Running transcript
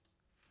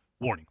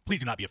Warning, please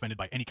do not be offended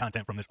by any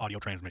content from this audio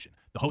transmission.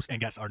 The hosts and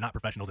guests are not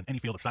professionals in any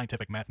field of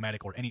scientific,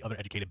 mathematic, or any other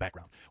educated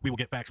background. We will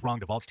get facts wrong,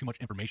 divulge too much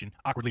information,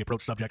 awkwardly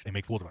approach subjects, and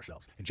make fools of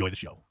ourselves. Enjoy the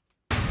show.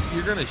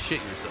 You're gonna shit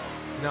yourself.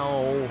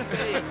 No.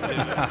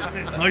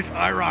 Nice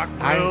IROC,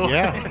 bro.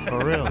 Yeah,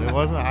 for real. It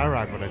wasn't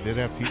IROC, but I did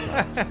have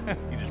T-tops.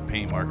 You just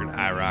paint markered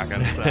IROC on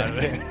the side of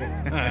it.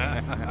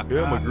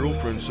 Yeah, my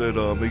girlfriend said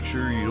make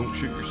sure you don't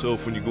shit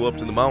yourself when you go up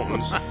to the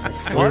mountains.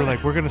 We were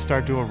like, we're going to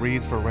start doing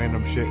reads for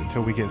random shit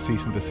until we get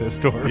cease and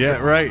desist orders. Yeah,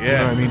 right, You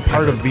know what I mean?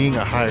 Part of being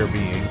a higher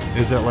being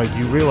is that, like,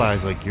 you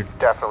realize, like, you're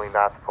Definitely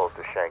not supposed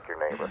to shank your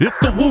neighbor. It's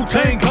the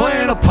Wu-Tang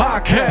Clan of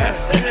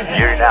podcast.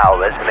 You're now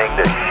listening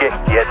to Shit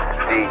Gets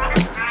Deep.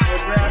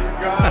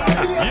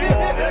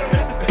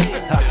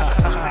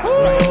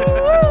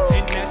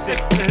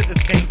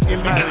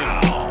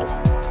 Now,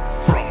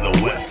 from the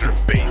western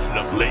basin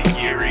of Lake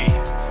Erie,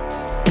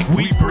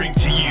 we bring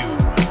to you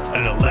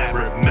an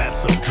elaborate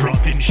mess of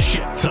drunken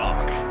shit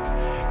talk,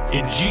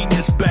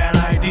 ingenious bad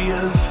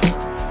ideas,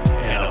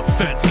 and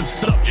offensive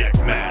subject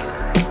matter.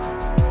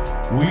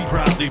 We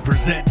proudly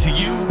present to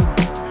you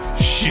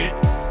Shit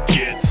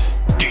Gets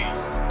Deep.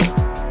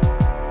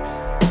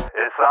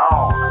 It's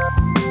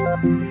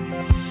on.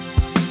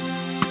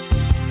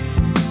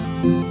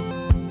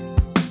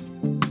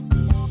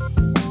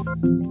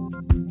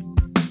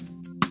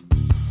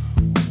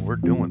 We're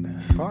doing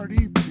this.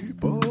 party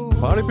people.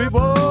 Party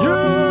people!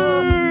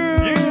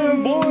 Yeah,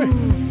 boy!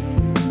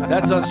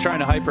 That's us trying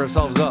to hype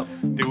ourselves up.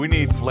 Dude, we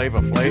need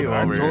Flava Flav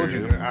I over told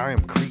here. you, I am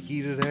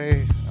creaky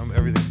today.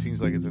 Everything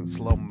seems like it's in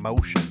slow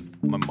motion.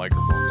 My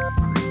microphone's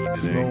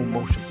creaky today. Slow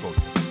motion for you.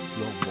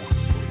 Slow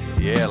motion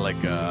for Yeah, like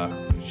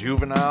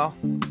Juvenile.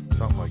 you.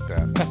 Something like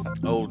that.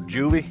 Old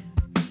Juvie.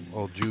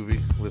 Old juvie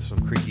with some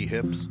creaky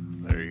hips.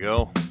 There you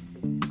go.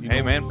 You Hey,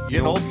 know- man, you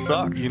getting know- old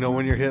sucks. You know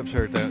when your hips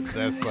hurt,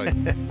 that's like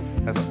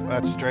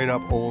that's straight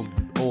up old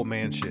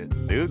man shit.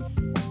 Dude,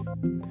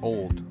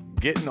 Old.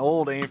 getting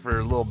old ain't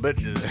for little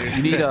bitches,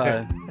 dude. You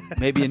need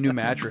maybe a new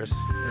mattress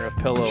or a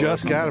pillow.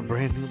 Just or got a something.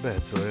 brand new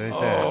bed, so it ain't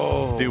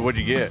Oh. Dude, what'd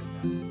you get?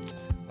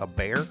 that. A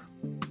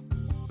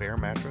bear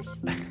mattress.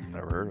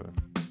 Never heard of it.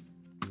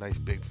 Nice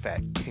big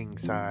fat king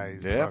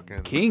size. Yeah.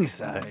 Fucking King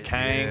size.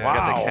 Kang. Wow.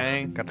 Got the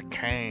Kang. Got the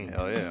king.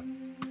 Hell yeah.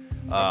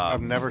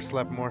 I've never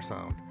slept more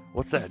sound.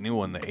 What's that new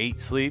one? The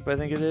 8 Sleep, I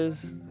think it is.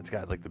 It's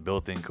got like the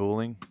built-in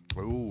cooling.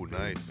 Ooh,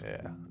 nice.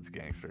 Yeah, it's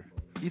gangster.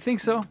 You think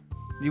so?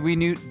 Do we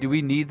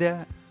need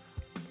that?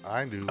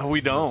 I do. Oh, we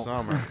in the don't.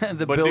 Summer.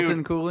 The But built-in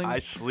dude, cooling? I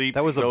sleep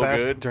That was so the best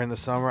good. during the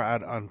summer.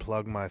 I'd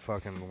unplug my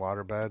fucking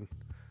water bed.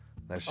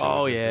 That shit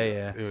Oh, would just yeah, be-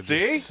 yeah. It would See?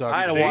 just suck.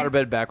 I had a See?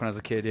 waterbed back when I was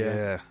a kid, yeah.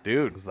 Yeah,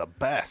 Dude, it was the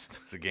best.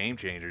 it's a game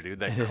changer, dude.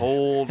 That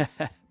cold,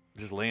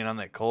 just laying on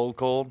that cold.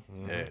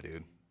 Mm-hmm. Yeah,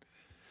 dude.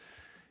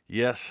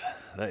 Yes,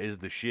 that is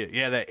the shit.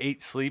 Yeah, that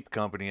 8 Sleep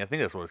company, I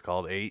think that's what it's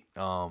called, 8.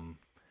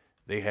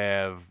 They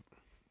have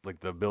like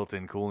the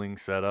built-in cooling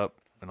setup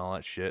and all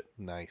that shit.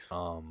 Nice.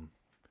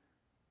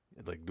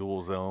 Like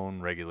dual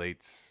zone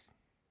regulates.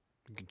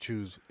 You can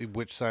choose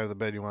which side of the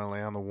bed you want to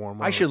lay on, the warm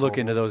one. I or should the look cold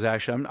into one. those,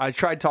 actually. I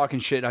tried talking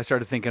shit, and I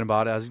started thinking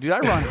about it. I was like, dude, I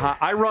run hot.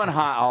 I run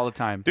hot all the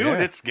time. Dude, Yeah.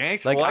 it's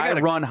gangster. Like, Well, I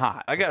run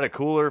hot. I got a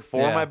cooler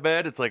for Yeah. my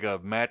bed. It's like a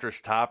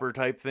mattress topper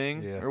type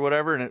thing Yeah. or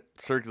whatever, and it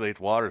circulates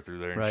water through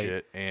there and Right.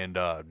 shit. And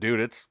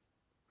dude,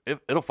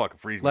 it'll fucking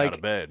freeze me out Like,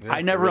 of bed. I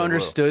It never really will.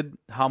 understood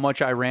how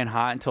much I ran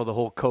hot until the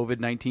whole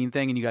COVID-19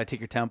 thing, and you got to take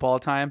your temp all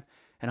the time.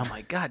 And I'm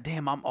like, God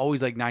damn, I'm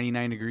always like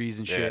 99 degrees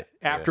and shit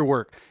Yeah, after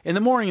work. In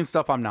the morning and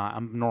stuff, I'm not.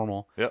 I'm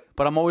normal. Yep.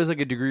 But I'm always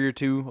like a degree or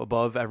two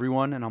above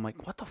everyone, and I'm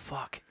like, what the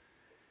fuck?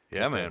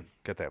 Yeah, man.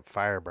 Got that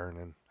fire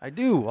burning. I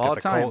do all Got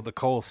the time. the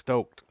coal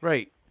stoked.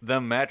 Right.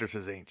 Them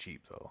mattresses ain't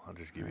cheap though. I'll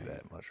just give you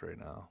that much right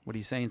now. What are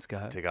you saying,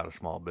 Scott? Take out a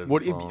small business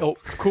What? If, loan. oh,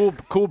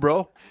 cool,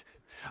 bro.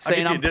 I'll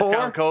Saying get you a I'm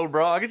discount poor code,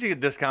 bro. I'll get you a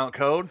discount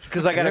code.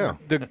 because I got Yeah.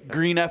 the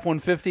green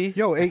F-150.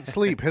 Yo, 8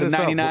 Sleep, hit The us up.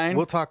 99?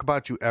 We'll talk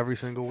about you every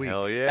single week.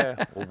 Hell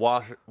yeah. We'll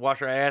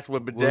wash our ass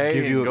with bidet We'll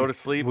give you and go to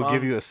sleep. We'll on.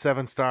 give you a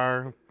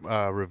 7-star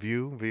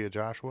review via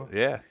Joshua.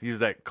 Yeah, use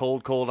that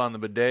cold on the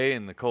bidet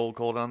and the cold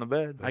on the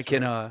bed. I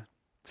can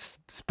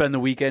spend the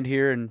weekend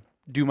here and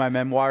do my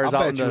memoirs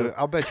out in the.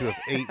 I'll bet you if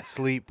 8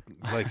 Sleep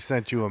like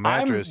sent you a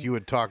mattress, you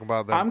would talk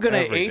about that. I'm gonna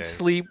every 8 day.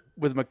 sleep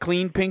with my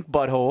clean pink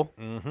butthole,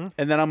 and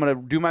then I'm gonna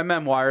do my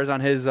memoirs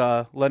on his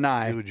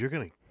lanai. Dude, you're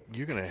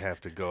gonna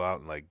have to go out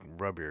and like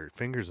rub your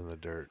fingers in the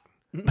dirt.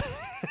 You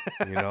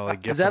know,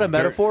 like get Is that some a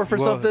metaphor dirt. for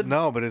Well, something?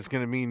 No, but it's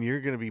gonna mean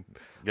you're gonna be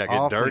Gotta get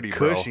awfully dirty,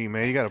 bro. cushy,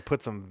 man. You got to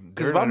put some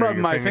Because dirt if I'm under rubbing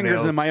your my fingers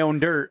fingernails in my own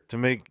dirt, to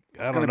make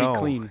I it's don't gonna know be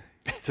clean,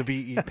 to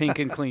be pink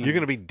and clean. You're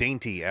gonna be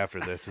dainty after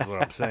this, is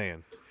what I'm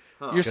saying.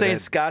 You're saying that-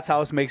 Scott's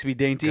house makes me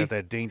dainty. Got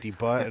that dainty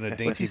butt and a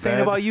dainty What's he bed.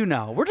 saying about you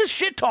now? We're just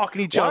shit talking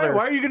each Why other.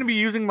 are you going to be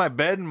using my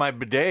bed and my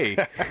bidet?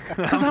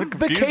 Because I'm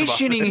confused about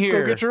vacationing this.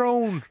 here. Go get your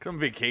own. I'm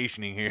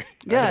vacationing here.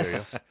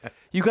 Yes.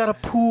 You got a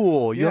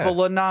pool. You have a Yeah.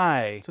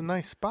 lanai. It's a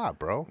nice spot,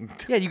 bro.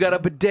 Yeah, you got a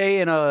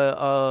bidet and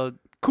a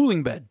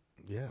cooling bed.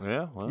 Yeah,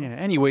 Yeah, well, Yeah.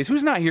 Anyways,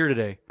 who's not here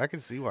today? I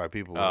can see why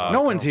people. No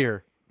one's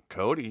here.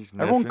 Cody's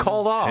missing. Everyone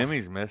called off.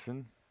 Timmy's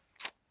missing.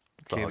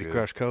 It's all Candy good.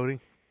 Crush Cody.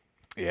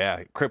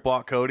 Yeah, Crip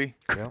Walk Cody.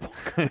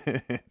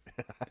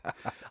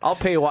 I'll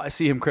pay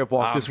see him crip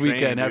walk I'm this weekend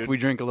saying, after dude. we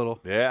drink a little.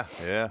 Yeah.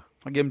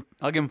 I'll give him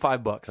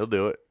 $5. He'll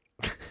do it.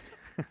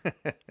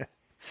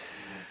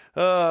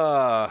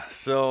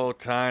 So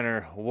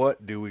Tyner,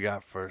 what do we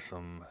got for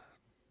some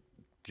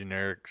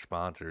generic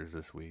sponsors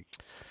this week?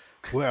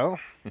 Well,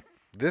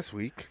 this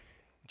week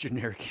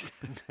Generic. He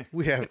said.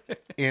 we have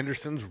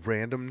Anderson's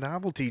Random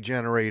Novelty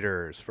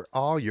Generators for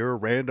all your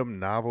random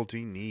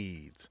novelty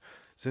needs.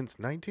 Since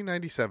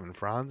 1997,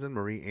 Franz and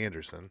Marie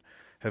Anderson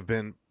have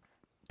been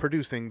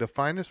producing the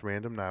finest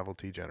random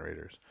novelty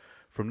generators.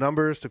 From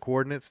numbers to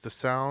coordinates to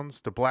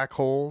sounds to black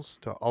holes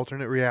to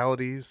alternate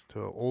realities to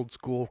old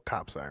school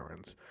cop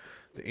sirens,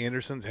 the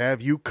Andersons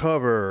have you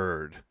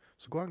covered.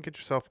 So go out and get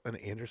yourself an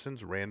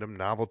Anderson's Random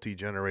Novelty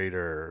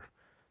Generator.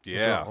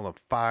 Yeah. It's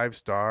a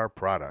 5-star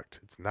product.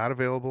 It's not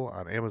available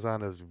on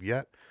Amazon as of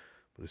yet,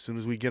 but as soon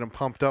as we get them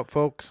pumped up,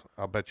 folks,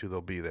 I'll bet you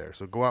they'll be there.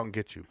 So go out and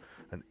get you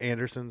an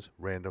Anderson's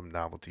Random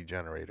Novelty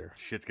Generator.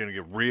 Shit's gonna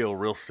get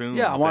real soon.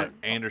 Yeah, I with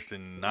want- that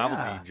Anderson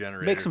novelty Yeah.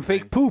 generator. Make some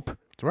thing. fake poop.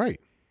 That's right.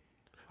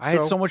 I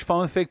had so much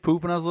fun with fake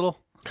poop when I was little.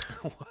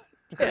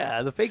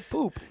 Yeah, the fake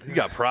poop. You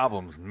got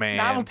problems, man.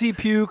 Novelty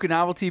puke,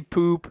 novelty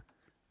poop.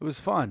 It was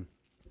fun.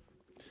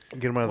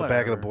 Get them on the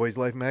back of the Whatever. Boys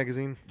Life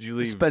magazine. Did you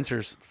leave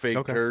Spencer's. fake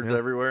Okay, turds yeah.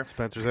 everywhere?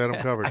 Spencer's had them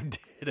I covered.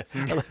 did.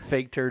 I left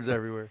fake turds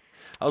everywhere.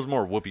 I was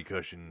more whoopee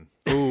cushion.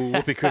 Ooh,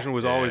 whoopee cushion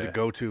was always a Yeah.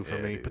 go-to for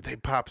Yeah, me, dude. but they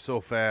pop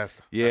so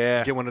fast. Yeah.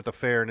 I'd get one at the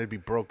fair and it'd be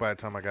broke by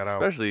the time I got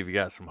out. Especially if you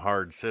got some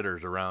hard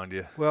sitters around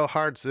you. Well,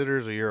 hard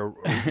sitters, or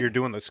you're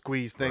doing the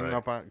squeeze thing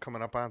Right.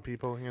 coming up on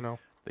people, you know.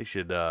 They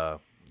should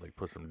like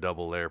put some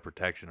double layer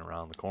protection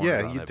around the corner.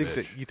 Yeah, on you that think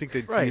bitch. you think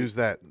they'd Right. fuse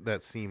that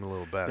seam a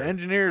little better. The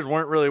engineers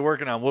weren't really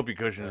working on whoopee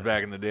cushions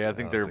back in the day. I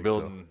think I they were don't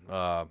think so.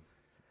 building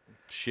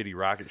shitty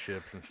rocket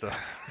ships and stuff.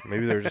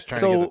 Maybe they were just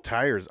trying to So- get the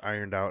tires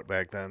ironed out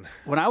back then.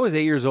 When I was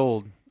 8 years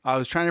old, I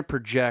was trying to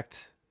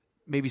project,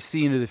 maybe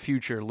see into the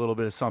future a little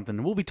bit of something.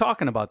 And we'll be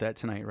talking about that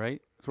tonight,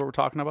 right? That's what we're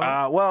talking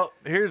about? Well,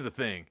 here's the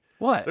thing.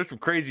 What? There's some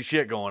crazy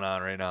shit going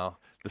on right now.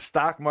 The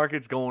stock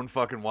market's going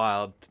fucking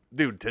wild.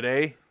 Dude,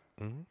 today,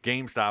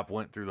 GameStop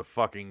went through the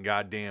fucking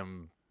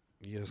goddamn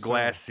Yes, sir.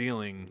 glass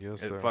ceiling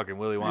Yes, at sir. fucking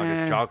Willy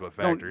Wonka's Eh, chocolate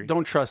factory.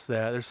 Don't trust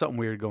that. There's something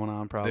weird going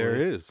on, probably. There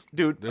is,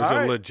 Dude, There's all a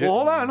right. legit. Well,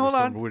 hold there's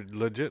some on.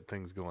 legit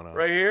things going on.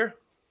 Right here,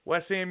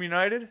 West Ham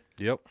United.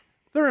 Yep.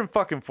 They're in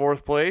fucking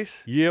 4th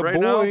place. Yeah, right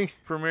boy. now,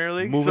 Premier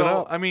League. Moving so,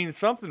 up. I mean,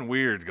 something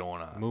weird's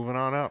going on. Moving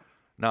on up.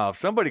 Now, if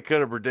somebody could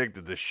have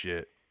predicted this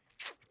shit,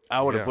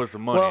 I would have Yeah. put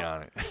some money Well,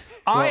 on it.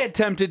 I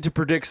attempted to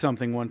predict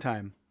something one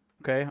time.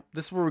 Okay?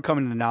 This is where we come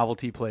into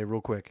novelty play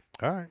real quick.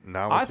 All right.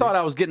 Now I thought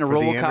I was getting a for the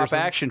RoboCop Andersons?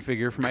 action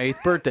figure for my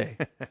 8th birthday.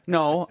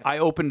 No, I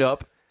opened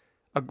up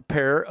a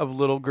pair of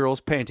little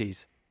girls'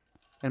 panties.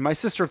 And my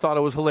sister thought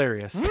it was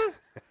hilarious.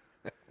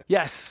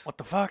 Yes. What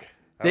the fuck?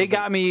 They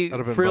got me I'd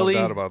have been frilly,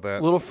 bummed out about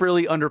that. little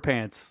frilly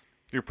underpants.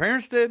 Your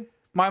parents did?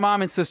 My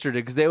mom and sister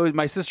did because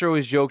my sister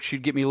always joked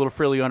she'd get me little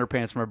frilly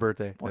underpants for my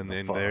birthday, and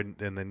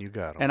then you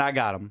got them. and I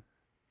got them.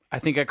 I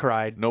think I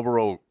cried. No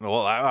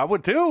Well, I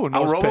would too. I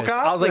No was RoboCop. pissed.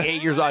 I was like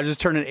 8 years old. I was just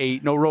turning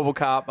 8. No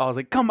RoboCop. I was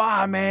like, come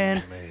on,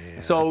 man.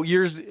 So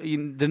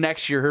the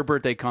next year, her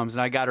birthday comes,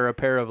 and I got her a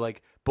pair of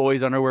like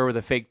boys' underwear with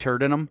a fake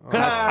turd in them.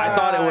 I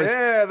thought it was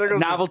Yeah, there goes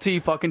the- novelty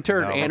fucking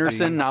turd. Novelty.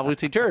 Anderson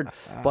novelty turd.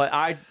 But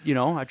I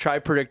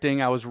tried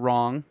predicting. I was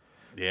wrong.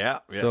 Yeah.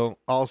 So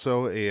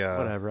also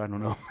Whatever. I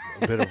don't know.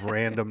 a bit of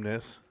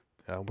randomness.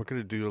 We're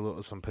going to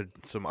do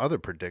some other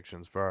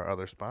predictions for our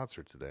other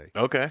sponsor today.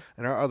 Okay.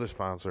 And our other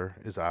sponsor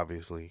is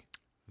obviously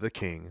the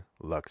King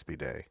Luxby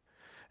Day.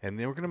 And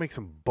then we're going to make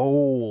some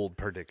bold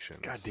predictions.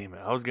 God damn it.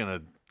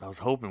 I was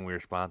hoping we were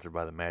sponsored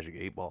by the Magic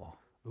 8 Ball.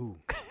 Ooh.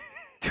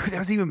 Dude, that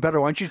was even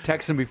better. Why don't you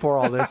text him before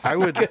all this? I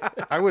would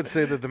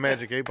say that the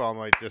Magic 8 Ball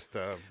might just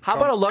How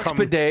about a Lux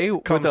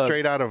Bidet come with a-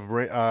 straight out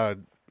of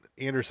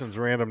Anderson's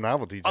Random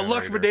Novelty A Generator.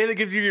 Lux Bidet that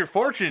gives you your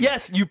fortune.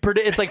 Yes, you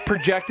predict. It's like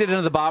projected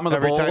into the bottom of the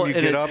Every bowl. time you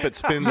and get up, it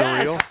spins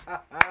Yes! a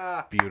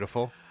reel.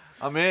 Beautiful.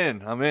 I'm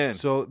in.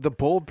 So the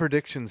bold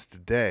predictions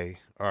today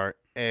are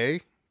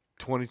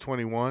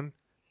 2021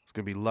 is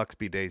going to be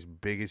Luxby Day's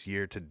biggest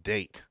year to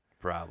date.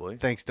 Probably.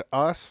 Thanks to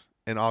us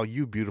and all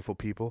you beautiful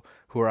people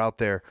who are out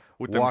there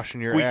With them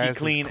washing your squeaky asses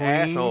clean clean,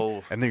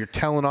 assholes. and then you're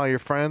telling all your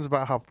friends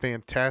about how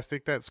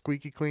fantastic that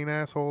squeaky clean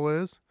asshole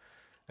is.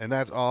 And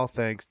that's all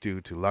thanks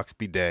due to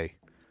Luxby Day.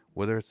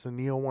 Whether it's the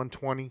Neo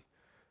 120,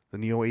 the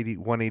Neo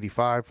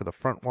 185 for the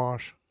front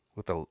wash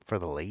for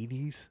the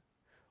ladies,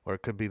 or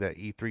it could be that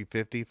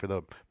E350 for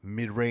the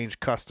mid-range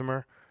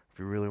customer. If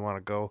you really want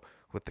to go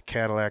with the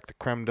Cadillac, the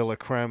creme de la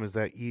creme is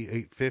that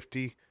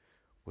E850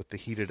 with the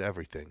heated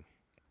everything.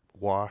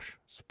 Wash,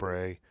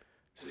 spray,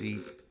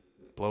 seat,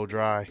 blow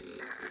dry.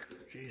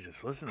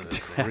 Jesus, listen to this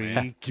thing,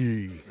 man.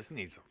 Freaky. This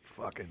needs some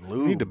fucking You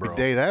lube, need to bro.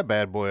 bidet that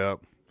bad boy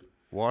up.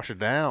 Wash it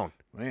down.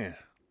 Man.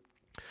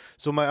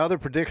 So my other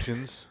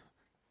predictions,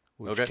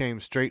 which Okay. came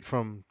straight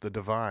from the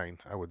divine,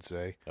 I would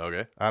say,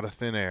 Okay. out of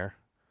thin air.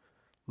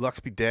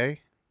 Luxby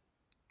Day,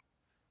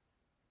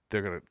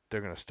 they're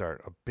gonna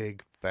start a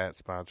big fat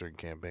sponsoring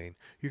campaign.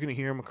 You're gonna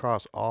hear them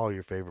across all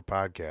your favorite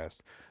podcasts.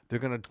 They're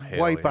gonna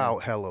wipe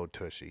out Hello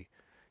Tushy.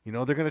 You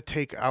know, they're gonna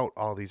take out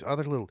all these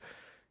other little,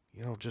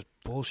 you know, just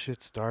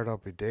bullshit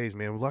startup days,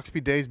 man. Lux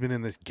Bidet's been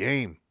in this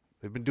game.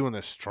 They've been doing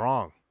this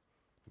strong.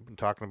 We've been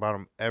talking about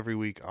them every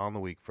week on the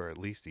week for at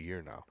least a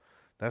year now.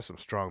 That's some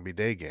strong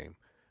bidet game.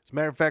 As a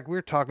matter of fact, we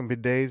were talking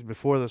bidets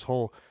before this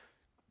whole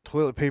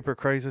toilet paper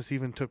crisis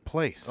even took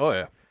place. Oh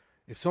yeah.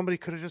 If somebody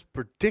could have just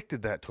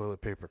predicted that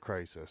toilet paper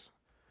crisis,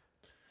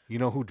 you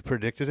know who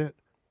predicted it?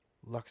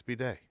 Lux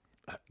Bidet.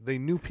 They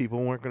knew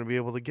people weren't going to be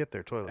able to get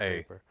their toilet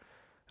paper.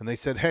 And they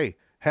said, hey,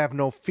 have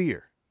no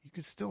fear. You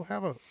could still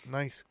have a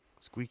nice,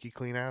 squeaky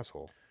clean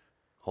asshole.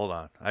 Hold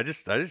on. I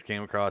just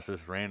came across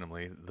this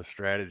randomly. The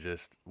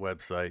Strategist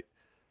website.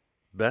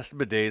 Best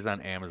bidets on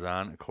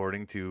Amazon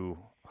according to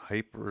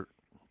hyper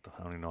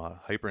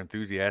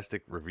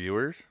enthusiastic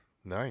reviewers.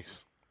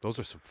 Nice. Those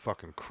are some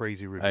fucking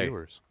crazy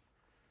reviewers.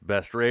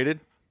 Best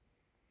rated.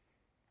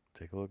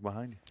 Take a look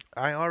behind you.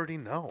 I already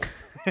know.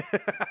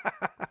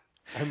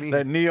 I mean,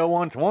 That Neo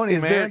 120,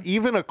 is man. there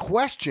even a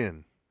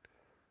question?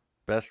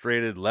 Best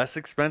rated, less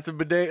expensive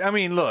bidet. I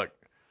mean, look.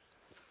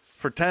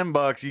 For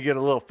 $10, you get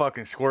a little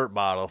fucking squirt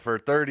bottle. For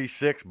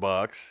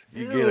 $36,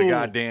 you get a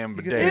goddamn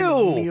You bidet. get the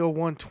Ew. Neo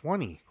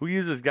 120. Who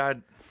uses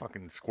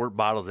fucking squirt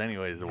bottles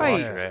anyways to Hey.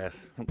 wash your ass?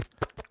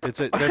 It's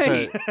a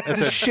Hey, that's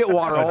this is shit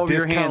water all a over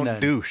your discount hand.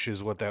 Then. douche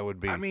is what that would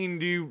be. I mean,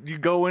 do you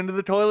go into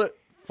the toilet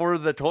for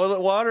the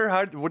toilet water?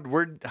 How do you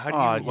approach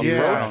yeah, I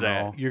don't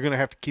that? know. You're gonna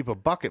have to keep a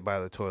bucket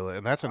by the toilet,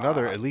 and that's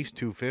another at least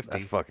 $250.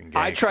 That's fucking gangster,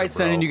 I tried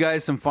sending bro. you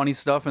guys some funny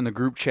stuff in the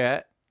group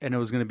chat, and it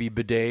was going to be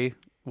bidet,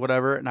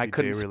 whatever, and I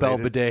couldn't spell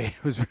related? bidet.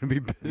 It was going to be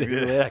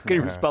bidet. I couldn't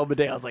even spell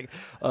bidet. I was like,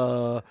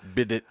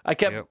 bidet. I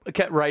kept Yep. I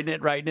kept writing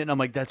it, and I'm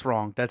like, that's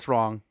wrong. That's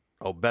wrong.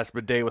 Oh, best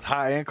bidet with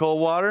hot and cold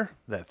water.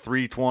 That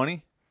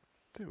 $320.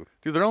 Dude,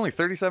 they're only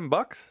 $37.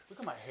 Look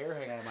at my hair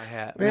hanging out of my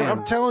hat. Man,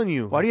 I'm telling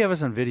you. Why do you have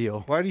us on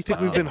video? Why do you think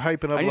we've been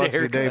hyping I up need a Lux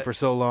Bidet haircut. for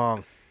so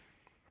long?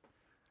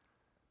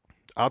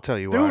 I'll tell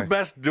you Dude, why.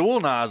 best dual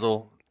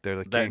nozzle. They're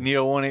the That king.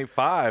 Neo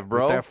 185,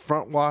 bro. With that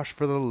front wash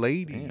for the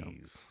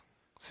ladies.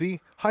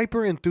 See,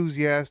 hyper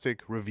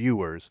enthusiastic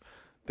reviewers,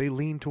 they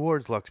lean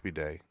towards Lux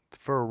Bidet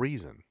for a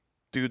reason.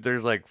 Dude,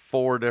 there's like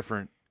 4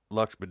 different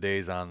Lux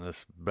bidets on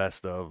this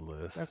best of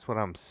list. That's what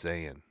I'm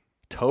saying.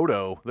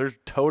 Toto. There's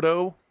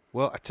Toto.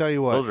 Well, I tell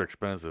you what, Those are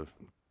expensive.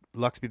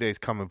 Lux Bidet's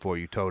coming for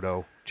you,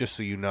 Toto. Just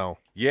so you know.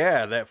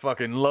 Yeah, that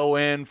fucking low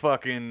end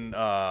fucking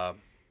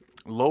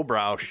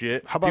lowbrow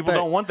shit. How about People that-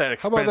 don't want that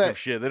how about expensive that-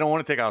 shit. They don't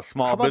want to take out a How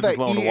small about business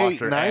that loan to wash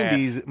their ass.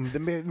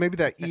 E890s? Maybe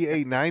that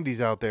E890s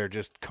out there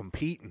just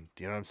competing.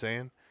 You know what I'm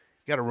saying?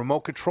 You got a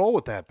remote control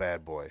with that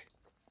bad boy.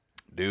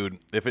 Dude,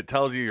 if it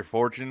tells you your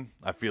fortune,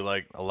 I feel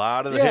like a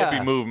lot of the Yeah.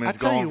 hippie movement's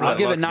I tell going you for what. I'll that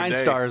give it Lux 9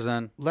 bidet. stars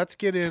then. Let's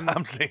get in.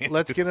 I'm saying,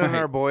 Let's get in Right.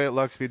 our boy at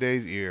Lux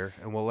Bidet's ear,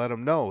 and we'll let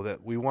him know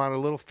that we want a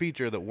little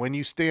feature that when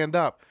you stand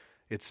up,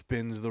 it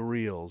spins the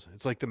reels.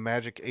 It's like the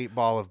magic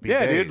 8-ball of bidets.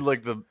 Yeah, dude,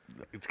 like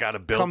it's got a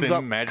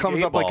built-in magic comes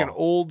 8 up like an ball.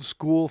 old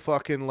school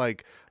fucking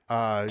like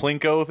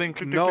Plinko thing.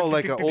 no,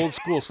 like an old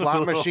school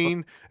slot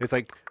machine. It's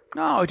like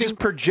No, it just Ding,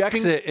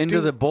 projects ding, it into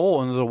ding. the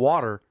bowl, into the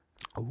water.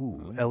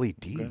 ooh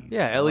LEDs.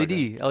 Yeah,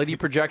 LED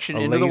projection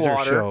A into the laser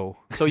water. show.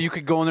 So you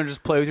could go in there and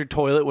just play with your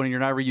toilet when you're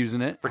not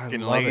reusing it.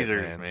 Freaking love it,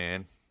 lasers, man.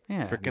 man.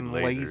 Yeah. Freaking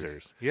Lasers.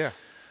 lasers. Yeah.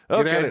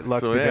 Okay, Get at it,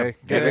 Lux so, yeah. Bidet.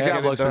 Yeah, Get good it- job,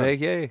 get it Lux done. Bidet.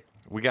 Yay.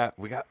 We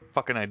got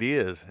fucking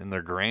ideas, and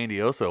they're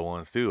grandioso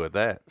ones too at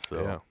that.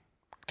 So Yeah.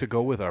 To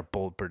go with our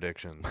bold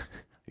predictions.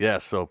 yeah,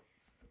 so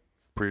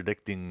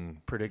predicting these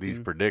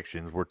Predicting.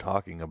 predictions, we're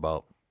talking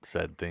about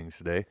said things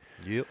today.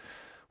 Yep.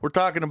 We're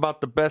talking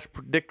about the best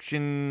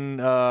prediction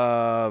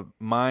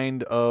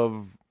mind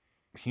of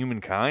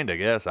humankind, I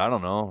guess. I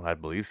don't know. I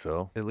believe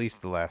so. At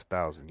least the last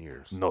 1,000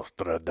 years.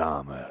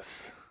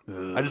 Nostradamus.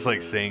 I just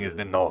like saying his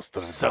name,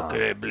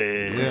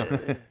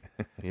 Nostradamus.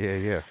 Yeah.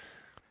 yeah.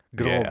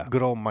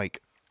 Good old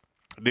Mike.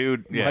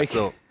 Dude, yeah, Mike.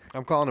 so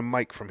I'm calling him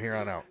Mike from here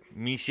on out.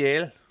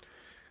 Michel,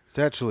 It's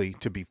actually,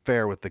 to be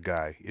fair with the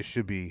guy, it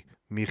should be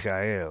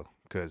Michael,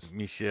 because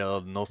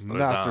Nostradamus.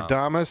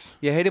 Nostradamus,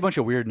 Yeah, he had a bunch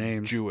of weird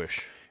names.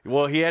 Jewish.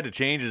 Well, he had to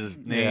change his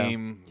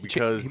name He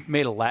because, he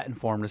made a Latin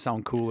form to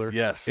sound cooler.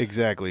 yes.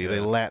 Exactly. They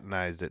Yes.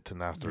 Latinized it to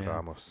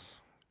Nostradamus.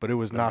 But it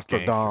was That's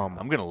gangster. Nostradam,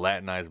 I'm going to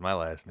Latinize my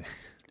last name.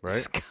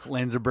 right?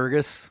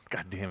 Lanzerburgus.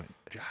 God damn it.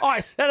 Josh. Oh,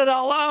 I said it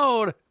out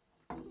loud.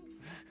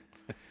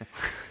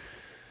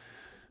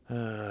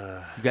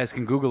 You guys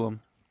can Google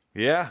him.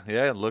 Yeah,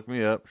 look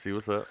me up. See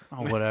what's up.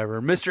 Oh, whatever.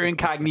 Mr.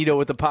 Incognito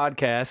with the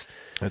podcast.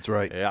 That's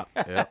right. Yeah.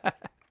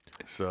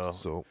 So,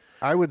 So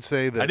I would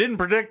say that I didn't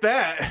predict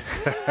that.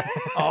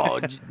 Oh,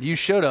 you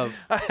should have.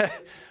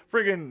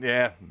 Friggin',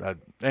 yeah.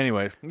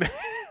 Anyways.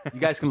 You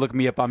guys can look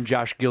me up. I'm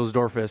Josh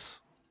Gilsdorfus.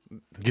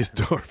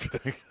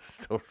 Gisdorfus.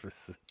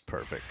 Storfus.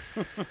 Perfect.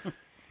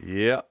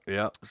 Yeah.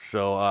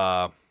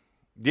 So,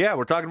 yeah,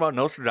 we're talking about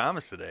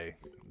Nostradamus today.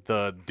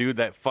 The dude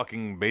that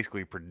fucking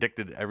basically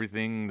predicted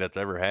everything that's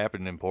ever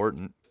happened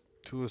important.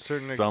 To a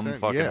certain Some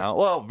extent, fucking yeah.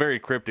 well, very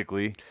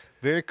cryptically.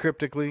 Very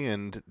cryptically,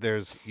 and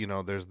there's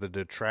the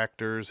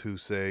detractors who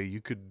say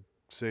you could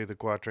say the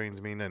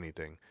quatrains mean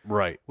anything,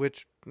 Right.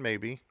 which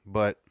maybe,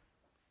 but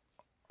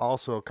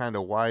also kind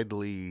of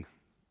widely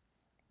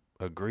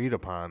agreed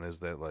upon is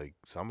that like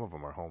some of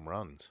them are home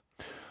runs.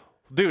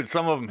 Dude,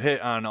 some of them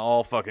hit on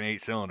all fucking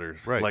 8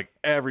 cylinders. Right. Like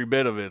every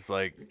bit of it's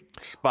like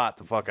spot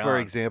the fuck on. For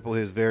example,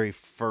 his very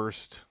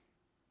first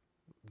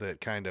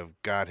that kind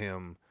of got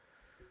him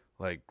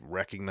like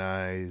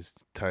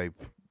recognized, type,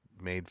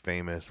 made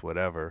famous,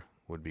 whatever,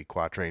 would be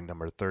quatrain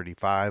number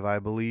 35, I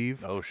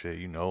believe. Oh shit,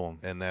 you know him.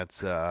 And that's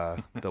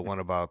the one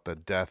about the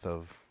death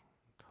of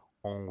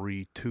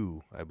Henri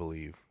II, I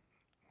believe.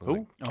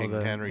 Who? King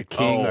the Henry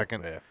king. II,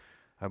 Yeah.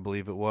 I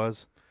believe it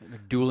was. A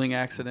dueling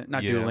accident,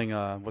 not Yeah. dueling.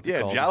 What's it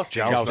Yeah, called?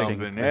 jousting.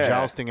 Something, A yeah.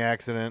 jousting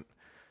accident.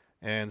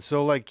 And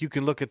so, like, you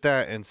can look at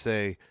that and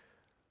say,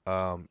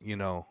 oh,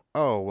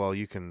 well,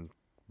 you can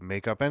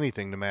make up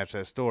anything to match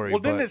that story. Well,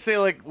 didn't but it say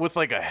like with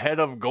like a head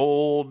of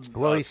gold?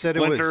 Well, he said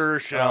it was, splinter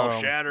shall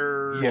um,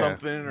 shatter or yeah,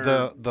 something. Or...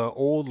 the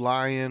old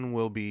lion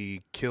will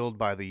be killed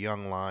by the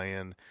young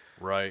lion.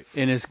 right.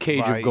 in his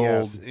cage by- of gold.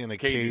 yes, in a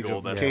Cage of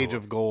gold, that's cage what it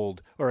of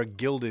gold, or a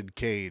gilded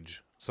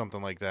cage,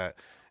 something like that.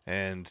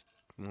 And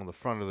the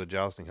front of the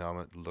jousting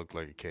helmet looked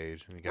like a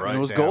cage. And he got Right. And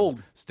it was stabbed-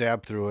 gold.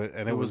 Stabbed through it,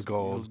 and it was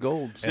gold. It was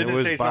gold. And Didn't it it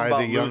was say by something about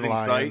the young losing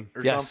lion. sight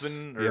or Yes.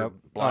 something? Or Yep.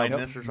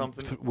 blindness or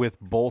something? With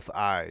both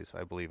eyes,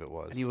 I believe it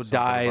was. And he would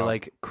Something die about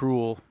like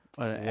cruel,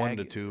 1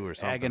 to 2 or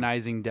something.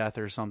 agonizing death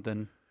or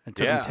something. It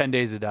took Yeah. him 10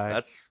 days to die.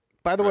 That's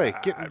By the way,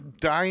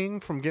 dying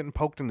from getting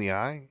poked in the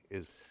eye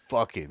is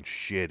fucking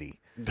shitty.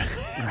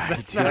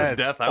 that's not a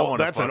death I want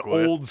to That's fuck an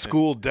with. old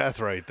school death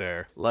right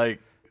there. Like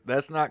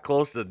that's not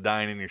close to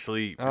dying in your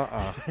sleep.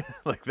 Uh-uh.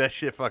 Like that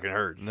shit fucking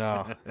hurts.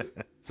 No.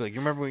 It's like, you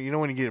remember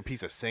when you get a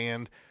piece of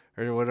sand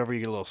or whatever, you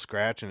get a little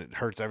scratch and it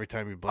hurts every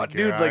time you Oh, blink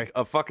your dude, eye? like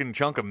a fucking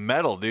chunk of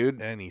metal,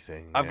 dude.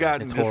 Anything. I've man.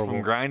 gotten It's just horrible.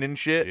 from grinding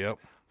shit. Yep.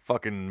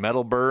 Fucking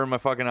metal burr in my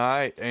fucking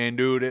eye, and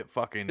dude, it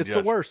fucking It's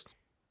just, the worst.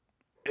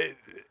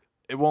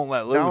 It won't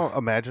let loose. Now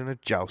imagine a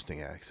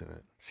jousting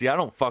accident. See, I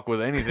don't fuck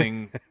with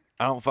anything.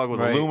 I don't fuck with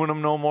Right.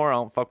 aluminum no more. I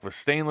don't fuck with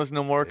stainless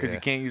no more because Yeah.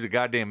 you can't use a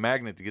goddamn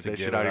magnet to get that get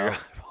shit it out of your out.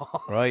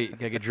 eyeball. Right. You got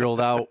to get drilled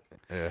out.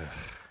 Yeah.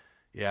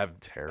 Yeah, I've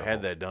Terrible.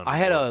 had that done. I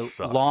had before. a It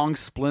sucks. long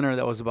splinter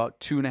that was about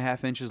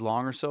 2.5 inches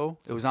long or so.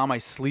 It was on my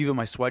sleeve of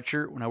my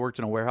sweatshirt when I worked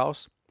in a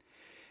warehouse.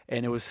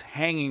 And it was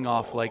hanging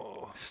off, like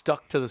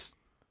stuck to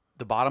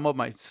the bottom of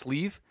my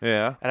sleeve.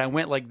 Yeah. And I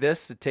went like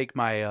this to take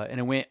my, and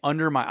it went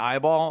under my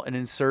eyeball and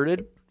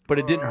inserted, but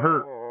it didn't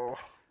hurt.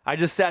 I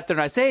just sat there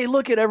and I said, "Hey,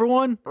 look at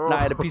everyone." And I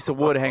had a piece of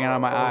wood hanging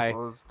on my eye.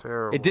 was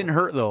terrible. It didn't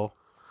hurt though.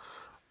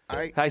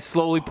 I I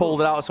slowly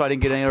pulled it out so I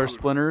didn't get any other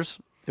splinters.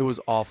 It was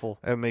awful.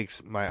 That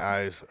makes my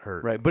eyes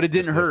hurt. Right, but it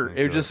didn't just hurt. listening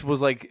It to just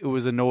was like it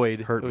was annoyed.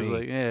 Hurt it was me.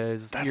 like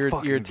it's That's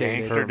fucking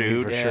irritated. gangster,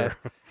 dude. for Yeah. sure.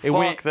 It Fuck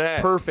went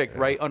that. perfect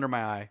right under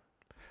my eye.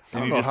 And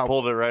don't you know just how-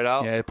 pulled it right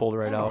out. Yeah, I pulled it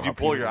right out. Did you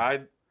pull your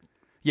eye?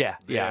 Yeah,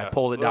 I Yeah.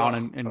 pulled it down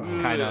Ugh.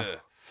 and kind of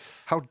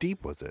How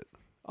deep was it?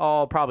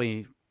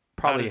 probably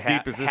as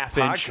half, deep as this half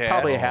inch, podcast.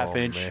 probably a Oh, half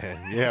inch.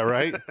 Man. Yeah,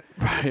 right? Right,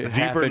 half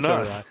Deeper inch than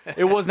under us. the eye.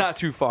 It was not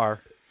too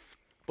far,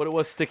 but it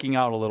was sticking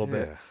out a little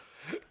bit.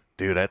 Yeah.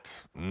 Dude,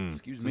 that's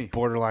Excuse me.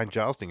 Borderline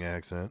jousting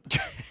accident.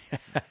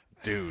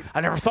 dude.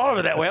 I never thought of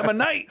it that way. I'm a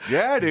knight.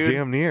 Yeah, dude.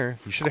 Damn near.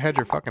 You should have had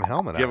your fucking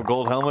helmet Do you on have a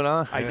gold helmet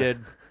on? I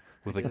did.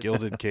 with a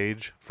gilded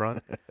cage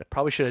front.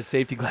 Probably should have had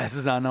safety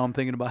glasses on. Now I'm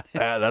thinking about it.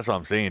 Yeah, that's what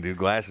I'm saying, dude.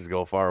 Glasses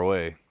go far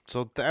away.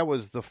 So that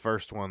was the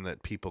first one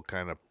that people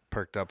kind of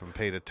perked up and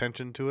paid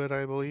attention to it,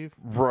 I believe.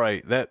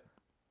 Right. That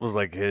was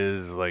like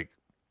his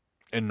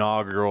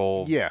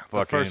inaugural. Yeah, the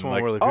fucking, first one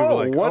like, where the people oh,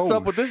 were like, what's "Oh,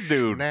 up with this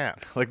dude?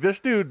 snap." Like this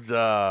dude's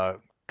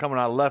coming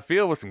out of left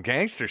field with some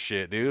gangster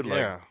shit, dude. Like,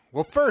 Yeah.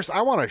 Well, first,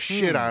 I want to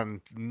shit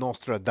on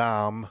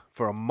Nostradamus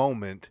for a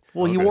moment.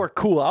 Well, he Okay. wore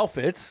cool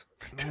outfits.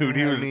 dude,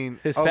 he I was mean,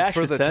 His for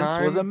fashion the sense was time,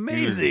 he was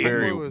amazing.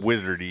 very It was-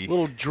 wizardy.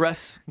 Little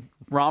dress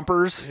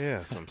rompers,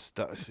 Yeah, some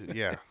stuff.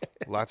 Yeah,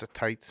 lots of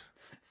tights.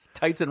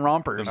 tights and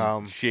rompers.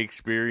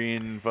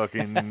 Shakespearean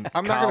fucking.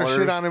 I'm not going to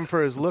shit on him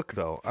for his look,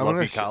 though. I'm Fluffy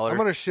going to collar. I'm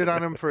going to shit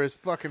on him for his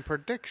fucking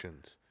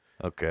predictions.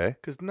 Okay.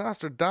 Because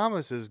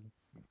Nostradamus is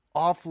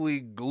awfully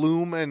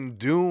gloom and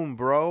doom,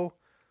 bro.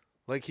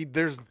 Like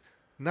there's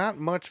not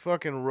much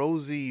fucking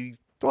rosy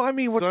Well, I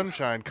mean,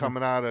 sunshine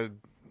coming out of.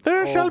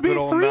 there Oh, shall be good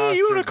old 3 Nostra-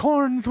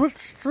 unicorns with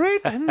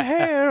straightened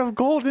hair of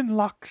golden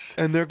locks.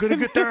 And they're gonna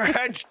get their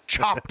heads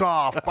chopped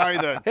off by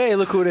the. Hey,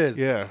 look who it is.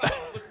 Yeah,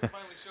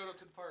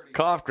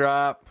 Cough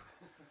drop.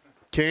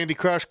 Candy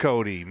Crush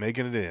Cody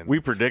making it in. We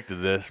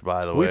predicted this,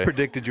 by the We way,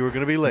 predicted you were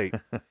gonna be late.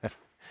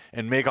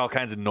 and make all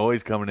kinds of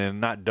noise coming in,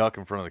 not duck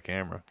in front of the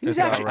camera. He's It's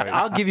all actually, right.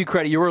 I'll give you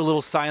credit. You were a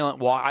little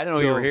silent. I didn't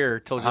know you were here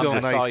till just still I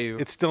nice. saw you.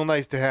 It's still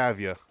nice to have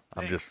you.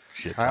 I'm just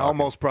shit. I talking.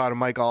 almost brought a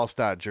Mike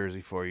Allstott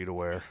jersey for you to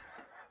wear.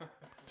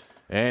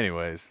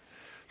 Anyways,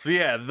 so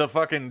yeah, the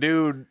fucking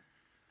dude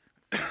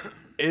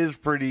is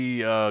pretty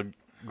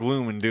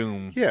gloom and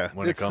doom. Yeah,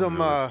 when it it's comes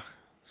to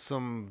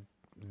some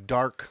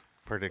dark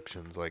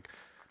predictions like,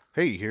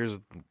 hey, here's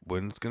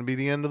when it's going to be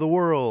the end of the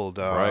world.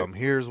 Right.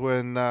 Here's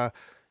when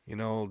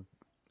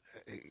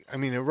I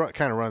mean, it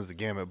kind of runs the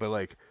gamut, but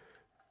like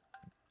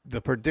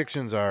the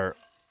predictions are,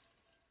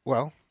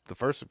 well,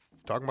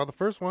 talking about the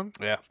first one,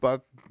 Yeah. it's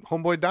about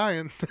homeboy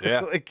dying.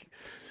 Yeah. Like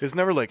it's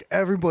never like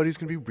everybody's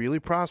gonna be really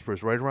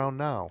prosperous right around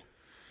now.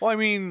 Well, I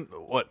mean,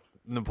 what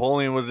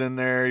Napoleon was in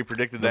there. He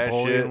predicted that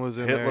Napoleon shit. was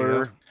in there,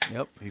 Hitler.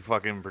 Yep. He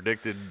fucking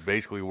predicted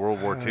basically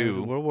World War II.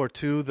 World War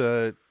II,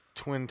 the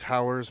Twin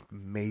Towers,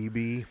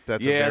 maybe.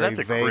 That's Yeah, a very that's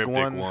a vague cryptic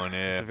one. one,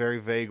 yeah. It's a very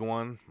vague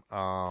one.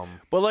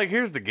 But like,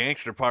 here's the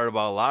gangster part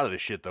about a lot of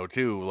this shit, though.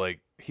 Too, like,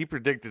 he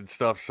predicted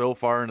stuff so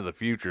far into the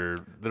future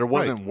there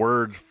wasn't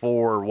words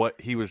for what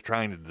he was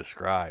trying to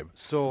describe.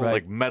 So Right.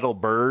 Like metal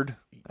bird.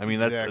 I mean,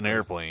 that's an Exactly.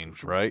 airplane,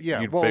 right? Yeah,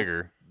 You'd well,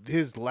 figure.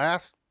 his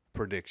last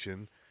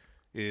prediction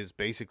is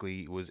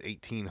basically was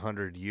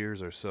 1800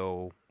 years or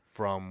so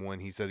from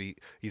when he said he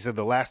said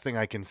the last thing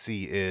I can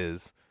see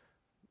is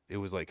it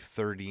was like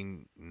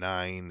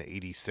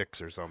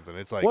 3986 or something.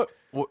 It's like What?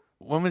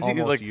 When was he?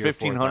 almost Like year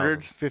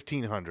 1500s?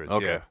 1500s.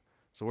 Okay. Yeah.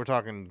 So we're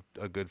talking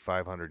a good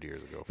 500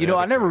 years ago. You know,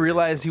 I 600 never years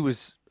realized ago. he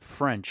was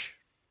French.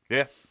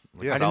 Yeah.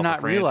 Like Yeah. I south did of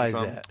not France or realize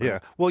something. that. Yeah.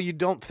 Well, you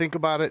don't think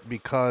about it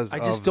because I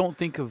just of don't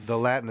think of the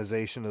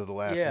Latinization of the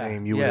last Yeah,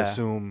 name. You would yeah.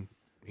 assume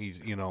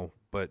he's,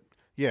 but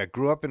yeah,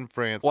 grew up in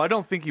France. Well, I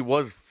don't think he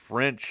was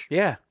French.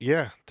 Yeah.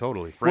 Yeah,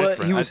 totally. Well,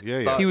 French. he was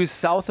yeah. he was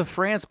south of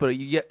France, but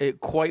it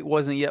quite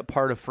wasn't yet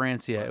part of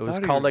France yet. It was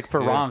thought he called was- like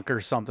Ferranque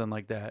or something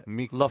like that.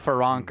 Mic- La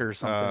Ferranque or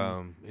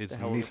something. It's The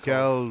hell was it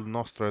Michel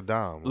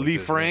Nostradamus. Lee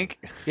Frank.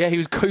 Yeah, he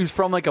was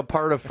from like a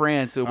part of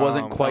France. It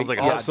wasn't quite sounds like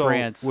yet also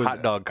France. was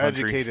Hot dog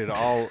country. educated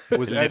Le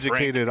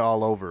educated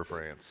all over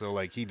France. So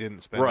like he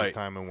didn't spend Right. his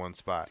time in one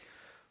spot.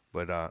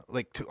 But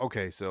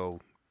so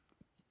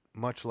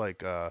much like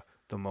the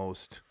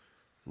most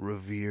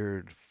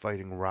revered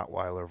fighting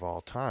Rottweiler of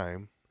all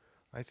time,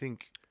 I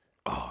think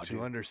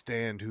to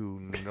understand who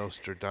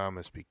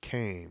Nostradamus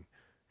became,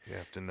 you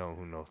have to know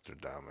who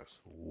Nostradamus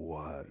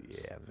was.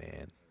 Yeah,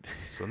 man.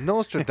 So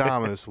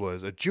Nostradamus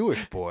was a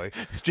Jewish boy,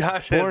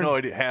 Josh has no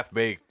idea. Half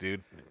baked,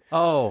 dude.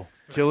 Oh,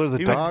 killer of the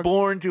He dog. was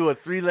born to a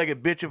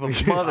three-legged bitch of a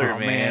mother, oh,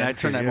 man. I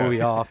turned that Yeah.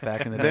 movie off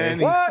back in the day. Then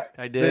he-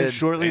 I did. Then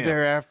shortly Damn.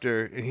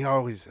 thereafter, and he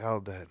always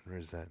held that.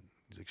 Where's that?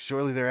 He's like,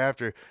 shortly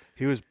thereafter,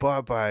 he was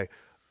bought by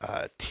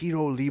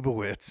Tito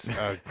Leibowitz,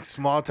 a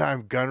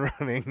small-time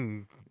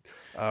gun-running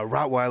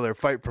Rottweiler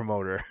fight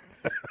promoter.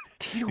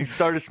 He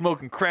started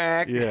smoking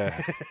crack. Yeah,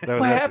 that was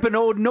What after- happened to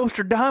old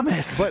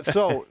Nostradamus? But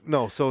so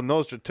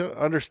to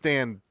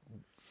understand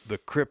the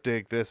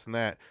cryptic, this and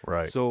that.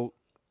 Right. So,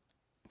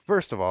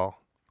 first of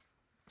all,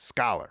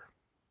 scholar,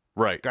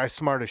 Right. guy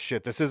smart as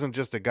shit. This isn't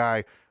just a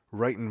guy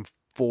writing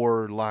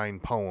 4-line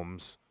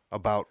poems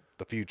about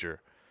the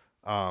future.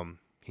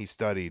 He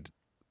studied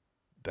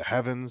the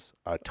heavens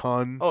a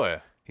ton. Oh, yeah.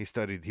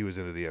 He was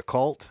into the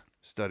occult,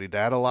 studied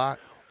that a lot.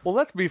 Well,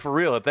 let's be for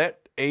real. At that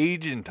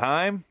age and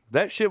time,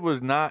 that shit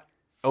was not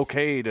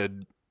okay to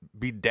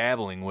be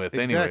dabbling with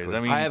anyways. Exactly. I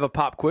mean, I have a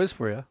pop quiz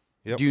for you.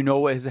 Yep. Do you know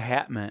what his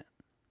hat meant?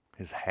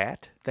 his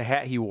hat? The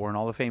hat he wore in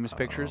all the famous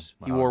pictures.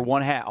 He I wore don't-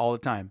 one hat all the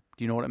time.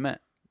 Do you know what it meant?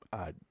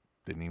 I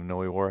didn't even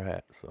know he wore a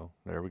hat, so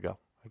there we go.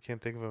 I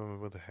can't think of him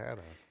with a hat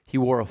on. He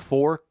wore a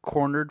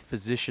four-cornered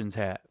physician's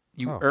hat.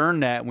 You Oh. earn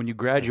that when you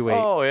graduate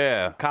Oh,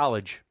 yeah.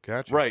 college.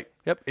 Gotcha. Right.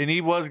 Yep. And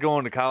he was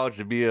going to college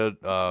to be a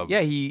Yeah,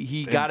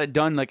 he got it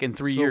done like in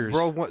 3 So, years.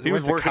 Bro, He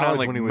was went to working on, college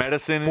like, when he was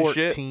medicine and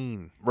shit?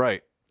 14.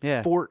 right.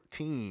 yeah.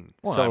 14.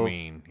 Well, So, I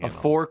mean, you a know.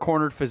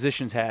 four-cornered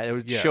physician's hat.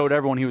 It Yes. showed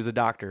everyone he was a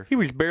doctor. He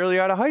was barely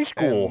out of high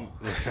school.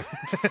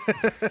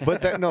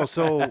 But that no,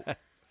 so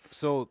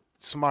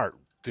smart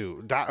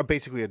dude,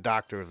 basically a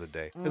doctor of the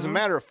day. As a Mm-hmm.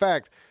 matter of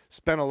fact,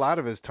 spent a lot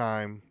of his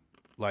time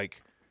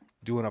like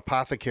doing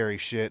apothecary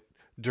shit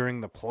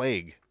during the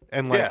plague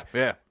and like yeah,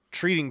 yeah.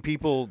 treating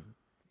people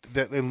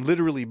that and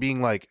literally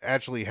being like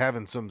actually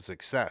having some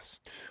success.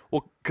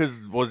 Well,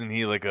 because wasn't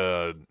he like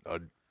a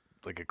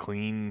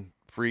clean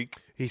freak?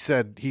 He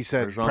said Or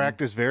something.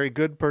 practice very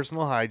good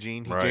personal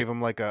hygiene. He Right. gave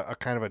him like a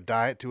kind of a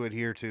diet to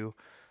adhere to.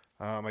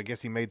 I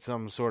guess he made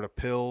some sort of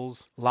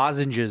pills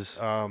Lozenges.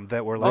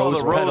 that were like Oh,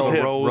 the rose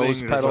hip rose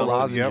things or petal something.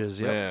 lozenges.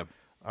 Yep.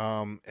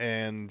 Yeah.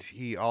 And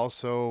he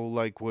also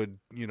like would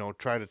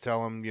try to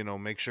tell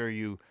him make sure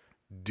you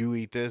do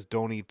eat this,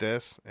 don't eat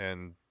this,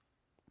 and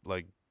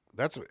like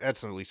that's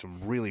at least some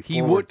really He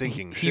forward would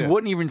thinking he shit.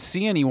 wouldn't even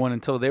see anyone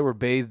until they were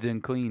bathed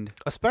and cleaned.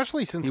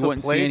 Especially since he the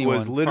wouldn't see plague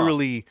was anyone.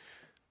 literally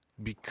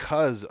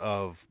because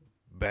of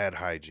bad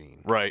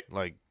hygiene. Right.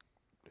 Like,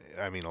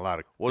 I mean, a lot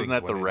of Wasn't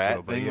things that the went into rat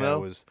it, but thing, yeah, though?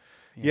 It was,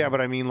 yeah,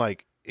 but I mean,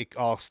 like, it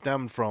all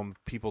stemmed from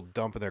people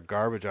dumping their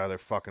garbage out of their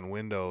fucking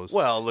windows.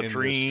 Well, into the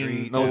latrine,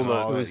 street no, and the-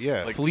 all It that. was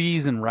Yeah,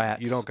 fleas and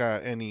rats. you don't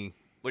got any.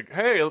 Like,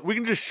 hey, we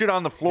can just shit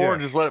on the floor Yeah.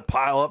 and just let it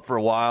pile up for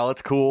a while.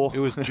 It's cool. It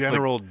was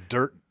general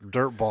dirt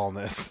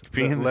ballness.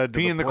 pee that in, led to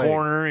pee in the plague.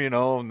 corner,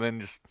 and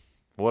then just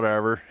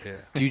whatever. Yeah.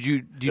 Do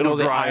you It'll know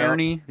the dry up.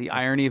 irony? The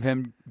irony of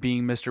him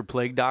being Mr.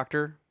 Plague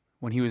Doctor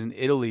when he was in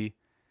Italy,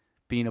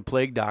 being a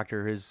plague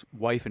doctor, his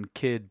wife and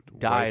kid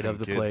died of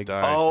the kids plague.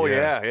 died, Oh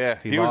yeah.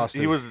 He lost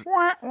he was his-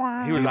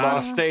 out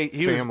of state.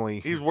 He family.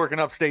 Was, he was working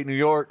upstate New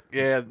York.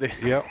 Yeah.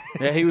 Yep.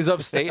 Yeah, he was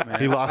upstate, man.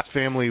 He lost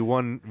family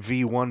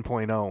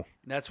 1v1.0.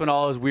 That's when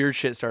all his weird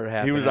shit started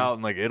happening. He was out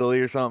in like Italy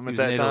or something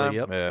He at was that in time.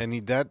 Italy, yep.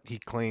 Yeah. And he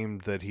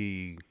claimed that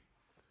he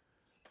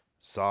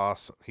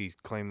he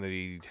claimed that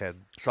he had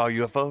Saw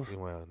UFOs.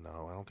 well,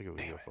 no, I don't think it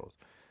was UFOs.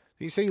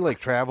 Did he say he like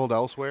traveled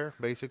elsewhere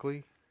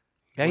basically?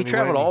 Yeah, he when he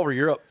traveled went- all over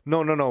Europe.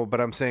 No,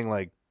 but I'm saying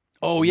like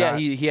Oh yeah, Not-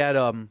 he had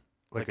like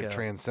Like a a-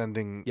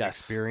 transcending Yes.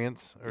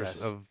 experience or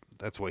Yes. of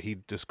that's what he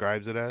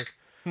describes it as.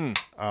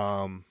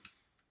 Hmm.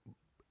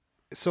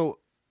 So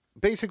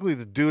basically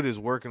the dude is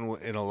working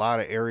in a lot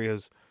of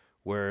areas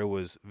where it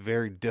was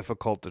very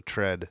difficult to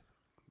tread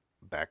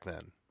back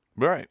then.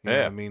 Right. You know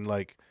what Yeah. I mean,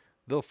 like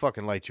they'll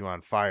fucking light you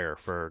on fire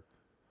for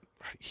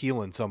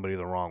healing somebody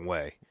the wrong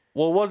way.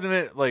 Well, wasn't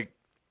it like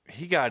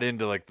he got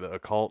into like the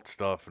occult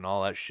stuff and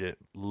all that shit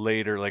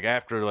later, like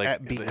after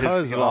like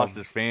Because he lost of-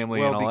 his family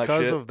well, and all that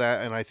because shit? of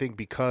that, and I think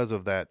because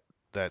of that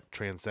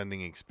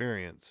transcending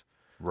experience,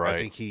 Right. I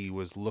think he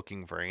was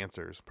looking for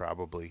answers,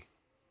 probably.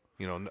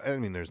 You know, I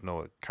mean, there's no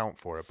account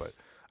for it, but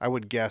I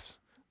would guess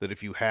that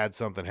if you had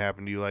something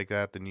happen to you like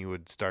that, then you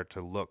would start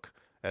to look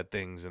at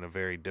things in a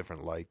very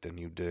different light than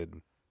you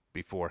did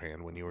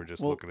beforehand when you were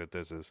just Well- looking at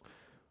this as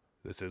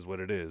this is what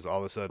it is. All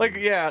of a sudden, Like,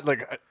 yeah,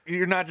 like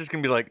you're not just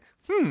gonna be like,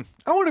 I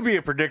want to be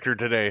a predictor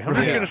today. I'm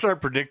just Yeah. gonna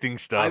start predicting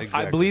stuff. I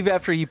Exactly. believe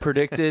after he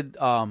predicted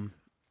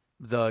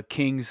the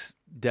king's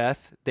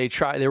death, they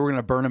were going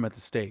to burn him at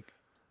the stake.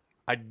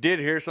 I did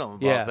hear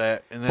something Yeah, about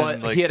that, and then but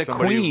like he had a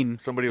somebody, queen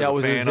somebody that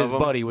was was a fan his of him.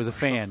 buddy was a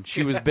fan.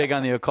 She was big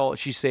on the occult.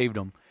 She saved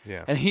him.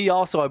 Yeah. And he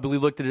also, I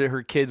believe, looked at it.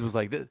 Her kids was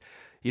like,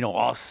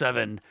 all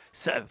seven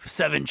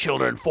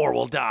children, 4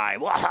 will die.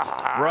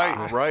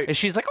 Right. And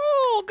she's like,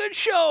 oh, good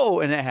show.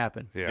 And it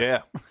happened.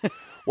 Yeah.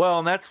 Well,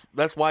 and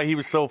that's why he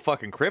was so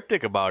fucking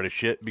cryptic about his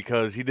shit,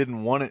 because he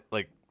didn't want it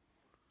like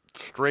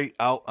straight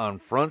out on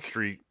Front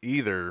Street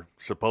either,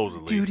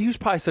 supposedly. Dude, he was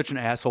probably such an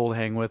asshole to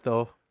hang with,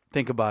 though.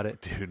 Think about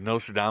it. Dude,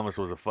 Nostradamus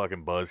was a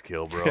fucking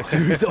buzzkill, bro.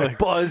 He's a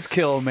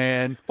buzzkill,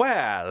 man.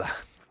 Well,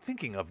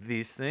 thinking of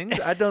these things,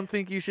 I don't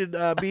think you should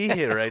be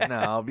here right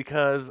now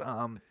because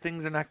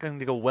things are not going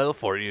to go well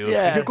for you.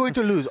 Yeah. You're going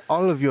to lose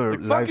all of your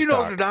Fuck you,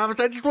 Nostradamus.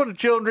 I just want to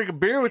chill and drink a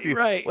beer with you.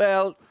 Right.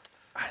 Well,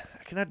 I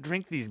cannot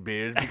drink these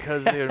beers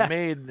because they're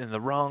made in the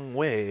wrong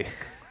way.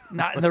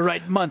 Not in the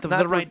right month of Not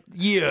the right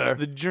year.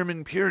 The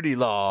German purity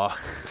law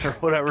or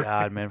whatever.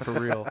 God, man, for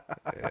real.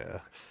 Yeah.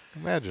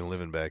 Imagine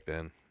living back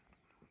then.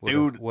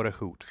 Dude. What a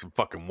hoot. Some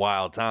fucking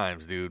wild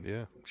times, dude.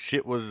 Yeah.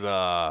 Shit was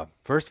a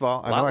First of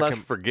all, I know lot I less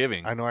can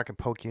forgiving. I know I can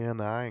poke you in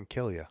the eye and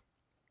kill you.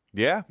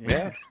 Yeah.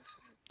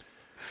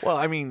 Well,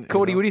 I mean,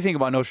 Cody, what do you think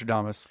about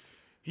Nostradamus?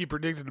 He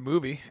predicted a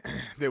movie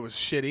that was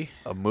shitty.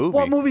 a movie?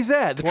 What movie's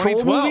that? The Troll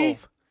movie?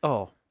 2012.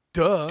 Oh,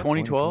 Duh.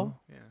 2012?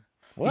 Yeah.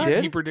 What? He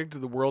did? He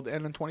predicted the world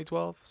end in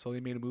 2012, so they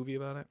made a movie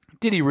about it.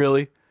 Did he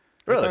really?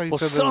 I thought Really? he Well,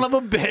 said son that,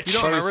 of a bitch. You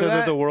don't he remember said that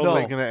that? the world No.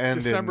 was going to end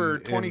December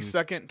in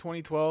 22nd,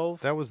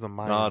 2012. That was the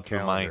Mayan No, it's the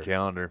calendar. Mayan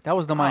calendar. That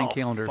was the Mayan Oh,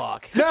 calendar.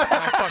 Fuck. I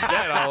fucked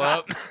that all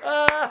up.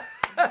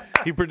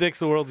 He predicts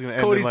the world's going to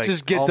end Cody in like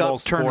just gets up,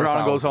 almost turns around,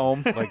 and goes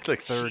 4,000. home.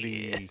 Like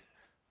 30,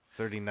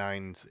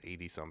 39's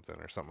 80 something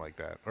or something like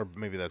that. Or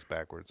maybe that's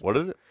backwards. What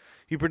is it?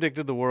 He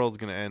predicted the world's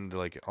going to end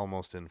like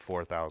almost in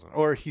 4,000.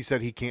 Or he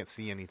said he can't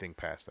see anything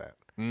past that.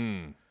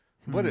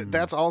 But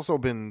that's also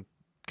been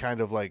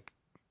kind of like,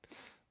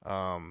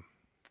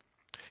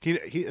 he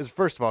is,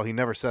 first of all, he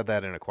never said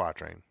that in a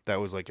quatrain. That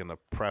was like in the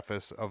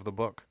preface of the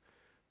book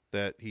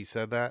that he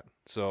said that.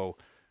 So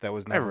that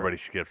was never. Everybody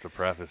skips the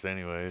preface,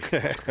 anyways.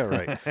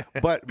 Right.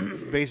 But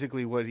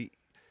basically,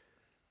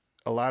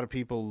 a lot of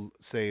people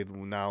say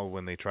now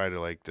when they try to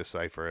like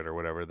decipher it or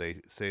whatever,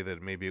 they say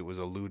that maybe it was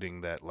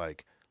alluding that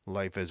like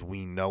life as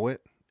we know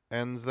it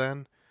ends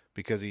then,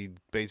 because he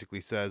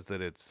basically says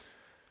that it's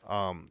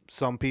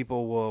some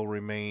people will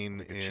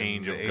remain in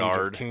change the of age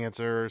guard. of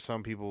Cancer,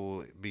 some people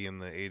will be in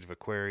the age of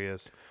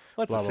Aquarius.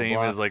 That's blah, the blah, same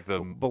blah. as like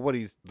But what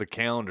he's the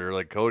calendar,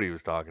 like Cody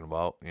was talking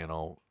about. You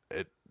know,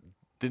 it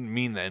didn't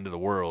mean the end of the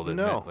world. It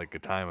No. meant like a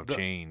time of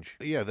change.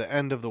 the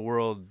end of the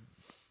world,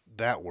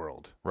 that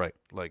world, Right.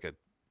 like a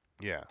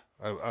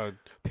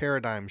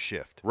paradigm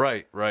shift.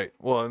 Right.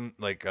 Well, and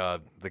like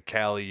the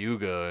Kali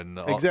Yuga and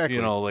all, Exactly.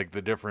 you know, like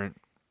the different.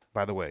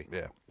 By the way,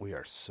 Yeah, we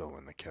are so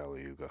in the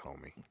Kali Yuga,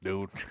 homie.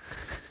 dude.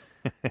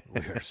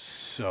 We are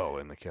so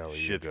in the Kali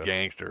Shit's Yuga.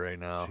 gangster right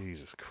now.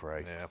 Jesus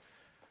Christ.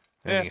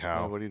 Yeah.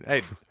 Anyhow. What do you,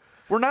 hey,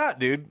 we're not,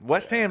 dude.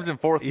 West Ham's in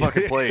fourth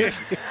fucking place.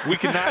 We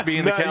cannot be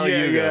in the Kali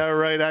Yuga. Yeah,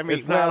 right. I mean,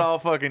 It's not all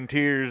fucking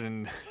tears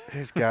and.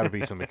 There's got to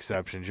be some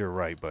exceptions. You're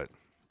right, but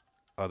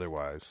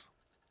otherwise.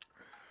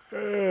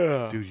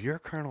 Dude, you're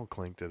Colonel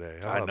Clink today.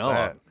 How I about know.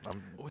 that?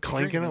 I'm What you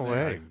Clinking drinking in I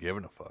there? away. ain't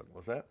giving a fuck.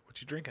 What's that?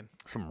 What you drinking?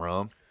 Some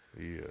rum.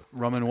 Yeah.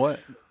 Rum and what?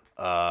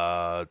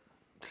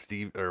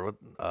 Steve or what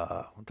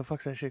the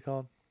fuck's that shit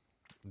called?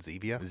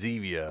 Zevia?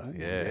 Zevia.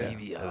 Yeah.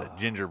 Zevia.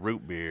 Ginger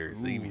root beer.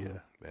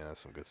 Zevia. Man,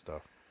 that's some good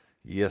stuff.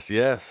 Yes.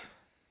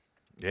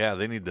 Yeah,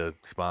 they need to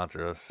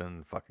sponsor us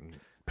and fucking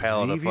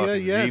pallet of Zevia,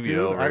 fucking yeah, Zevia dude.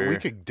 over We here.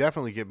 could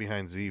definitely get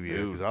behind Zevia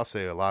Dude. because I'll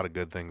say a lot of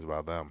good things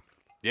about them.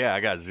 Yeah, I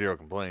got zero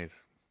complaints.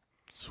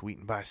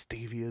 Sweetened by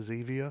stevia,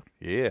 Zevia.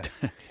 Yeah,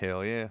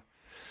 hell yeah.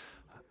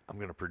 I'm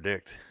gonna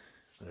predict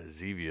that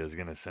Zevia is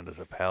gonna send us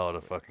a pallet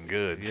of fucking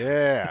goods.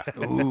 Yeah.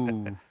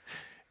 Ooh.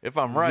 If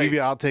I'm right.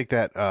 Zevia, I'll take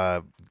that.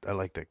 I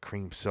like the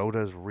cream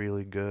soda's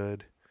really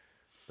good.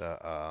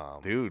 The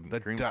Dude, the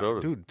cream di-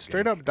 soda's dude,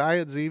 straight up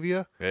diet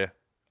Zevia. Yeah.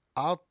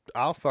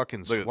 I'll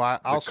fucking The-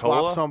 swap. the I'll cola?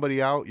 swap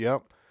somebody out.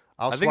 Yep.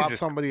 I'll I think it's swap just-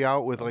 somebody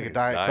out with I like a think it's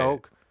diet diet.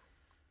 Coke.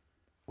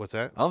 What's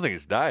that? I don't think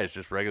it's diet. It's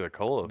just regular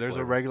cola. There's a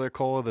flavor. regular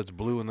cola that's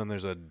blue, and then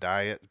there's a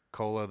diet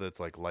cola that's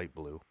like light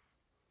blue.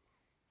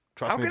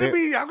 Trust How me, can it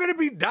be? How can it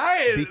be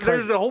diet? Because-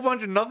 There's a whole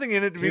bunch of nothing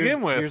in it to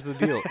begin with. Here's the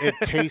deal. It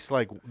tastes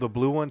like the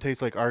blue one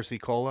tastes like RC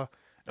Cola.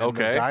 And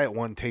Okay. The diet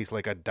one tastes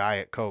like a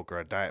diet Coke or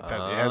a diet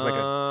Pepsi. It has like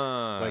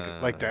a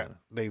like that.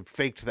 They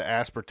faked the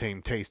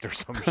aspartame taste or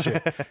some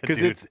shit. Because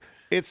Dude.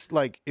 it's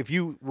like if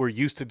you were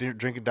used to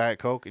drinking diet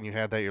Coke and you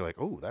had that, you're like,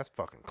 oh, that's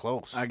fucking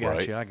close. I got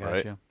Right, you. I got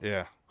right. you.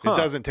 Yeah. Huh. It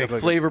doesn't take The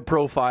like flavor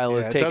profile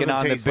is it taken doesn't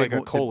on taste the big like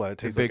a one- cola. the It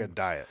tastes big, like a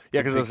diet.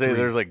 Yeah, The because I'll big say three.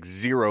 there's like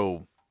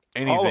zero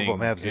anything. All of them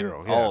have in-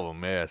 zero, yeah. All of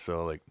them, yeah.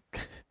 So like,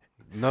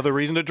 Another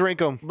reason to drink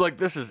them. like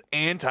this is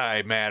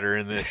antimatter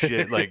in this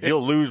shit. Like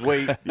you'll lose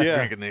weight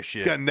drinking this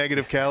shit. It's got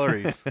negative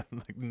calories.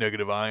 Like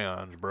negative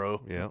ions,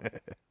 bro. Yeah.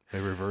 They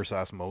reverse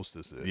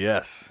osmosis it.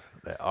 Yes,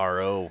 that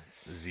RO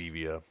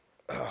Zevia.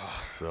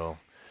 So,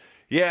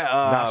 yeah,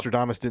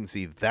 Nostradamus didn't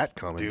see that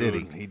coming, dude,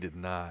 did he? he did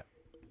not.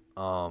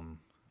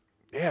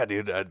 Yeah,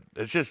 dude,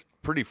 it's just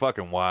pretty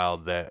fucking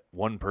wild that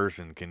one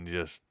person can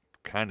just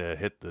kind of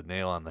hit the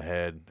nail on the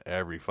head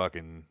every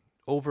fucking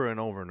Over and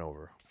over and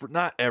over.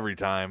 not every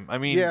time. I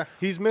mean, Yeah,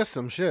 he's missed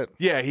some shit.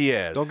 yeah, he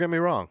has. Don't get me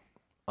wrong.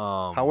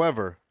 Um,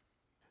 However,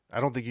 I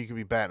don't think you can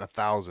be batting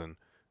 1,000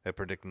 at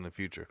predicting the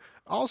future.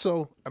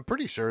 Also, I'm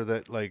pretty sure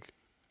that like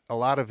a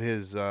lot of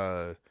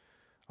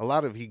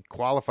he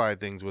qualified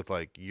things with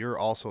like you're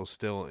also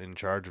still in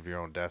charge of your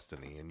own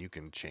destiny and you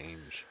can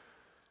change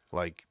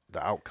like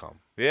the outcome.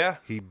 yeah,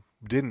 He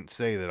didn't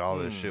say that all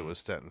this shit was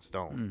set in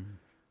stone.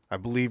 I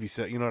believe he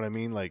said, you know what I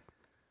mean? Like,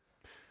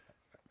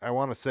 I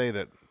want to say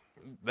that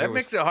that was-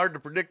 makes it hard to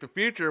predict the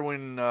future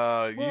when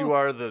you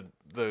are the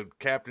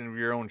captain of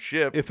your own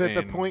ship. If at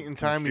the and point in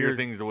can time steer you're-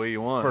 things the way you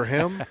want, for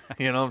him,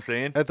 you know what I'm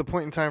saying? at the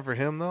point in time for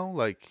him though,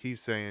 like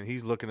he's saying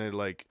he's looking at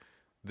like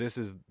this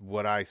is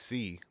what I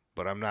see,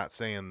 but I'm not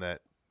saying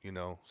that, you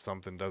know,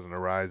 something doesn't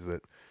arise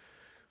that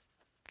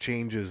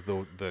changes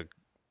the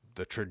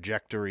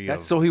trajectory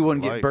That's of so he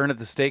wouldn't life. get burned at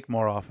the stake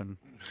more often.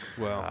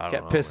 Well, I don't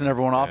Kept know, pissing man.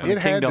 everyone off in it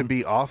the had to kingdom.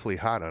 be awfully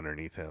hot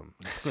underneath him.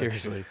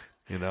 Seriously.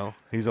 You know,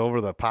 he's over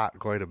the pot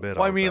quite a bit.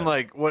 Well, I I'll mean, bet.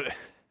 like what?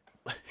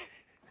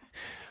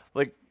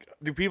 Like,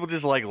 do people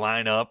just like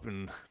line up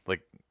and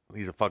like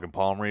he's a fucking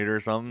palm reader or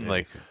something?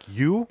 Like,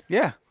 you,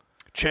 Yeah.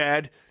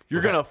 Chad,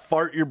 you're gonna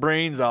fart your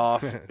brains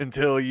off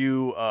until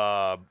you're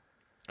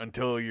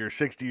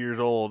 60 years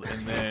old,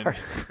 and then.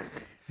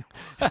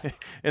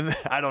 And then,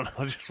 I don't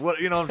know, just what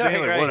you know. What I'm saying, Right,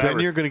 like, right. whatever. then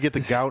you're gonna get the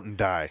gout and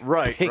die.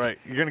 right, Big- right.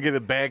 You're gonna get a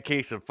bad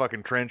case of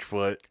fucking trench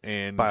foot,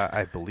 and But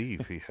I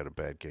believe he had a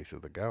bad case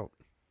of the gout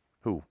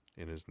who?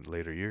 in his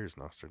later years.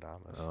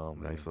 Nostradamus. Oh,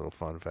 nice little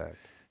fun fact.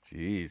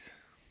 Jeez,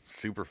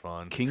 super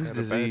fun. King's Had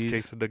a bad disease.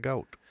 case of the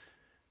gout.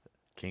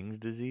 King's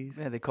disease.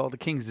 Yeah, they call it the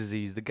king's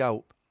disease, the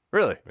gout.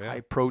 Really? Yeah.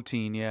 High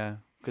protein, yeah.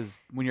 Because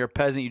when you're a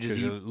peasant, you just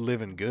Because you're eat,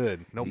 living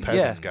good. No Yeah.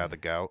 peasants got the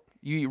gout.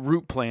 you eat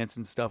root plants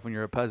and stuff when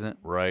you're a peasant.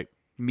 Right.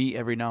 Meat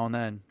every now and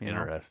then. You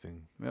know?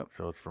 Interesting. Yep.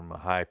 So it's from a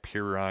high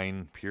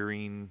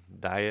purine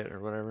diet or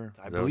whatever.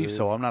 I believe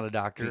so. I'm not a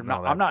doctor. Eating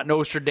all I'm not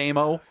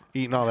Nostradamus.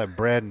 Eating all that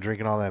bread and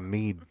drinking all that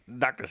mead.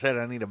 Doctor said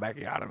I need a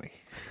backiotomy.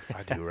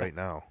 I do right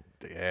now.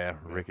 Yeah,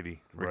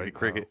 rickety Right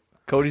cricket.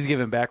 Cody's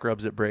giving back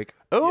rubs at break.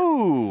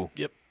 Oh.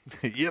 Yep.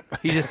 Yep.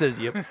 He just says,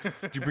 "Yep."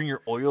 Did you bring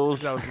your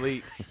oils? I was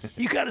late.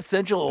 You got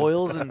essential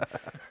oils and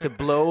to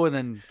blow, and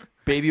then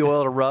baby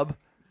oil to rub.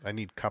 I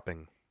need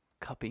cupping.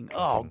 Cupping.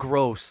 Oh,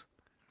 gross.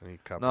 I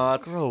need cupping. No,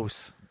 that's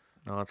Gross.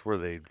 where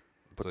they it's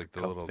put like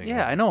the cup little thing.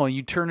 Yeah, I know.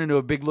 You turn into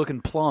a big looking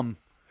plum.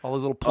 All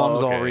those little plums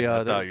all okay. over you.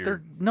 I thought you were-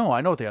 They're no,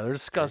 I know what they are. They're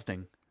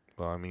disgusting.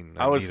 Well, I mean,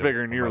 I was need 'em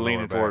figuring on you were my leaning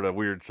lower toward a back.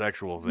 weird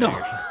sexual thing. No.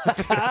 or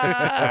something.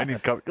 I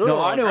need cup. No,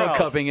 Ugh, I know what gross.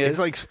 cupping is. It's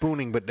like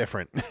spooning, but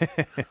different.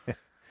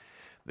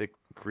 It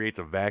creates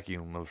a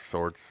vacuum of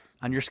sorts.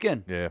 on your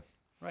skin. Yeah.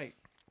 Right.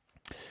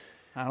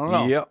 I don't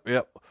know.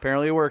 Yep.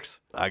 Apparently it works.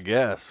 I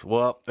guess.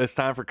 Well, it's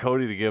time for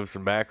Cody to give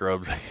some back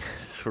rubs.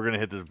 So we're going to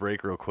hit this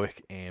break real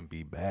quick and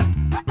be back.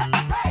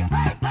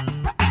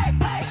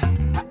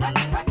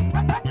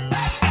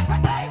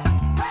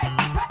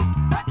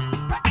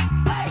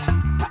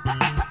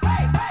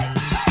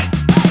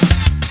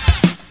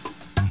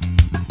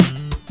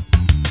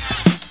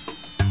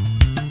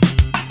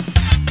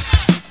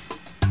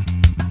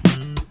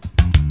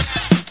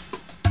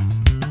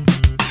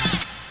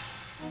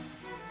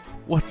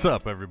 What's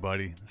up,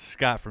 everybody?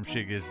 Scott from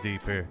Shit Gets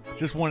Deep here.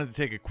 Just wanted to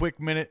take a quick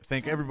minute.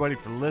 Thank everybody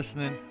for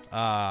listening.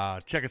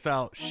 Check us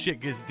out,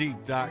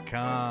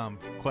 shitgetsdeep.com.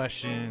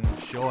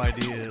 Questions, show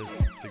ideas,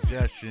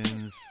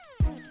 suggestions,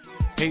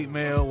 hate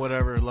mail,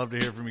 whatever. Love to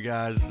hear from you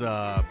guys.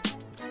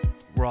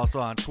 We're also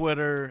on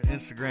Twitter,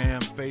 Instagram,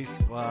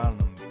 Facebook. Well, I don't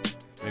know.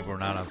 Maybe we're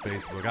not on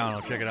Facebook. I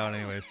don't know. Check it out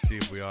anyways. See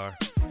if we are.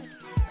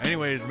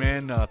 Anyways,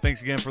 man,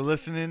 thanks again for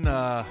listening.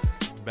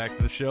 Back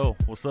to the show.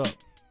 What's up?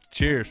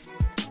 Cheers.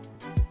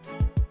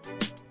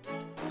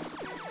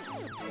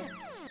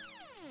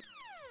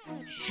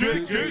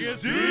 Shit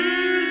gets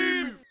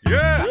deep.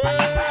 Yeah.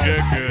 Shit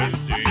gets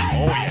deep.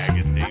 Oh yeah, it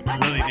gets deep.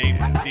 Really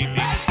deep.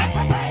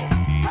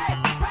 Deep.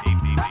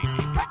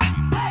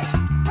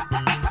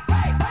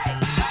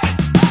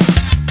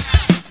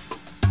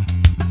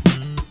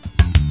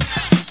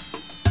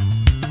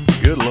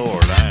 Good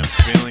Lord, I am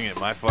failing at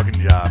my fucking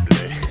job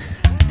today.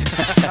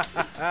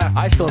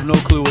 I still have no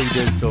clue what you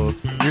did, so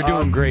you're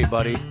doing great,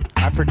 buddy.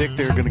 I predict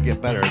they're going to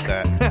get better at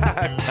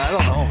that. I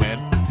don't know,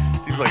 man.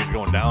 Seems like it's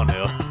going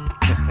downhill.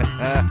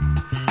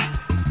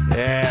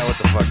 Yeah, what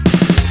the fuck?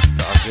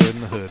 It's all good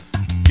in the hood.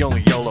 You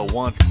only YOLO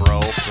once, bro.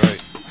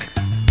 Right.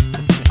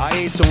 I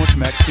ate so much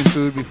Mexican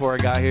food before I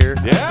got here.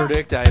 Yeah? I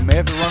predict I may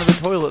have to run to the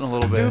toilet in a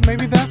little bit. Dude,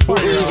 maybe that's why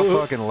you're all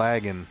fucking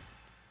lagging.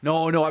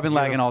 No, I've been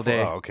lagging all day.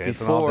 Oh, okay, it's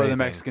an all Before day the thing.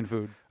 Mexican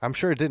food. I'm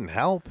sure it didn't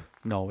help.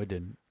 No, it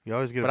didn't. You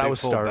always get But a I big was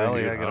full starving,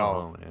 belly. dude. I get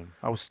all man.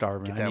 I was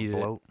starving. get I that needed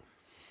bloat. it.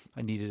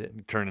 I needed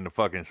it. Turn into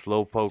fucking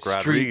Slowpoke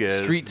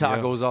Rodriguez. Street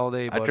tacos all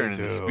day, I buddy. turn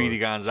into Dude, Speedy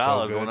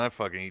Gonzalez so when good. I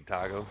fucking eat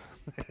tacos.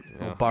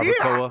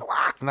 Barbacoa.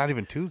 It's not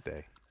even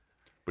Tuesday.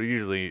 But it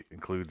usually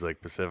includes like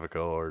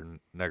Pacifico or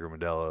Negro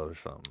Modelo or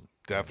something.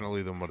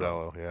 Definitely the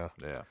Modelo, yeah.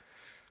 Yeah.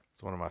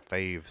 It's one of my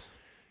faves.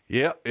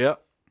 Yep. Yeah.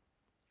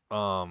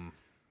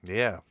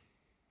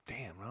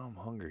 Damn, now I'm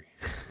hungry.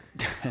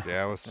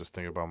 Yeah, I was just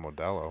thinking about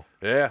Modelo.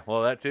 Yeah,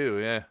 well, that too,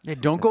 yeah. Yeah,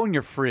 don't go in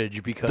your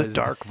fridge because The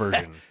dark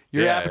version.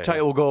 your Yeah, appetite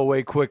yeah. will go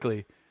away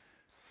quickly.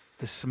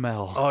 The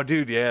smell. Oh,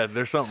 dude, yeah,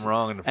 there's something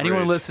wrong in the fridge.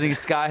 Anyone listening,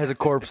 Sky has a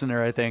corpse in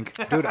there, I think.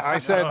 Dude, I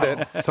said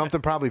that something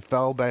probably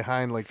fell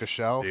behind like the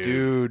shelf.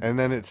 Dude. And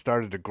then it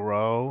started to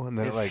grow, and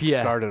then it like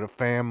Yeah. started a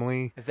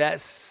family. If that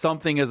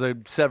something is a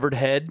severed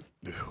head,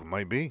 Dude,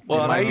 might be. Well,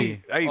 and might I be.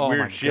 eat Oh, my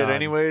weird shit God.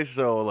 anyway,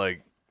 so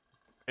like,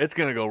 it's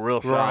gonna go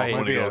real south Right.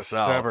 when Might it be a goes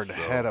south. severed so.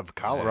 head of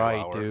cauliflower.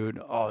 right, dude.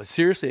 Oh,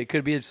 seriously, it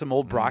could be some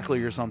old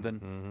broccoli or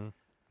something.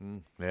 Yeah,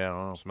 I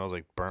don't know. Smells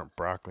like burnt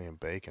broccoli and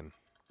bacon.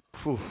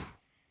 Phew.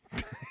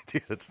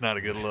 Dude, that's not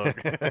a good look.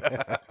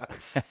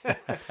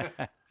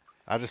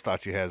 I just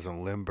thought you had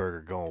some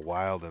Limburger going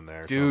wild in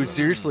there. or Dude, something.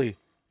 seriously,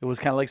 it was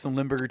kind of like some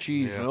Limburger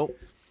cheese. Nope.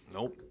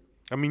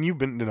 I mean,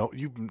 been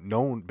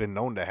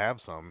known to have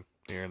some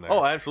here and there.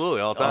 Oh,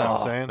 absolutely, all the time. know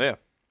what I'm saying? Yeah.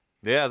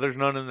 Yeah, there's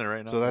none in there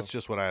right now. so that's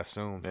just what I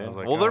assumed. Yeah. I was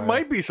like, well, there oh,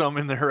 might be some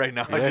in there right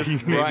now. I Yeah,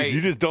 just maybe Right. you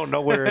just don't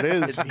know where it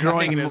is. He's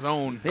making his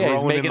own. Yeah, he's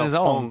growing making in his the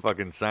own.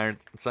 fucking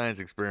science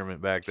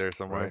experiment back there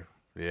somewhere.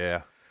 Right.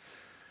 Yeah.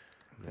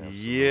 Absolutely.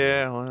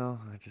 Yeah,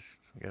 well, I just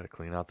got to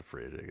clean out the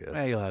fridge, I guess.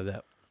 Yeah, you'll have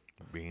that.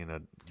 Being a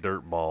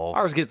dirt ball.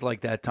 Ours gets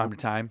like that time to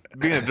time.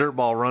 Being a dirt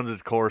ball runs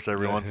its course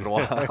every once in a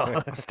while.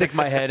 I'll stick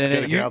my head in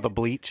Gotta it. get out the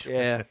bleach.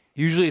 Yeah.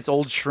 Usually it's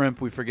old shrimp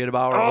we forget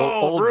about, or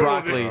old brutal,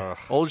 broccoli. dude.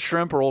 Old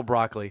shrimp or old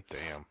broccoli.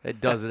 Damn, It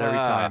does it every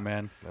time,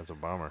 man. that's a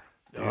bummer.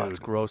 Oh, it's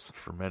gross.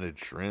 Fermented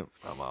shrimp,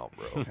 I'm out,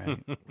 bro.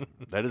 Right.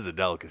 That is a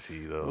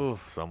delicacy, though,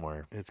 Oof.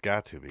 somewhere. It's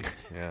got to be.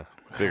 Yeah,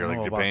 Bigger I like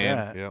don't know about Japan.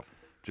 that. yep.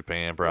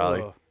 Japan,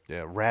 probably. Ugh.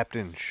 Yeah, wrapped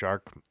in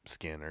shark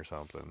skin or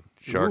something.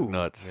 Shark Ooh.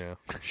 nuts. Yeah,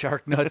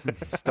 Shark nuts.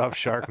 stuffed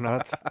shark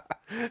nuts.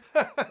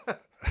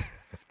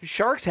 Do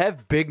sharks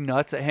have big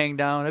nuts that hang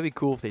down? That'd be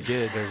cool if they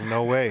did. There's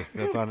no way.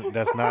 That's not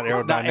aerodynamic.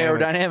 It's not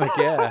aerodynamic,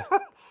 yeah.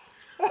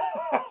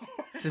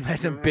 Just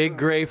imagine big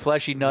gray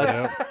fleshy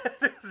nuts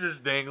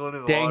Just dangling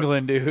in the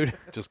dangling, dude.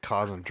 Just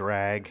causing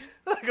drag. water.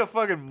 Like a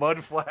fucking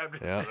mud flap.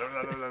 Yeah.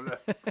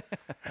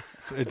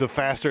 The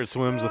faster it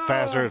swims, the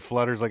faster it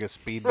flutters like a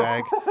speed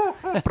bag.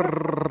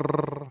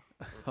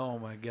 Oh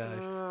my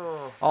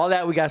gosh. All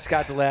that we got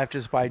Scott to laugh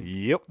just by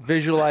Yep.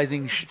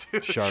 visualizing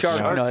Shark shark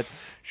nuts.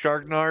 nuts.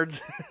 Shark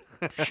nards.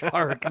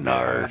 Shark Nerd.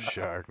 nuts.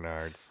 Shark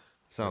nards.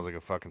 Sounds like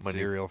a fucking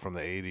cereal from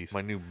the 80s.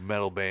 My new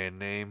metal band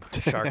name.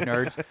 Shark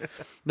nerds.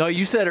 No,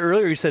 you said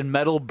earlier, you said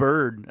Metal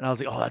Bird. And I was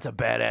like, oh, that's a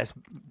badass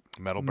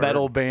Metal bird.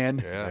 metal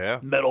band. Yeah. Yeah.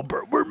 Metal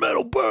Bird. We're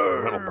Metal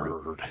Bird. Metal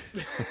bird.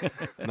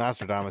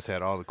 Nostradamus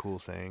had all the cool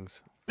sayings.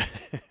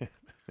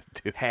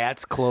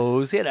 Hats,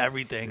 clothes. He had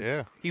everything.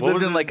 Yeah. He What lived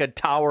was in his- like a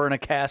tower in a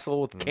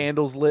castle with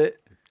candles lit.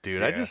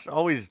 Dude, I Yeah. just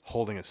always.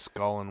 Holding a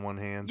skull in one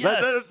hand. Yeah.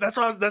 Yes.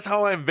 That's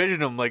how I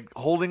envision him, like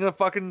holding a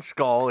fucking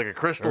skull, like a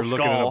crystal Or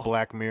looking at a skull,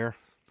 black mirror.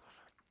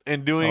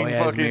 and doing Oh,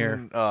 yeah, his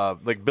fucking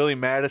like Billy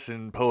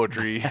Madison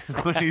poetry.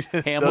 when he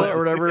Hamlet does- or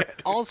whatever.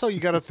 Also, you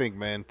got to think,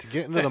 man, to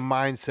get into the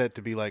mindset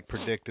to be like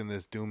predicting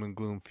this doom and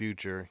gloom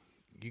future,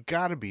 you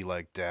got to be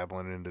like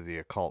dabbling into the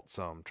occult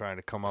some, trying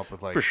to come up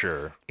with like For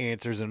sure.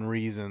 answers and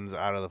reasons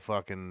out of the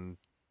fucking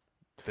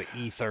the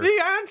ether.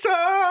 The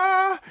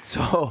answer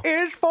So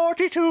is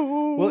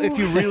 42. Well, if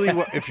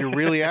you're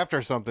really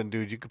after something,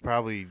 dude, you could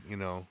probably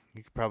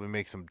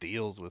make some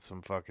deals with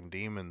some fucking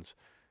demons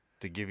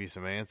to give you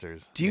some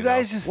answers. do you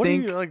guys just what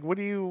think? do you like? What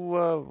do you?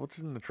 What's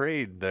in the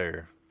trade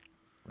there?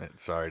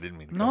 Sorry, I didn't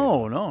mean. To cut you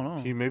No, off. no,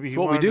 no. Maybe he It's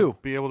what we wanted do. to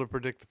be able to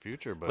predict the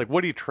future, but Like,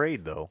 what do you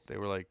trade though? they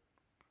were like,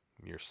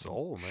 your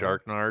soul, man.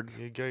 Shark nards.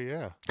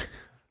 Yeah.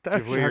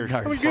 Give away your-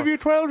 Shark nards. I'm gonna give you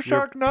 12 Your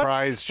shark nuts.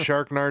 prize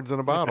shark nards in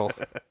a bottle.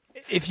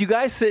 If you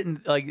guys sit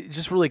and like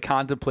just really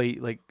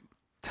contemplate like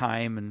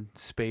time and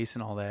space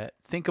and all that,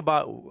 think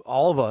about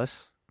all of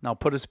us. Now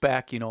put us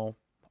back,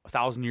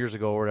 1,000 years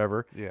ago or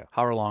whatever. Yeah.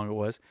 However long it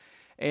was,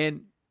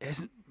 and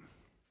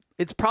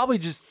it's probably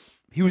just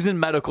he was in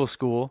medical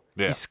school.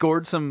 Yeah. He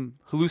scored some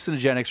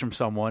hallucinogenics from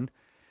someone.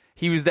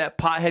 He was that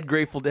pothead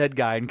Grateful Dead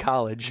guy in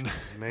college.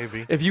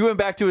 Maybe. If you went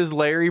back to his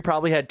lair, he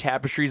probably had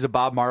tapestries of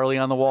Bob Marley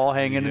on the wall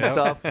hanging and Yep.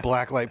 stuff.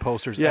 Blacklight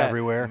posters Yeah.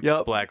 everywhere.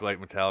 Yep.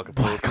 Blacklight Metallica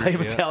Black posters.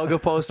 Metallica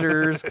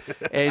posters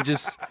and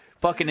just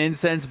fucking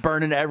incense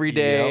burning every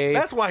day.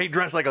 That's why he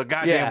dressed like a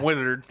goddamn Yeah.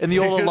 wizard. And the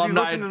old Because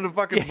alumni- He's listening to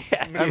fucking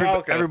Yeah, dude.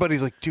 Metallica.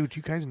 Everybody's like, dude,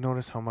 you guys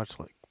notice how much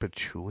like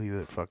patchouli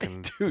that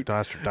fucking Dude.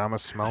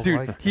 Nostradamus smells Dude,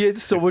 like? he had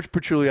so much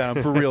patchouli on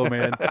him, for real,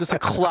 man. Just a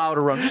cloud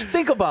around. Just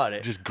think about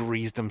it. Just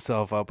greased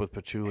himself up with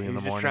patchouli in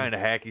He's the just morning. trying to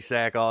hacky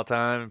sack all the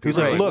time. He's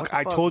People are like, Right. look, "What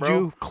I the fuck, told bro?"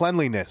 you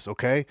cleanliness,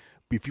 okay?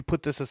 If you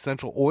put this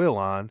essential oil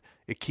on,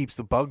 it keeps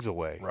the bugs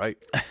away. Right.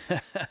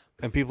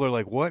 And people are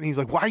like, what? And he's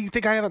like, why do you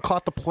think I haven't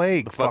caught the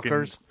plague, Fucking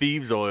fuckers?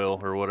 thieves oil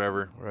or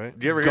whatever. Right.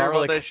 Do you ever hear about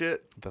Garlic. that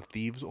shit? The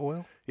thieves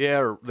oil? Yeah,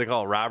 or they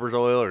call it robber's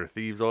oil or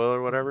thieves oil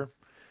or whatever.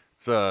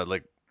 It's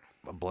like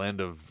a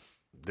blend of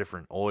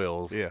different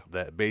oils. Yeah.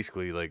 That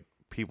basically like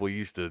people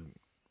used to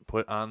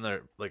put on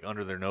their like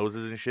under their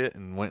noses and shit,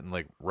 and went and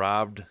like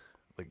robbed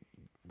like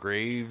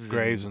graves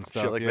And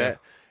stuff, shit like yeah. that,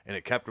 and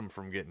it kept them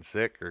from getting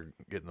sick or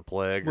getting the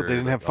plague. Well, or they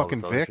didn't like, have all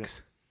fucking this other Vicks.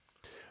 shit.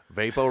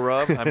 Vapo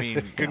rub. I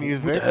mean, Couldn't use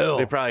What the Vicks. hell?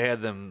 they probably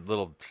had them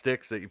little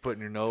sticks that you put in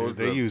your nose. Dude,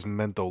 they the- use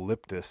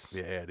mentholyptus.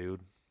 Yeah,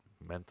 dude.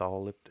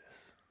 Mentholyptus.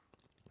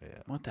 Yeah.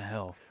 What the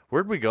hell?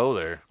 Where'd we go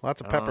there?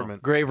 Lots of I don't know.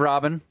 peppermint. Grave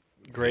Robin.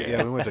 Great.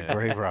 Yeah, we went to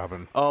Grave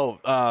Robin. Oh,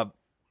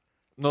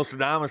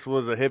 Nostradamus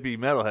was a hippie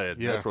metalhead.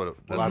 Yeah. That's what it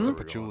that's Lots where of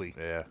we're patchouli.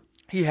 going. Yeah.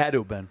 He had to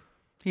have been.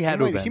 He had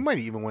to have He been. might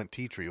have even went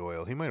tea tree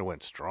oil. He might have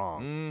went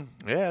strong.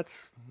 Yeah,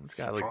 it's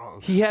got like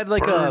Strong. He had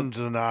like Burns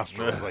the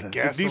nostrils like these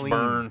gasoline.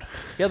 burn.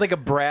 he had like a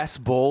brass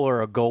bowl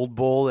or a gold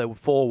bowl that was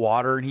full of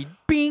water, and he'd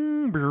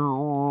bing,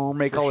 brrr,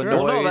 make all the sure.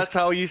 noise. Well, no, that's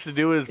how he used to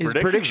do his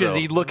predictions. though.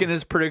 He'd look in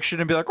his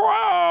prediction and be like,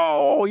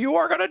 "Wow, you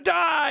are gonna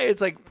die."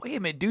 It's like, wait a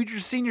minute, dude, you're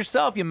seeing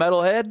yourself, you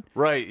metalhead.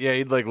 Right. Yeah,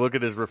 he'd like look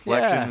at his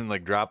reflection Yeah. and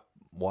like drop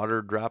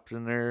water drops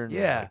in there. And,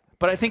 Yeah,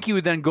 but I think he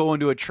would then go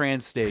into a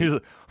trance state. He's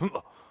like,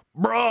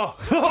 bro,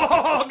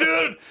 oh,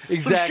 dude,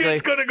 Exactly. some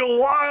shit's gonna go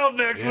wild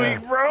next Yeah.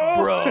 week, bro.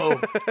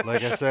 Bro,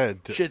 Like I said,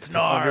 Shit's to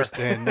gnar.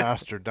 understand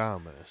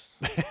Nostradamus,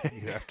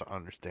 you have to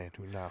understand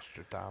who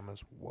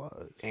Nostradamus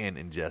was. And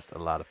ingest a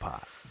lot of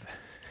pot.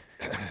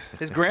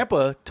 his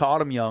grandpa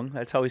taught him young.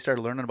 That's how he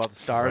started learning about the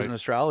stars Right. and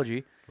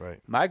astrology. Right.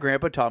 My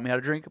grandpa taught me how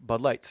to drink Bud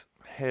Lights.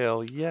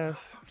 Hell yes.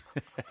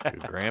 Good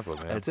grandpa,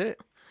 man. That's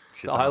it.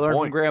 Shit's That's all I on learned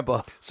point. from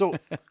grandpa. So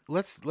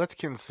let's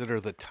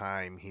consider the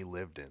time he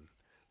lived in,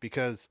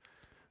 because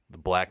The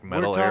black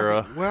metal we're talking,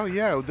 era. Well,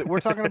 yeah, we're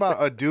talking about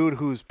a dude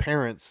whose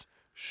parents,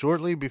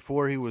 shortly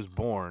before he was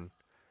born,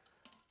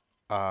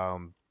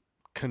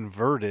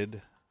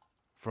 converted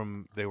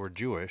from they were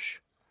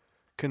Jewish,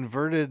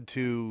 converted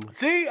to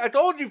See, I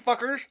told you,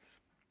 fuckers.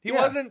 He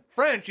Yeah. wasn't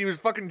French. He was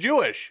fucking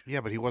Jewish.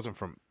 yeah, but he wasn't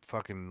from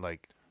fucking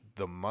like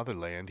the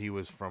motherland. He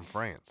was from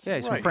France. Yeah,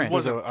 he's Right, from France. He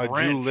was wasn't a Jew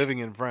French. living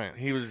in France.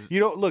 He was. You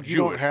don't look. You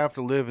don't Jewish. have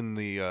to live in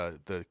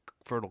the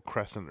Fertile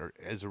Crescent or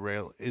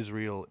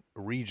Israel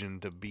region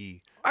to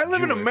be. I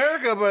live in Jewish.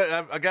 America,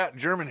 but I got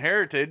German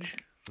heritage.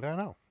 I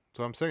know.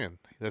 So I'm saying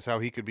that's how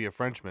he could be a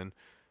Frenchman,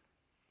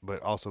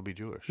 but also be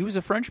Jewish. He was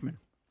a Frenchman.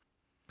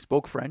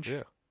 Spoke French.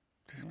 Yeah.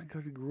 Just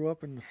because he grew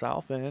up in the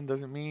South End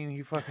doesn't mean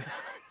he fucking.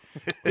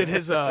 Did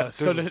his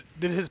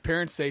did his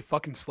parents say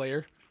fucking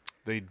Slayer?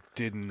 They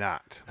did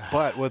not.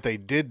 But what they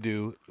did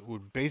do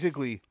would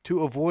basically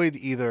to avoid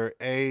either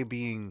A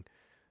being,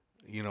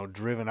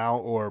 driven out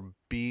or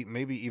B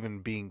maybe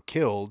even being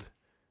killed,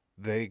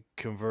 they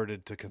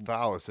converted to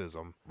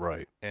Catholicism.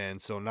 Right.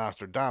 And so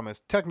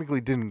Nostradamus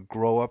technically didn't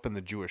grow up in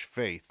the Jewish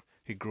faith.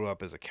 He grew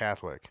up as a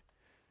Catholic.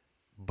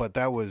 But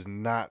that was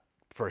not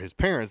for his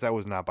parents, that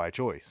was not by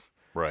choice.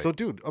 Right. So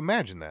dude,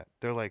 imagine that.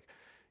 They're like,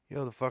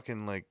 the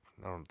fucking like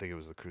I don't think it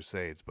was the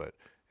Crusades, but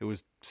it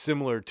was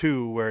similar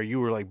to where you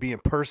were like being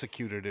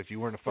persecuted if you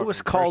weren't a fucking It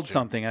was called Christian.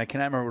 something. I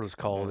cannot remember what it was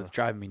called. Yeah. It's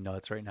driving me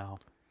nuts right now.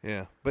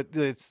 Yeah, but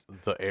it's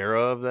The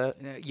era of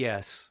that.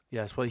 Yes,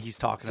 what he's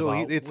talking so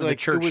about. it's when like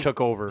the church it was,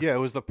 took over. Yeah, it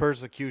was the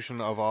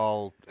persecution of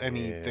all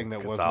anything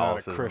that was not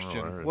a Catholicism or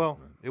Christian. whatever. Well,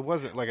 it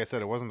wasn't like I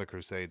said. It wasn't the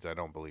Crusades. I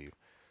don't believe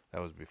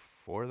that was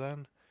before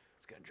then.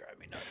 It's gonna drive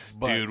me nuts.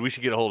 But Dude, we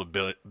should get a hold of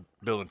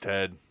Bill and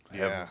Ted. Have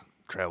Yeah. them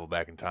travel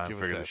back in time, give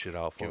us figure that this shit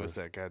out for Give us. us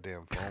that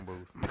goddamn phone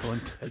booth. Bill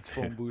and Ted's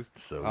phone booth.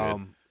 So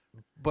good.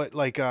 But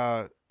like,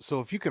 so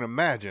if you can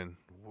imagine,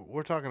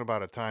 we're talking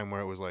about a time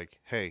where it was like,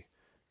 hey,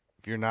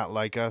 if you're not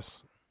like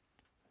us,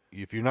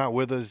 if you're not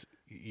with us,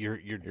 you're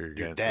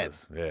against dead. us.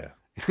 Yeah.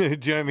 Do you know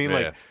what I mean? Yeah.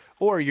 Like,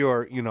 or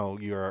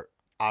you're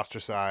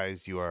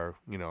ostracized. You are,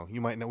 we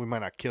might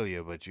not kill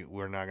you, but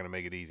we're not gonna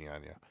make it easy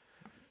on you.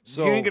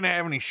 So You ain't gonna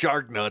have any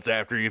shark nuts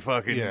after you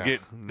fucking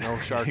get no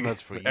shark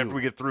nuts for you after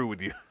we get through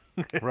with you.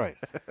 right.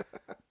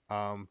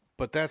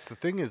 But that's the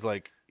thing is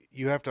like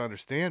you have to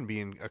understand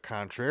being a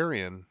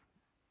contrarian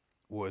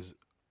was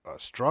a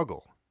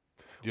struggle.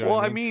 Do you know Well,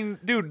 what I mean,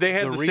 dude, they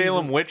had The the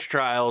Salem reason- witch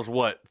trials,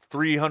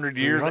 300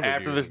 years 300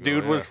 after years this ago,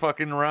 dude was yeah.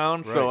 fucking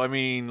around. So, Right. I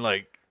mean,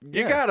 like,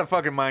 you Yeah. gotta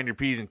fucking mind your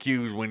P's and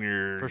Q's when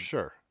you're for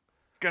sure.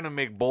 gonna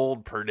make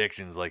bold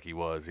predictions like he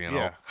was, you know?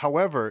 Yeah.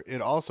 However,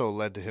 it also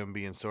led to him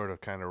being sort of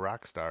kind of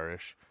rock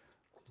star-ish.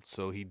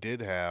 So he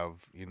did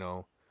have,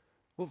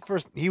 well,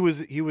 first he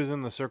was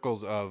in the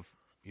circles of,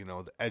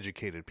 the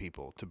educated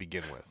people to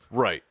begin with.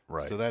 Right,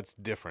 right. So that's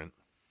different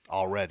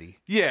already.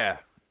 yeah.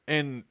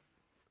 And,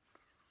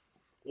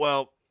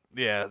 well,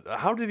 yeah.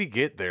 How did he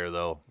get there,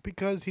 though?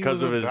 Because he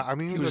 'Cause was of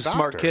his- he was a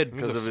smart doctor. kid.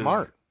 He was 'Cause a of his-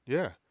 smart.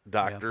 Yeah.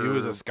 Doctor He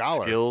was a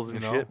scholar. skills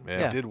and shit.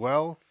 Yeah. Did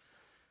well,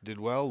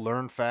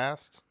 learned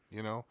fast,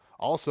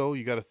 Also,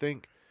 you got to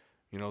think,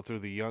 through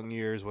the young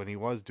years when he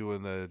was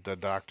doing the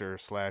doctor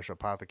 /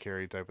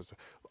 apothecary type of stuff.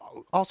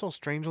 Also,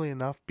 strangely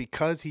enough,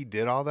 because he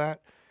did all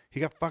that, he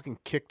got fucking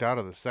kicked out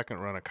of the second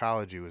run of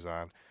college he was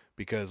on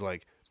because,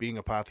 like, being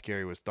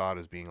apothecary was thought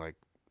as being, like,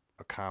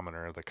 a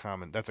commoner,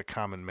 that's a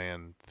common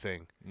man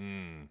thing.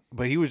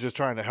 But he was just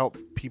trying to help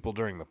people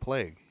during the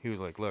plague. He was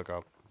like, look,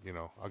 I'll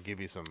give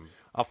you some,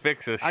 I'll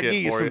fix this shit I'll give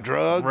you for some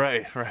drugs.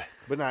 Right.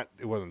 but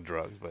it wasn't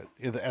drugs, but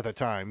at the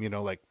time,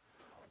 like,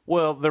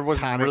 Well, there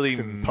wasn't Tonics really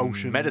and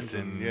potions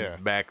medicine and- yeah.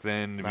 back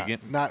then to begin.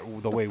 not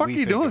the way What the fuck we are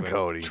you think doing, of it.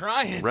 Cody?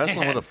 Trying, Wrestling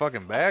man. with a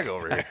fucking bag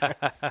over here.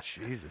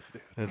 Jesus,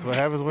 dude. That's what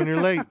happens when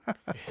you're late.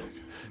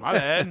 My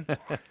bad.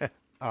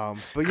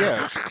 But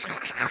yeah.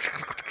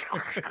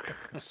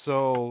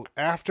 So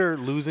after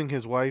losing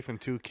his wife and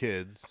 2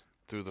 kids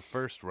through the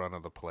first run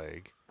of the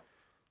plague,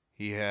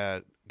 he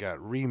got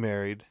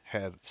remarried,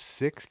 had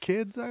 6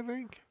 kids, I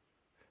think.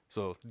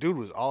 So dude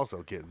was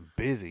also getting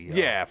busy.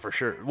 Yeah, for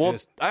sure. Well,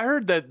 Just I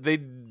heard that they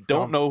don't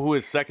dumb. know who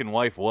his second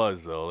wife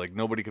was, though. Like,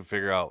 nobody could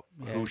figure out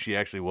Yeah. who she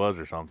actually was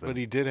or something. But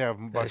he did have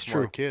That's much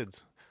more true.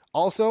 kids.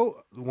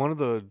 Also, one of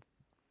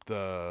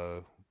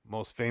the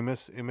most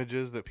famous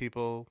images that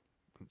people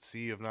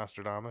see of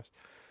Nostradamus,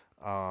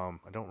 I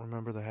don't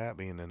remember the hat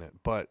being in it,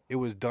 but it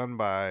was done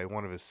by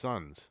one of his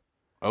sons.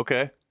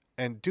 Okay.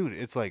 And dude,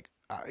 it's like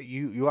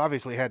you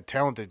obviously had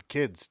talented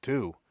kids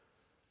too.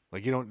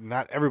 Like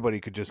not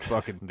everybody could just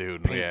fucking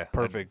Dude, paint yeah.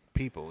 perfect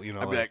people.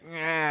 I'd be like,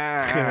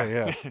 yeah, nah.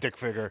 yeah, stick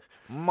figure.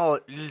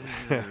 Mullet.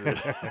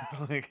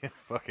 Like,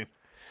 fucking.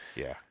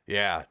 Yeah,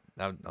 Yeah,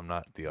 I'm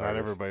not the artist. not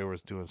everybody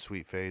was doing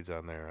sweet fades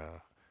on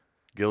their.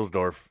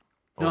 Gilsdorf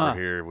over Nah.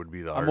 here would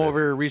be the I'm artist. over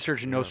here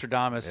researching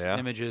Nostradamus Yeah.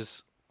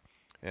 images.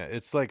 Yeah,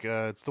 it's like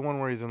it's the one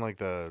where he's in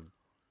like I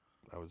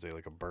would say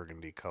like a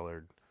burgundy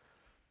colored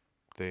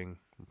thing.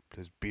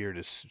 His beard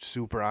is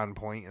super on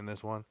point in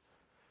this one.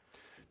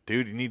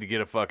 Dude, you need to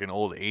get a fucking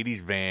old 80s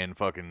van,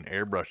 fucking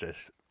airbrush that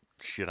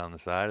shit on the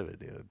side of it,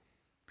 dude.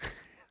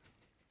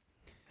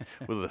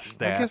 With a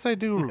staff. I guess I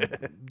do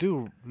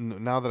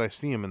now that I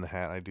see him in the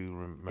hat. I do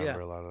remember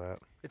Yeah. a lot of that.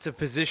 It's a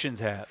physician's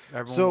hat.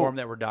 Everyone So, wore them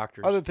that were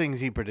doctors. Other things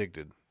he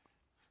predicted,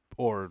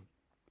 or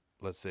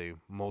let's say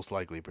most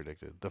likely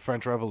predicted, the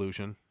French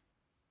Revolution.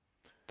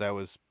 That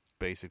was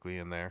basically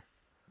in there.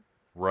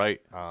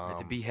 Right. At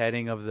the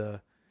beheading of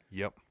the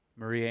Yep,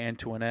 Maria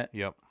Antoinette.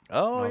 yep.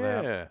 Oh, Know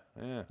that. yeah.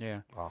 Yeah.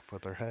 Yeah. Off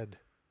with their head.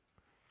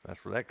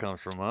 That's where that comes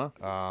from, huh?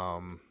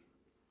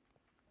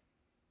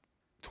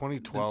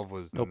 2012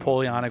 was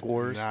Napoleonic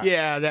Wars. not-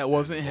 Yeah, that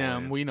wasn't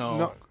him. We know.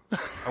 No,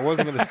 I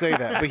wasn't going to say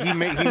that, but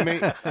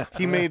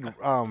he made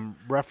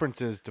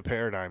references to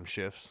paradigm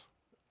shifts,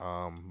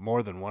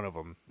 more than one of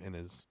them in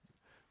his,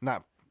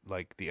 not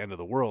like the end of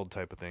the world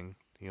type of thing.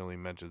 He only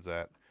mentions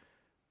that,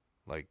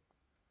 like,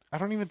 I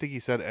don't even think he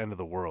said end of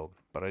the world,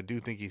 but I do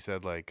think he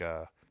said like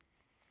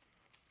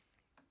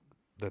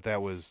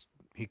that was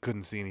he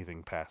couldn't see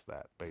anything past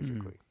that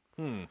basically.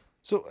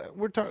 So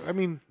we're talking. I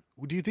mean,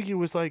 do you think he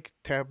was like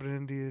tapping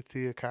into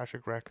the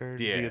Akashic record?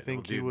 Yeah. Do you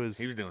think dude, he was?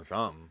 doing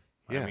something.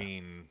 Yeah. I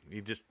mean,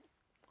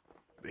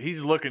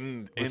 he's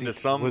looking Was into he,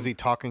 some. Was he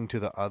talking to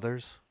the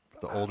others,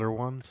 the older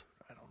ones?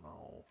 I don't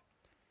know.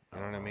 You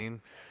know what I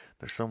mean?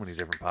 There's so many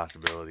different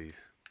possibilities.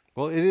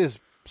 Well, it is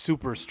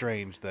super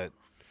strange that,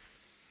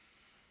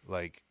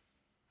 like,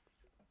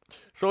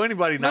 So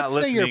anybody not let's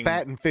listening, say you're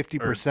batting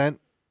 50%.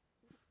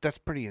 That's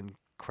pretty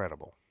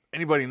incredible.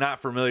 anybody not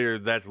familiar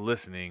that's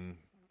listening,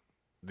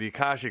 the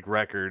Akashic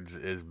Records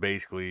is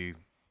basically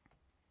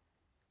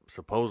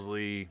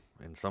supposedly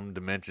in some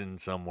dimension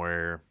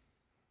somewhere.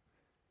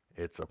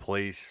 It's a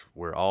place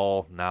where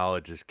all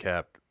knowledge is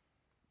kept,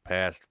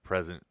 past,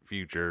 present,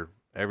 future,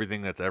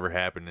 everything that's ever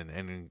happened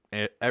in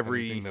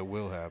Everything that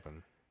will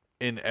happen.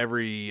 in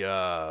every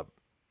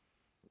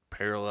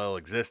parallel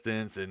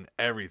existence and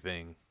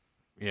everything,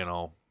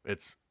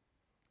 it's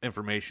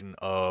information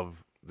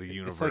of the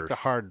universe. It's like the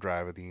hard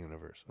drive of the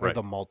universe, or Right.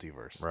 the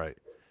multiverse. Right.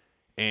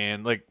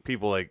 And like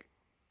people like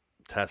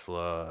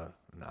Tesla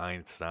and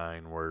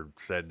Einstein were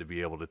said to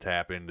be able to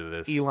tap into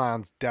this.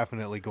 Elon's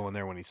definitely going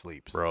there when he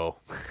sleeps. Bro.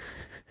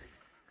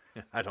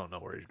 I don't know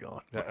where he's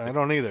going. I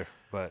don't either,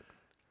 but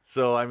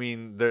So, I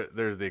mean,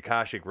 there's the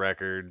Akashic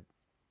record.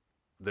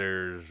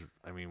 There's,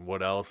 I mean,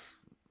 what else?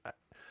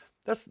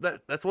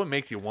 That's what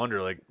makes you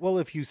wonder, like, well,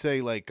 if you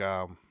say like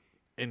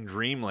in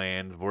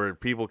dreamland where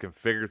people can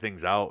figure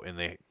things out and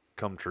they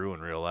come true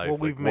in real life. Well,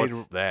 like, we've made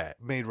what's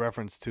that? made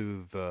reference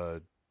to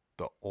the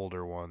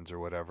older ones or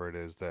whatever it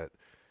is that,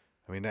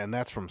 I mean, and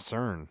that's from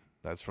CERN.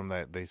 That's from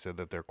that. They said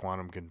that their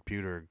quantum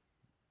computer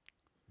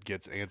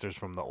gets answers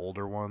from the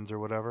older ones or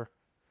whatever.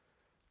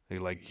 They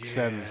like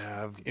sends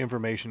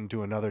information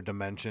to another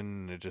dimension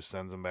and it just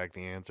sends them back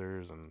the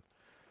answers and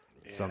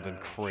something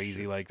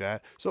crazy like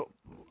that. So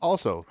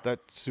also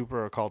that's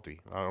super occulty.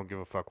 I don't give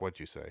a fuck what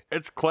you say.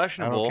 It's I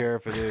questionable. don't care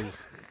if it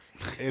is.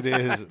 It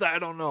is. I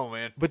don't know,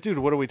 man. But dude,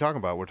 what are we talking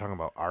about? We're talking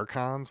about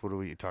archons. What are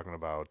we talking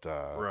about?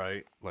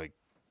 Right. Like,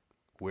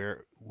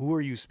 who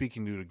are you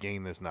speaking to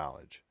gain this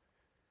knowledge?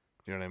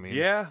 Do you know what I mean?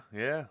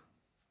 Yeah.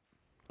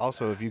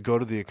 Also, if you go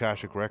to the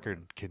Akashic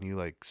record, can you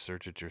like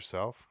search it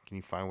yourself? Can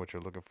you find what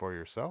you're looking for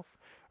yourself,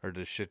 or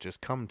does shit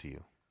just come to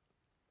you?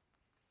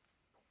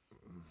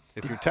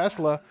 If you're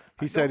Tesla,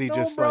 he said he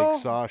just like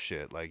saw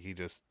shit. Like he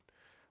just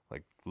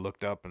like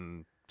looked up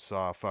and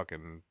saw a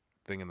fucking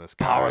thing in the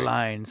sky. Power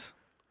lines.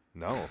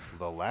 No,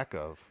 the lack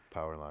of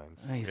power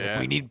lines. He's Yeah.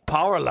 like, we need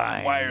power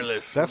lines.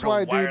 Wireless. That's We're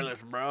why, going dude-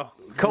 wireless, bro.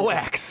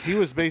 Coax. He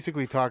was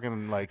basically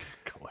talking like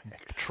Coax.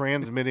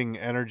 transmitting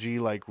energy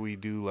like we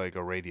do like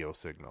a radio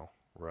signal,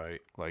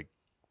 Right. like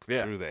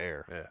Yeah. through the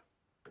air. Yeah.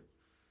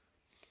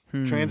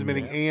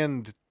 Transmitting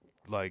and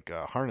like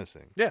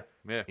harnessing Yeah.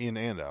 in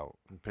and out.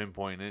 And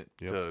pinpoint it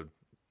Yep. to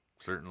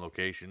certain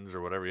locations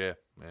or whatever. Yeah.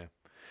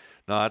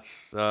 No,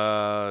 it's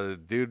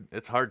dude,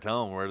 it's hard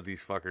telling where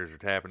these fuckers are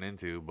tapping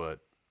into,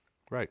 but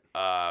Right.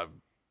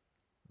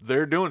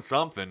 they're doing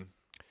something.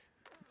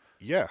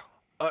 Yeah.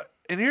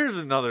 And here's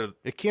another.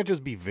 It can't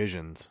just be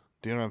visions.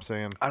 Do you know what I'm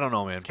saying? I don't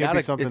know, man. Can't be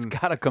It's something.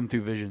 gotta come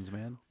through visions,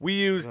 man. We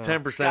use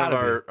 10%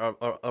 gotta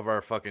of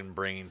our fucking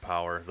brain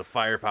power, the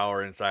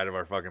firepower inside of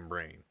our fucking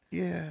brain.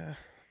 Yeah.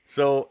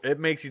 So it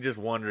makes you just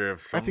wonder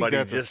if I think somebody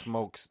that's just a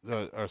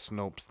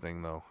Snopes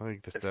thing, though. I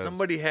think this if does.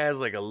 somebody has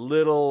like a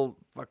little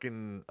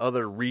fucking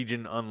other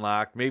region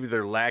unlocked, maybe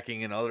they're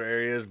lacking in other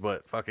areas,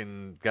 but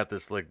fucking got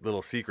this like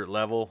little secret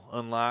level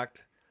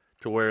unlocked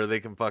to where they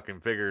can fucking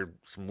figure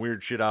some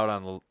weird shit out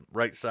on the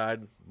right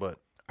side. But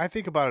I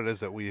think about it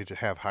as that we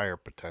have higher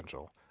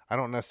potential. I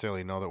don't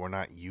necessarily know that we're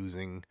not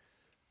using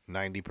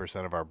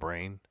 90% of our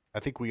brain. I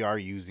think we are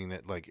using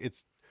it. Like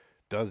it's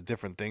does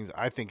different things.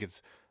 I think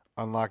it's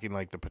unlocking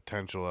like the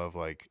potential of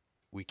like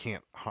we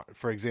can't.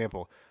 For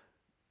example,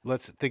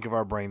 let's think of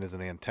our brain as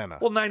an antenna.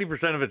 well,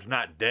 90% of it's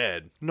not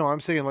dead. No, I'm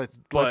saying let's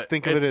But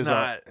think of it it's as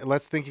not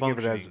let's think of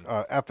it as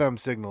functioning. FM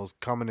signals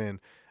coming in,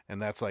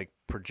 and that's like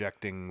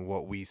projecting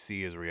what we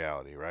see as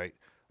reality, right?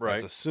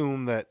 Right. Let's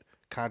assume that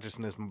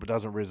consciousness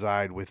doesn't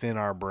reside within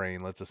our brain.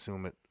 Let's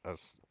assume it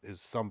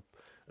is some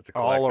It's a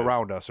all collective.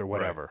 around us or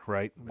whatever,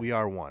 right? We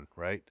are one,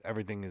 right?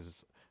 Everything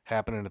is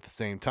happening at the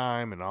same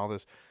time and all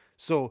this.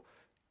 So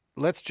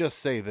let's just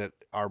say that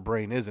our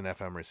brain is an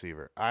FM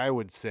receiver. I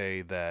would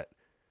say that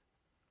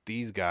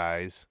these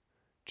guys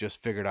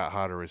just figured out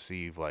how to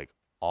receive like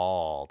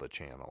all the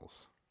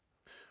channels.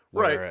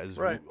 Right, Whereas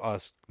right.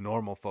 us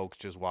normal folks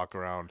just walk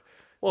around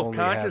Well, if only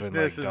having,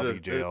 consciousness like, is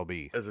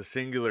WJLB. as a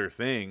singular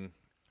thing,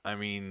 I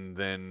mean,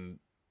 then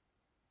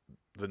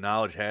the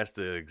knowledge has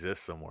to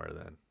exist somewhere.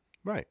 Then,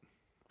 Right.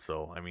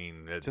 so I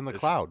mean, It's in the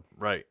cloud.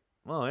 right?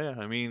 Well, yeah.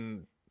 I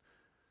mean,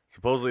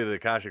 supposedly the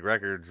Akashic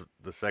Records,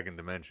 the second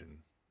dimension.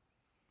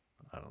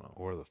 I don't know.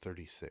 Or the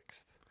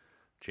 36th.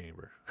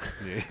 Chamber.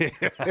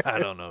 Yeah. I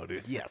don't know,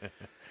 dude.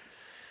 Yes.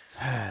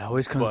 It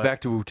always comes But-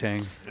 back to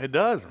Wu-Tang. It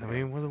does. I Man.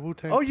 mean, we're the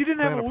Wu-Tang. Oh, you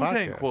didn't have a Planet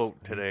Wu-Tang podcast.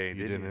 quote today, You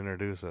did didn't you?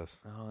 introduce us.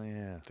 Oh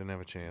yeah. Didn't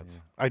have a chance.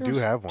 I do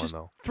There's have one, just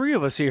though. 3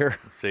 of us here.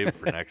 Save it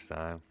for next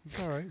time.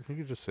 All right. You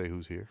can just say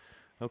who's here.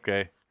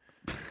 Okay.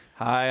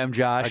 Hi, I'm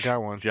Josh. I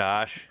got one.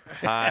 Josh.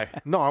 Hi.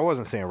 No, I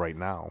wasn't saying right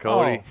now.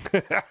 Cody.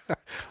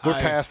 We're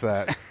past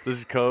that. This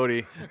is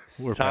Cody.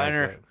 We're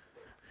Tyner. past that.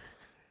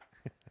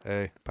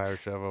 Hey, Pirate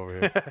Chef over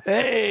here.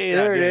 Hey,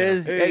 there it Goddamn.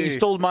 is. Hey, you Hey.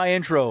 stole my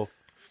intro.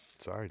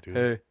 Sorry, dude.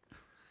 Hey.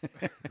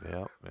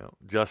 Yep.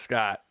 Just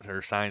Scott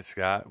or Science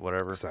Scott,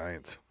 whatever.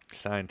 Science.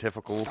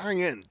 Scientifical.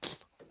 Science.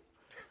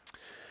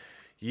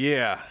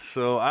 Yeah.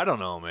 So I don't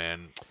know,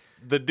 man.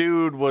 The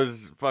dude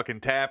was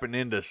fucking tapping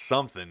into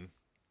something.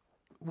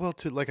 Well,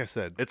 like I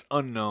said, It's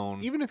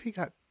unknown. even if he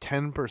got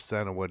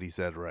 10% of what he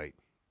said right,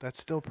 that's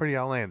still pretty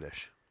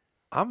outlandish.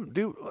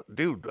 Dude.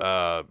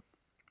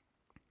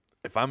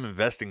 If I'm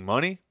investing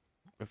money,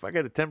 if I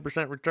get a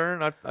 10%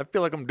 return, I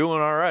feel like I'm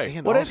doing all right.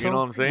 And What if- also, you know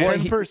what I'm saying?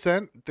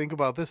 10%. Think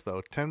about this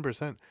though.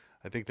 10%.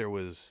 I think there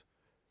was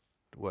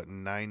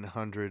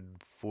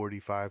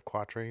 945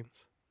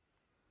 quatrains.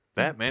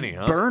 That many,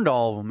 huh? Burned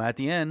all of them at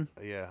the end.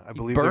 Yeah, I He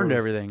believe burned there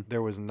was, everything.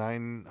 There was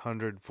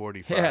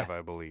 945, Yeah.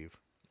 I believe.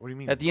 What do you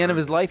mean? At the end of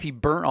his burned? life, he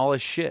burnt all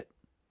his shit.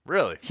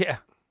 Really? Yeah.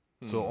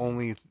 So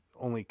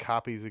only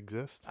copies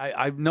exist.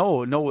 I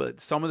know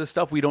some of the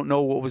stuff we don't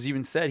know what was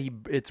even said.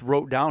 It's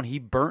wrote down. He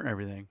burnt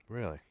everything.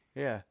 Really?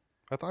 Yeah.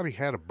 I thought he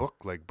had a book,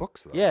 like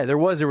books though. Yeah, there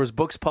was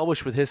books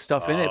published with his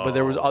stuff in it, but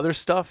there was Oh. other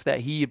stuff that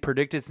he had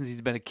predicted since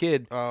he's been a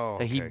kid Oh,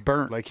 that he okay.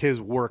 burnt. like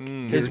his work.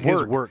 his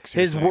works.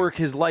 you're his saying. work,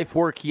 his life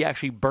work, he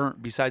actually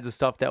burnt besides the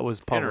stuff that was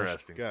published.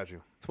 Interesting. Got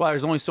you. That's why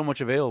there's only so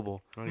much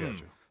available. I got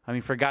you. I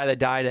mean, for a guy that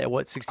died at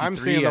what 63, I'm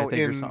saying I though,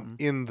 think, or something.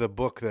 in the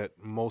book that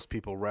most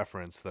people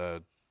reference,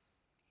 the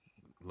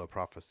La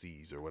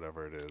Prophéties or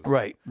whatever it is,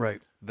 Right.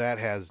 that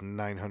has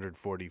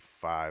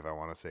 945, I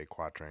want to say,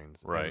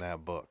 quatrains Right. in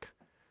that book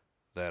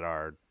that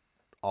are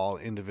all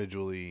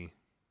individually.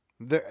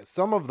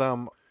 Some of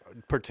them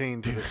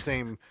pertain to the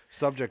same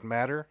subject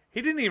matter.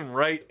 He didn't even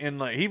write in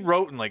he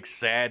wrote in like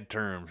sad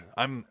terms.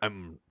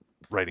 I'm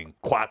writing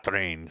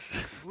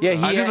quatrains. Yeah,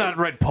 he I do had- not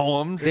write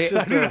poems.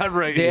 I do not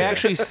write. They yeah.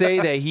 actually say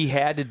that he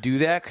had to do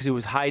that because he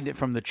was hiding it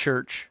from the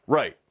church.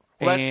 right.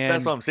 Well, that's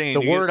And what I'm saying.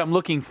 The You word get, I'm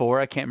looking for,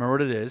 I can't remember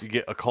what it is. you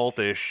get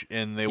occultish,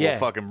 and they Yeah, will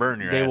fucking burn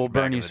your They ass. will back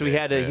burn in you. the So day. he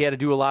had to Yeah.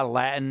 do a lot of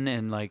Latin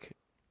and like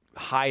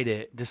hide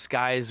it,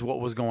 disguise what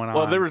was going on.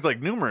 Well, there was like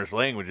numerous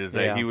languages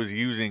that Yeah. he was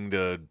using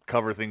to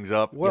cover things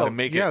up. Well, to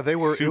make yeah, it they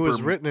were. Super, It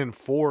was written in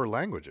 4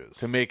 languages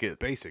to make it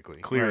basically.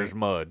 clear Right. as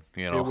mud.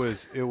 You know,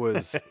 It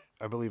was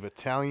I believe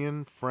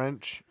Italian,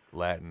 French,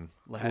 Latin.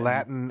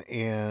 Latin,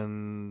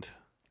 and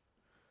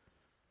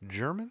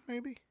German,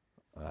 maybe.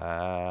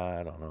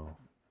 I don't know.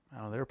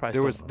 Oh, they were probably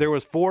There still-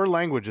 was 4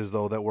 languages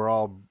though that were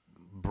all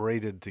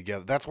braided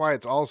together. That's why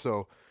it's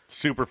also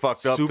Super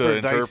fucked up super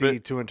to dicey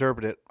interpret. to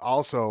interpret it.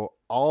 Also,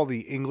 all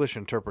the English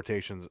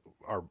interpretations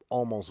are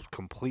almost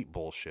complete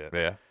bullshit.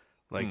 Yeah.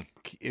 Like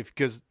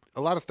because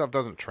a lot of stuff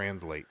doesn't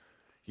translate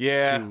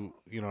Yeah. to,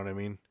 you know what I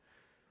mean?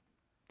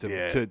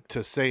 Yeah.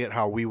 To say it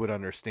how we would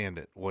understand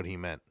it, what he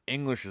meant.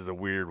 English is a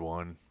weird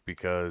one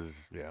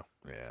because Yeah,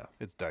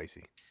 it's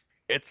dicey.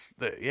 it's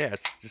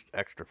just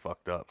extra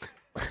fucked up.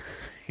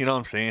 You know what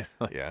I'm saying?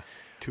 Like, Yeah,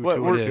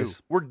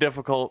 we're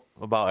difficult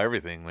about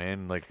everything,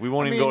 man. Like we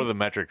won't I even go mean, to the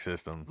metric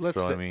system. let's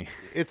So I say- mean,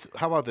 It's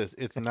how about this?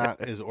 It's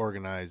not as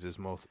organized as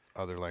most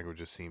other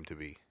languages seem to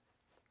be.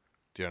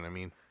 Do you know what I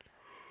mean?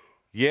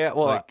 yeah.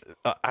 Well,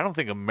 like- I don't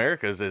think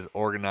America's as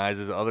organized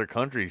as other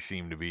countries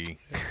seem to be.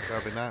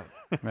 Probably not.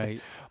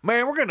 right.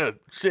 Man, we're gonna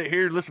sit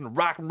here, listen to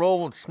rock and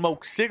roll, and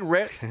smoke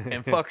cigarettes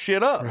and fuck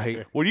shit up.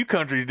 Right. What are you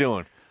countries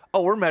doing?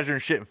 Oh, we're measuring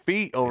shit in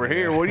feet over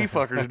here. What are you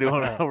fuckers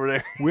doing over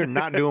there? We're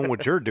not doing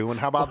what you're doing.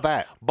 How about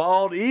that?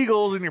 Bald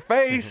eagles in your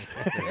face.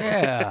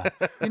 Yeah.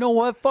 You know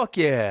what? Fuck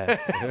yeah.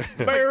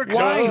 America's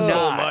Why so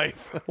not?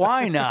 life.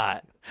 Why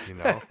not? You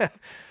know?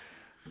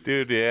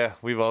 Dude, yeah,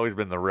 we've always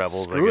been the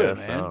rebels, Screw I it,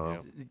 guess. man. I don't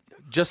know.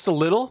 Just a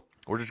little?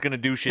 We're just gonna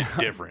do shit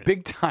different.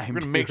 Big time.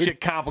 We're gonna make dude.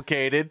 shit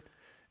complicated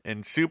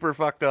and super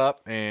fucked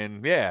up,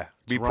 and yeah,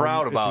 be It's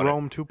proud Rome, about it's it.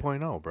 Rome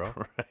 2.0, bro.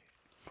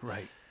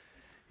 Right.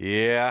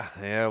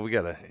 Yeah, we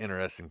got an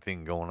interesting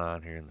thing going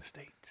on here in the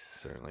States.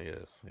 Certainly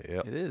is.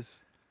 Yep. It is.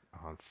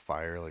 On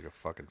fire like a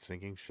fucking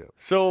sinking ship.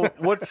 So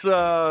what's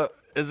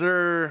is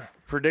there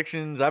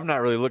predictions? I've not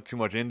really looked too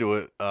much into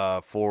it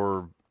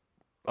for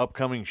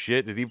upcoming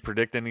shit. Did he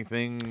predict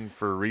anything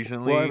for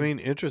recently? Well, I mean,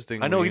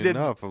 interestingly I know he did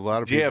enough, a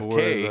lot of people were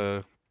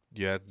JFK.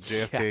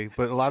 JFK,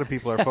 but a lot of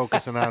people are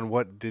focusing on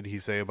what did he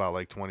say about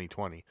like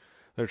 2020.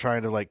 They're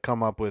trying to like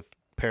come up with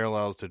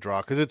parallels to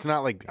draw because it's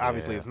not like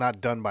obviously Yeah. it's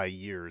not done by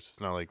years. It's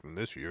not like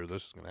this year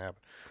this is going to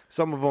happen.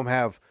 Some of them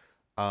have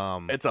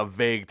it's a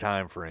vague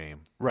time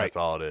frame. Right. That's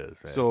all it is.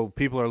 Yeah. so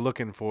people are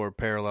looking for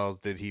parallels.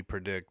 Did he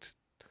predict,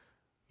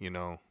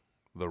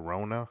 the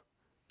Rona?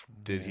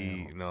 Did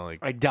he, like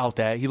I doubt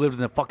that. He lived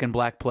in the fucking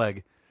Black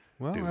Plague.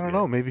 well, Dude, I don't yeah.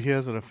 know. Maybe he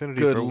has an affinity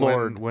Good for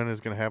Lord. when it's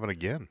going to happen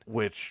again.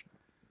 which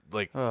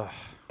like Ugh.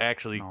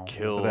 actually No.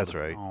 killed That's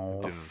right.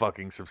 Oh. a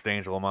fucking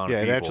substantial amount Yeah,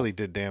 of it people. actually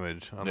did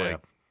damage. I'm Yeah.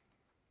 like,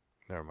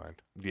 never mind.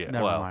 Yeah,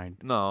 Never well, mind.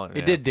 No, It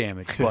yeah. did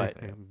damage, but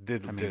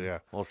Did yeah.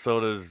 Well, so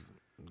does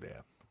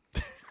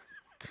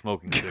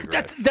smoking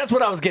cigarettes. that's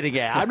what I was getting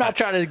at. I'm not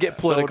trying to get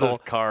So political. does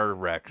car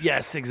wrecks.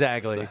 Yes,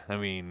 exactly. I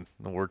mean,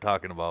 we're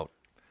talking about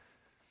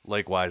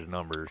likewise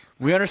numbers.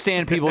 We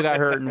understand people got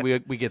hurt, and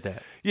we get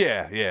that.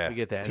 Yeah. We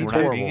get that. He's We're not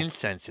being horrible.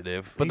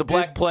 insensitive. But the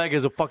Black Plague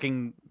is a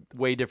fucking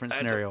way different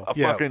That's scenario. a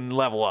Yeah. fucking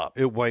level up.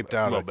 It wiped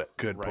out little a bit.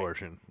 good Right.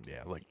 portion.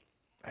 Yeah, like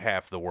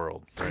half the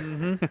world. Right?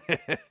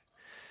 Mm-hmm.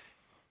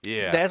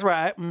 Yeah. That's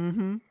right.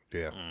 Mm-hmm.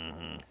 Yeah.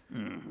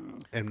 Mm-hmm.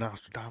 And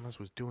Nostradamus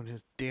was doing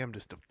his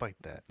damnedest to fight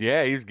that.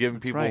 Yeah, he's giving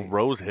people right.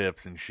 rose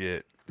hips and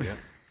shit. Yeah.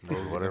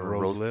 Whatever.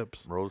 Rose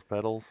lips. Rose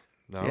petals.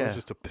 No, it Yeah. was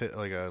just a pit,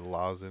 like a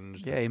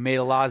lozenge. Yeah, he made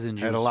a lozenge.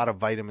 Had a lot of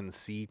vitamin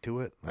C to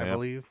it, I Yeah.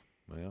 believe.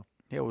 Yeah.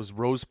 Yeah, it was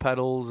rose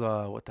petals.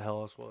 What the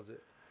hell else was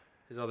it?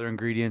 His other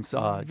ingredients: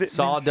 Vitamin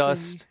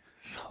sawdust.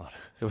 C.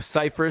 It was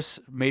cypress,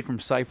 made from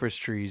cypress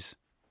trees.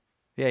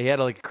 Yeah, he had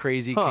like a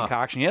crazy Huh.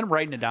 concoction. He had him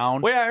writing it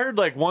down. Well, yeah, I heard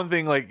like one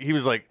thing, like he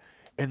was like,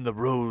 And the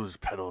rose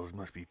petals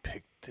must be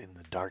picked in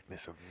the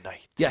darkness of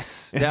night.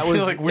 Yes, It's that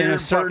was like in weird a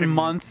certain fucking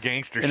month.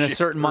 gangster In a shit,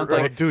 certain month, Well,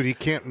 like dude, he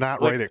can't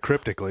not Like- write it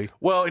cryptically.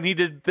 Well, and he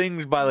did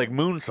things by like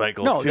moon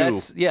cycles no, too.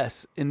 that's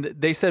yes. And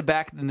they said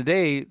back in the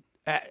day,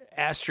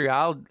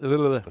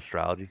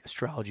 Astrology.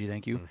 astrology.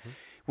 Thank you.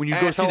 When you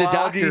go see the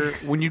Astrology.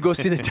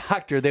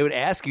 doctor, they would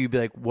ask you, be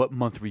like, "What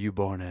month were you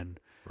born in?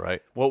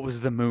 Right. What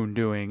was the moon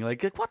doing?"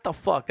 Like what the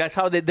fuck? That's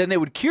how then they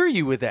would cure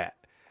you with that.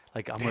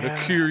 Like, I'm gonna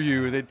cure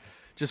you, and they'd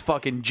just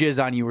fucking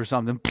jizz on you or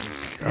something.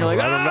 And you're like,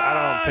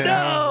 I don't think.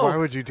 no! Why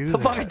would you do The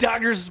that? fucking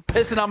doctor's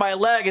pissing on my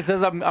leg. It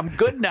says I'm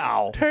good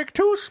now. Take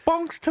 2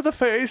 spunks to the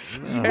face.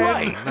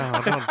 Right.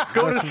 No, don't,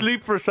 Go to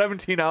sleep for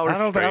 17 hours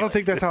I straight. don't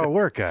think that's how it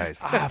works, guys.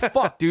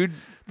 Fuck, dude.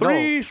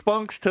 3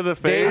 spunks to the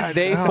They face.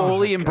 they No,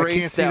 fully I can't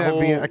embrace see that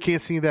whole. I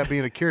can't see that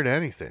being a cure to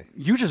anything.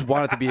 You just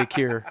want it to be a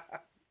cure.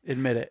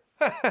 Admit it.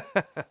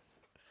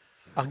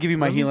 I'll give you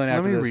my healing let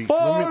after me this. read.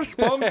 4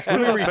 spunks to Let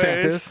me the rethink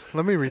face. this.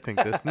 Let me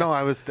rethink this. No,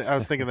 I was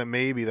thinking that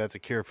maybe that's a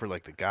cure for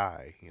like the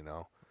guy, you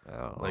know,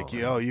 like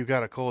you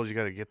got a cold, you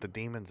got to get the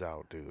demons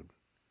out, dude.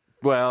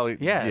 Well,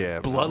 Yeah,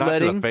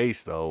 bloodletting. Not to the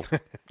face, though.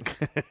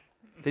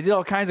 They did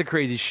all kinds of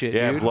crazy shit,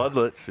 Yeah, dude.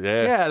 bloodlets.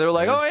 Yeah. Yeah, they're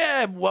like, oh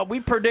yeah, well we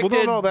predicted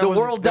that the was-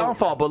 world that-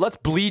 downfall, but let's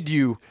bleed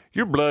you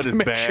Your blood is to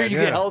make bad. sure you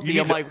yeah. get healthy.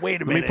 You I'm need like,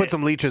 wait a Let minute. me put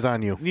some leeches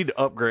on you. You need to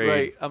upgrade.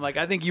 Right. I'm like,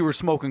 I think you were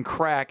smoking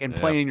crack and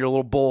playing in your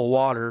little bowl of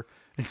water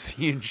and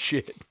seeing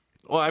shit.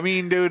 Well, I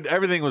mean, dude,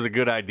 everything was a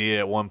good idea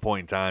at one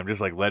point in time, just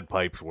like lead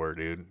pipes were,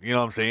 dude. You know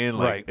what I'm saying?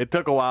 Like, Right. It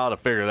took a while to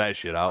figure that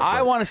shit out. I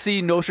but- want to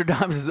see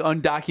Nostradamus'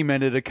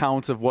 undocumented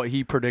accounts of what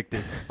he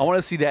predicted. I want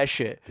to see that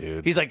shit.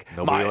 Dude, He's like,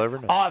 nobody will ever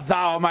know. "Ah,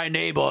 thou, my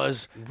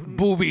neighbors,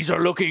 boobies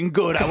are looking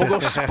good. I will go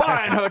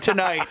spy on her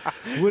tonight.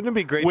 Wouldn't it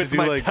be great With to do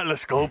my like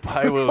telescope,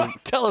 I will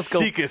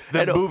Telescope seeketh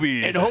the and,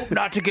 boobies. and hope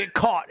not to get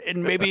caught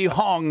and maybe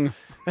hung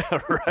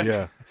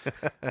yeah,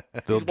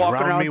 they'll walking drown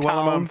around me while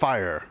I'm town on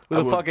fire. with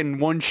a fucking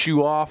one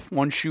shoe off,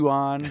 one shoe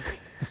on,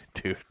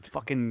 Dude,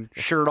 fucking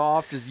shirt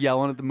off, just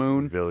yelling at the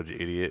moon." village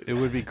idiot. It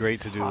would be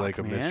great to do like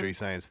a man. Mystery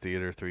Science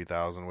Theater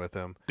 3000 with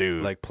him,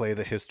 Dude. Like play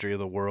the history of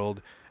the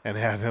world and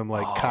have him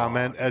like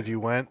comment as you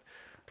went.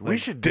 We Like,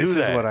 should do this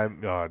that. is what I'm.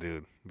 Oh, dude,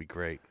 it'd be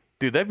great.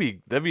 Dude, that'd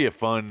be a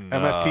fun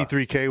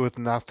MST3K with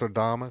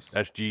Nostradamus.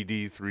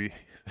 SGD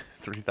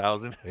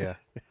 3000. Yeah,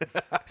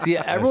 See,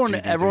 everyone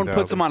SGD everyone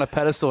puts 3000. him on a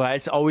pedestal. I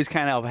always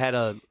kind of had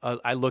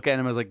I look at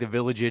him as like the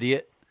village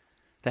idiot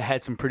that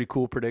had some pretty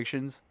cool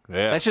predictions.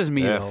 Yeah. That's just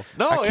me Yeah. though.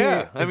 No, I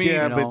can't, I mean,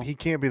 yeah, you know. but he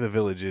can't be the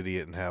village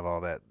idiot and have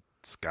all that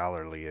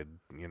scholarly,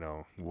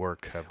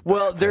 work.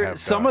 Well, there have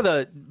some done.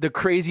 of the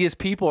craziest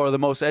people are the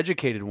most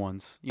educated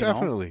ones. You know?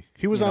 Definitely,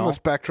 he was You on know? the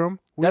spectrum.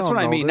 We That's all what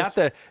I know mean. this.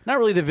 Not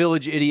really the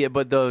village idiot,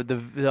 but the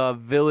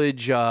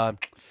village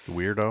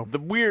weirdo, the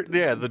weird,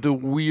 the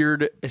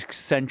weird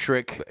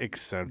eccentric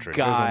eccentric.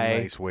 guy There's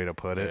a nice way to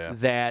put it.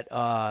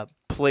 that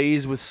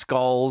plays with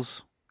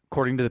skulls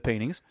according to the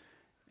paintings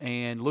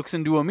and looks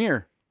into a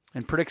mirror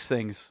and predicts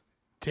things.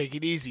 Take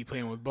it easy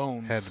playing with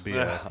bones. Had to be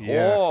a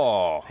yeah.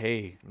 Oh,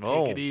 Hey,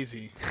 no. Take it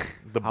easy.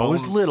 The I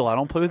was bone, little. I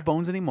don't play with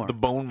bones anymore. the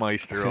bone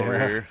meister over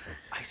here.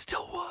 I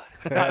still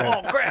would.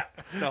 Oh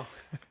crap! No.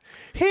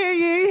 Hear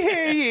ye,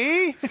 hear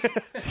ye.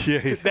 Yeah,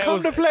 he's- That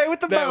was, play with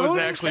the that was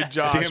actually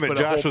Josh. Damn it, but a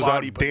Josh whole was out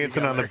body put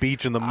dancing on the together.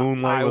 beach in the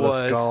moonlight I with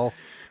was. a skull.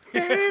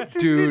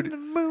 Dude,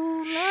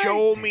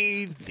 Show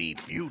me the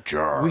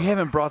future. we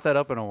haven't brought that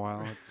up in a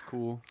while. It's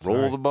cool.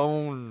 Roll the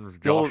bones,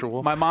 Joel-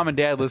 Joshua. my mom and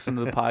dad listened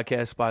to the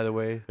podcast, by the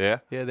way. Yeah.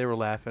 Yeah, they were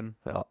laughing.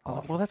 Oh, I was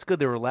like, well, that's good.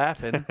 They were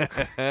laughing.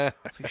 I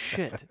was like,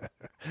 shit.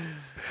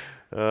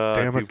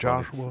 Damn too it,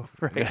 Joshua.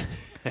 Right.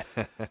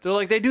 They're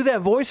like, they do that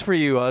voice for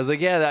you. I was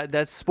like, yeah,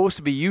 that's supposed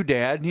to be you,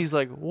 Dad. And he's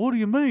like, what do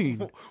you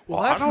mean?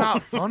 Well, that's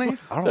not funny.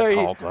 I No, don't he-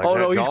 talk like oh that,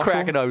 no, he's Joshua.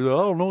 cracking up. He's like,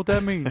 I don't know what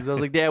that means. I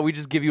was like, Dad, we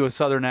just give you a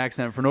southern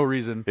accent for no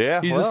reason.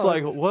 Yeah, He's well, just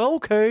like, well,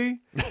 okay.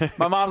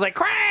 My mom's like,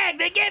 Craig,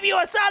 they give you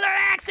a southern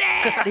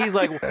accent. He's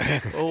like,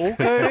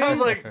 okay, Sounds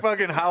like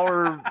fucking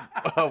Howard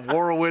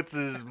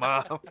Worowitz's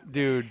mom.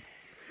 dude.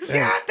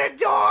 Shut the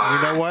door.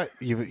 You know what?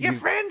 Your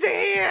friends are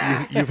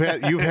here.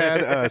 You've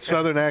had a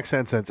southern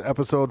accent since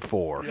episode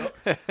 4.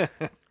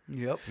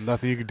 Yep.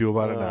 Nothing you can do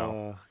about it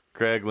now.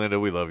 Craig, Linda,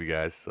 we love you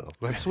guys. So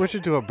Let's switch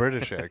it to a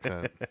British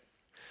accent.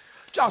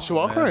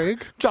 Joshua,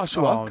 Craig.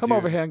 Joshua, Oh, come dude.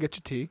 over here and get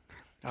your tea.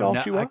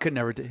 I could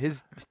never.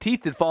 His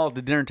teeth did fall at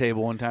the dinner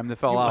table one time. They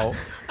fell out.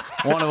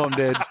 One of them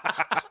did.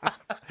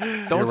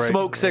 Don't You're right.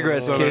 smoke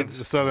cigarettes, Southern,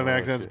 kids. Southern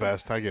accent's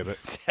best. I get it.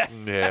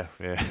 yeah.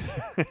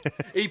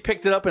 He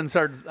picked it up and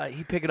started.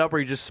 He picked it up, or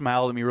he just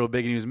smiled at me real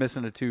big, and he was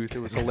missing a tooth. It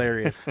was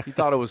hilarious. He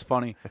thought it was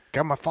funny.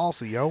 Got my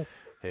falsie, yo.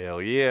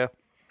 Hell yeah.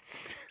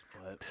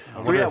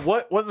 So yeah,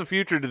 what in the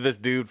future did this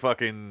dude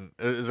fucking?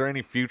 Is there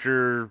any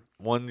future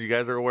ones you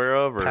guys are aware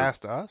of? Or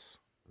Past us?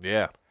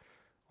 yeah,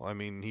 Well, I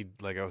mean, he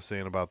like I was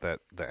saying about the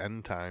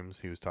end times.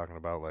 He was talking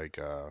about like,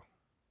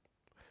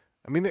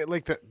 I mean,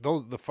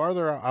 the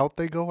farther out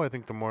they go, I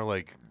think the more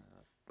like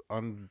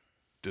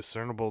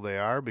undiscernible they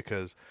are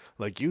because,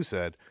 like you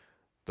said,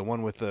 the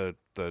one with the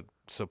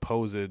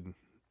supposed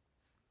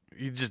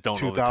you just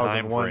don't know the time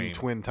 2001 frame.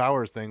 Twin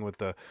Towers thing with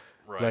the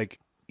Right. like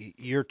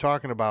you're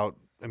talking about.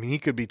 I mean, he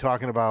could be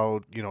talking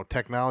about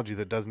technology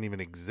that doesn't even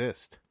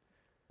exist.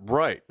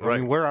 Right. I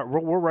mean,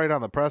 we're right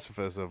on the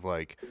precipice of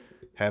like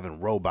having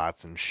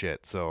robots and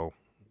shit. So,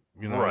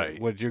 Right.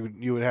 what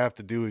you would have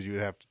to do is you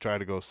would have to try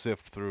to go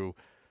sift through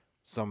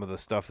some of the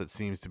stuff that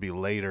seems to be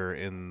later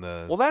in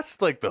the. Well,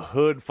 that's like the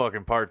hood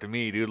fucking part to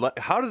me, dude. Like,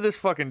 how did this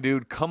fucking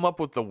dude come up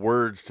with the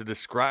words to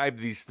describe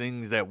these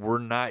things that were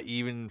not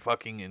even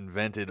fucking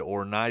invented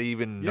or not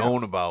even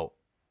known about?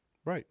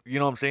 Right. You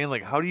know what I'm saying?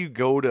 Like, how do you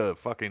go to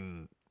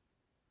fucking?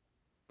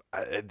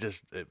 That's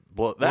the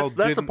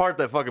didn't- part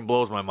that fucking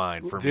blows my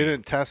mind for me.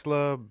 Didn't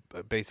Tesla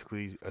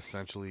basically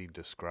essentially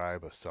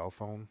describe a cell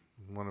phone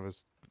in one of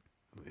his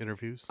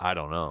interviews? I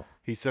don't know.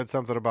 He said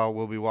something about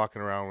we'll be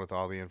walking around with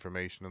all the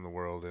information in the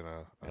world in In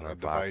a our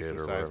device pocket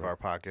the or size of whatever. our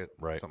pocket,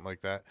 Right. something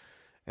like that.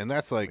 And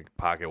that's like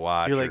Pocket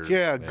watch. you're like,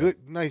 yeah,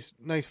 good. good,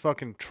 nice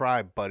fucking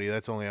try, buddy.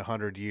 That's only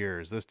 100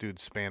 years. This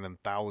dude's spanning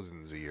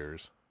thousands of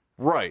years.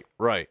 Right.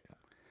 What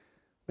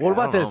Yeah,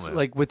 about I don't know, this? man.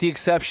 Like, with the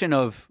exception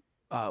of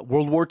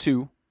World War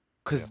II,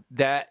 because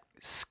that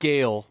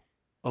scale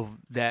of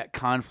that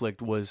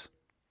conflict was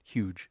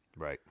huge.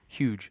 Right.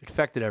 Huge. It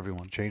affected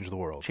everyone. Change the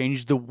world.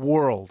 Changed the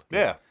world.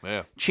 Yeah.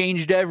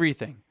 Changed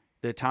everything.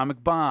 The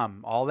atomic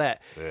bomb, all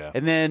that. Yeah.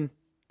 And then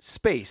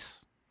space.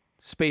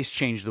 Space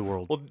changed the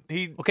world. Well,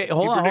 he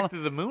hold on.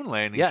 predicted the moon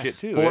landing Yes. shit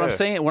too. But what I'm yeah.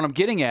 saying, what I'm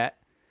getting at,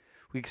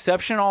 with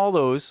exception of all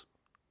those,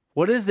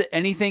 what is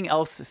anything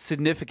else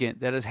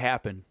significant that has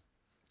happened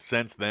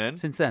Since then,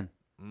 since then?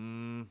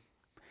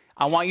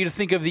 I want you to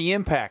think of the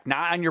impact,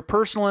 not on your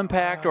personal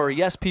impact, or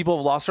yes, people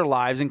have lost their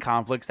lives in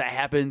conflicts. That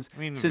happens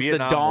mean, since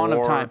Vietnam the dawn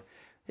War, of time.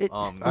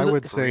 I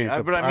would say,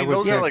 but I mean, would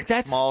those say- are like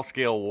That's- small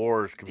scale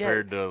wars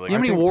compared to like. you know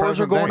how many think wars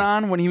are present going day.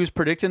 on when he was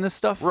predicting this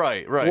stuff?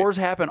 Right. Wars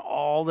happen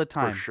all the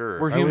time.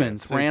 sure. We're I would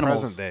humans. say We're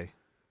animals. Present day.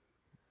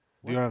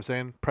 You know what I'm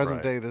saying? Present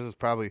Right. day. This is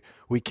probably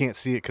we can't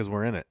see it because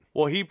we're in it.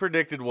 Well, he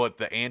predicted what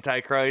the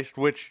Antichrist,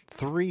 which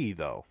 3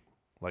 though,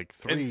 like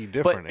 3 But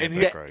different and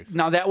antichrists.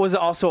 now that was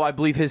also, I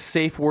believe, his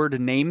safe word to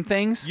name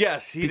things.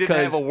 yes, he didn't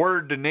Because have a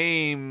word to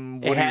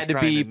name. What It he had was to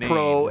trying be name.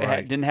 pro. Right.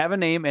 It didn't have a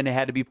name, and it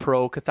had to be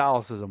pro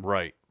Catholicism.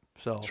 Right.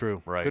 So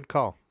True. Right. Good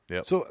call.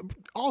 Yep. So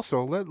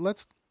also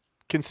let's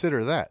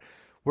consider that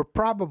we're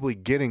probably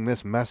getting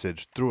this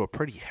message through a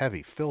pretty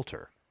heavy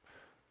filter.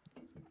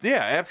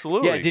 Yeah,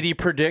 absolutely. yeah, did he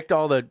predict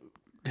all the?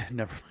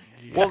 Never.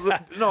 Well,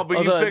 no, but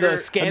All you figure the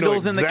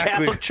scandals in the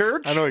Catholic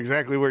Church. I know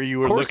exactly where you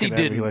were Course he looking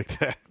at me didn't. like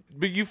that.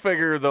 But you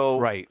figure though,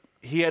 Right.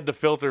 He had to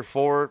filter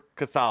for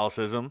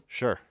Catholicism.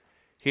 Sure.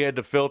 He had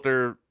to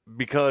filter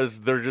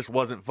because there just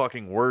wasn't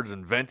fucking words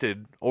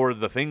invented, or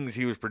the things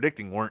he was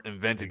predicting weren't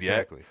invented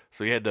Exactly. yet.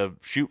 So he had to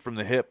shoot from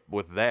the hip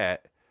with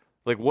that.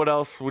 Like, what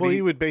else would Well,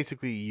 he would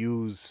basically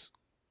use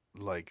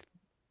like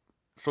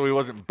So he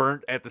wasn't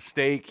burnt at the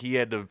stake. He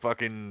had to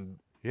fucking.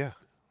 yeah.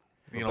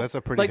 You know, That's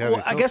a pretty Like, heavy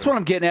well, I guess filter. what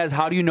I'm getting at is,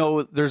 how do you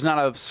know there's not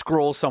a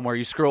scroll somewhere?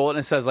 You scroll it and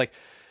it says, like,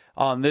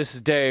 on this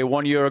day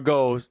 1 year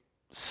ago,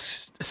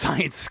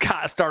 Science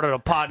Scott started a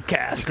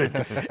podcast.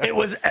 And it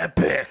was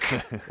epic.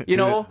 You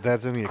know,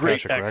 That's in the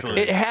Great, Akashic excellent.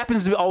 record. it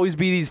happens to always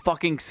be these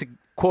fucking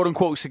quote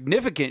unquote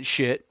significant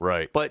shit.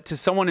 Right. But to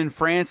someone in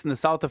France, in the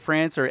south of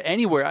France, or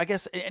anywhere, I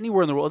guess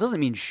anywhere in the world, it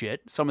doesn't mean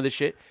shit. Some of the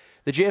shit.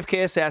 The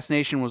JFK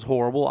assassination was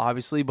horrible,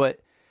 obviously,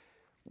 but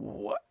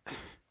what?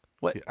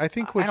 I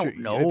think I what don't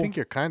you know. I think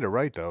you're kind of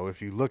right though.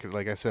 If you look at,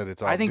 like I said,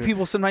 it's all I think doom-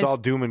 people sometimes- it's all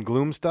doom and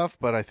gloom stuff,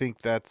 but I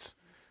think that's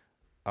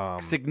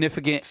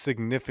Significant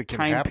significant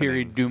time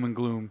period, happenings. doom and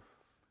gloom.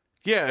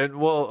 Yeah, and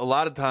well, a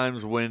lot of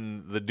times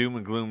when the doom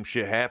and gloom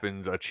shit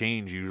happens, a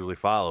change usually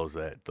follows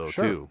that, though,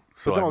 Sure. too.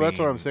 So But no, I that's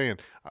what mean, I'm saying.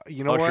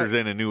 You know Ushers what?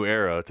 in a new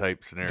era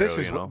type scenario. This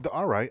is you know?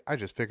 all right. I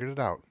just figured it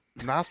out.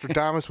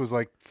 Nostradamus was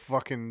like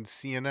fucking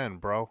CNN,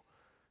 bro.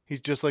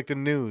 He's just like the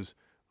news.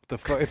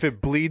 If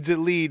it bleeds, it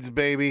leads,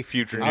 baby.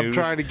 Future I'm news.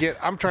 trying to get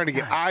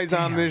eyes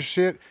on this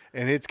shit,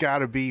 and it's got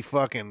to be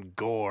fucking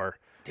gore.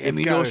 Damn It's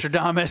you, gotta-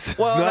 Nostradamus.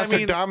 Well, I mean,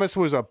 Nostradamus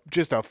was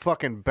just a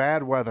fucking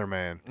bad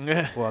weatherman.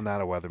 Well,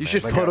 not a weatherman. You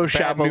should like Photoshop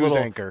bad a news little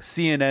anchor.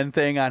 CNN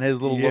thing on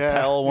his little Yeah,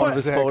 lapel, one of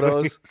his exactly.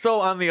 photos.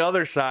 so on the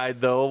other side,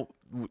 though,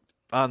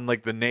 on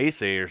like the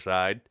naysayer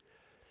side,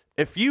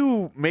 if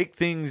you make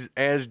things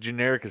as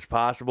generic as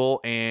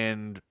possible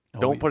and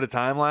don't put a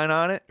timeline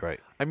on it, Right.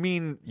 I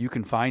mean, You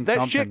can find that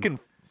something. shit can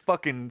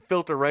fucking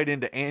filter right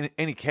into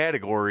any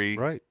category.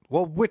 Right.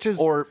 Well, which is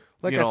Or,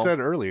 like you I know- said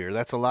earlier,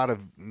 that's a lot of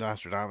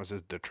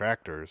Nostradamus'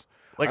 detractors.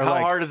 Like, are how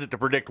hard is it to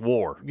predict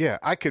war? Yeah,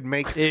 I could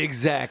make.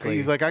 Exactly.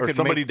 He's like, I Or could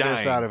somebody make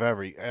this dying. out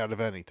of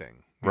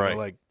anything. You know, Right.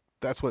 like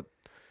that's what.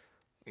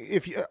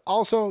 If you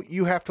also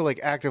you have to like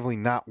actively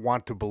not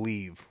want to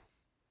believe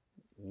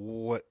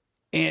what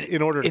and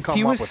in order to if come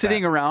he up was with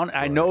sitting that. around,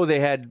 I know they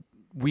had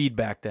weed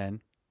back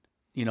then.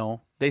 You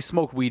know, they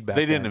smoked weed back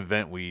They then. didn't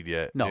invent weed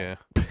yet. No. Yeah.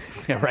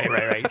 Yeah,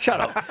 right. Shut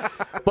up.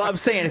 But I'm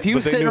saying, if he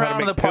was But they sitting knew how to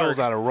around in the make pills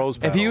park, out of rose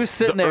if he was petals.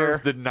 sitting The there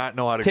Earth did not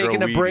know how to taking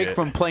grow a weed break yet.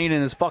 from playing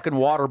in his fucking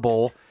water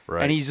bowl,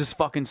 Right. and he's just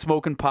fucking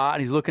smoking pot,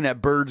 and he's looking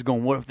at birds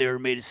going, what if they were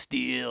made of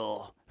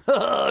steel?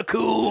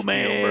 Cool,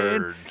 man.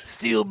 Steelbird.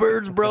 Steel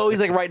birds, bro. He's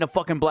like writing a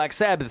fucking Black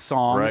Sabbath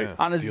song Right.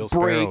 on his Steel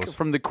break sparrows.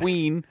 from the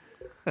Queen.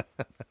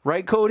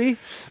 Right, Cody?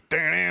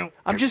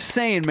 I'm just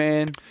saying,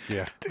 man.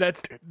 Yeah.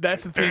 That's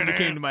the theme that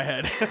came to my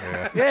head.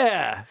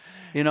 Yeah.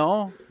 You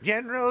know?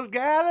 Generals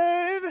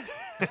gathered.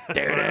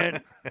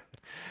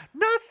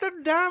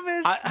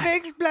 Nostradamus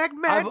makes black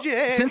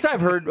magic. Since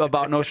I've heard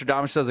about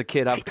Nostradamus as a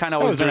kid, I've kind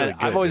of always was been really I've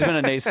good. always been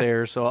a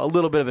naysayer, so a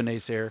little bit of a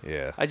naysayer.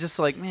 Yeah. I just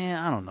like, man,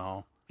 I don't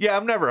know. Yeah,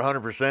 I'm never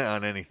 100%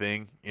 on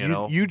anything, you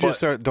know. You but-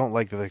 just don't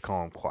like that they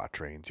call them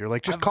quatrains. You're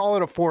like, just call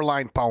it a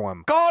 4-line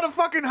poem. call it a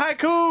fucking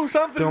haiku,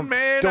 something,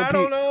 man. I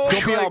don't know.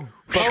 Don't be Like, all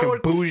fucking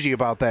poets- bougie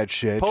about that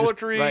shit. Just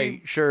Poetry.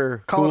 Right,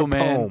 sure. Call it cool, a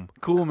man. poem.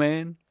 Cool,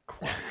 man.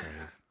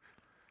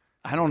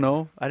 I don't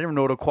know. I didn't even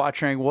know what a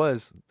quatrain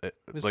was.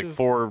 like is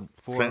four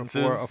a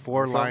sentences. a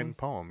 4-line something?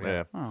 poem.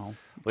 Yeah. Oh,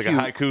 Like cute.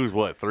 a haiku's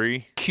what,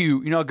 3?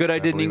 Cute. You know how good I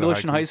did in believe a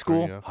English in haiku high is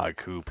school? 3, yeah.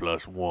 Haiku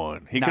plus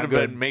 1. He Not could have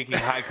good. been making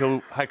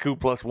haiku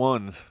plus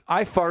 1s.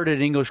 I farted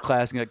in English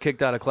class and got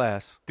kicked out of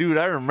class. Dude,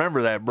 I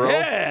remember that, bro.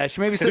 Yeah,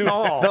 she made me sit in the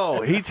hall.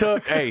 No, he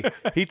took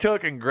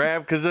and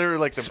grabbed, because they were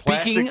like the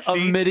Speaking plastic of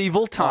seats.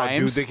 medieval Oh, times,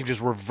 dude, they can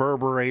just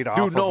reverberate off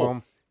Dude, of no.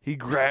 them. He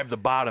grabbed the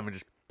bottom and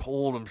just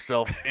pulled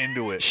himself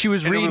into it. she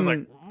was And it reading.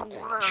 like,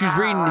 She was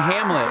reading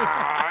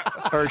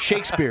Hamlet or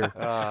Shakespeare.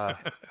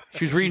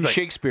 She was reading like,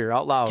 Shakespeare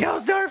out loud.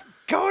 Gelsdorf,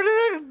 go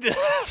to the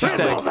She said,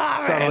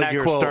 Sounded and like I you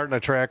were quote, starting a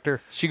tractor.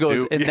 she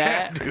goes, dude. and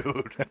Yeah, that,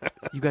 dude.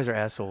 you guys are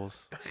assholes.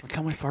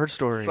 Tell my fart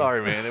story.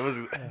 Sorry, man. It was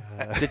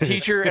The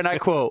teacher, and I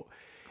quote,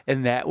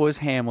 and that was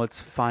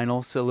Hamlet's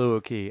final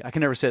soliloquy. I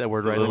can never say that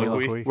word right.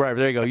 Soliloquy? Right,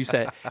 there you go. You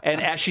said it.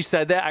 And as she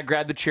said that, I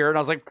grabbed the chair and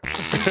I was like,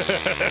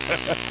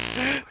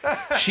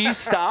 she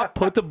stopped,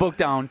 put the book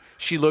down.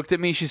 She looked at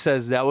me. She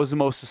says, that was the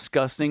most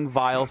disgusting,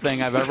 vile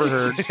thing I've ever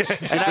heard.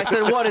 And I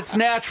said, what? It's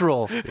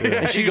natural.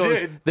 And she you goes,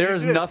 did. there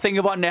is nothing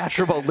about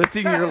natural about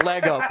lifting your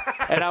leg up.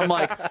 And I'm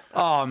like,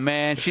 oh,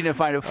 man, she didn't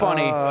find it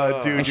funny.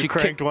 Dude, And you she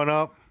cranked one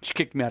up, She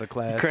kicked me out of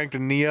class. cranked a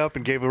knee up,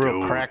 and gave a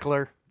real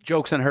crackler.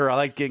 Jokes on her. I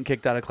like getting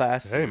kicked out of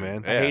class. Hey,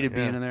 man. I hated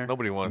being in there.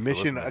 Nobody wants to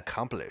Mission listen to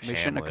accomplished.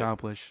 Mission Hamlet.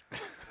 accomplished.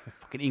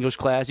 Fucking English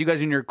class. You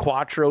guys in your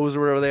Quattros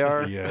or whatever they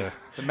are. Yeah.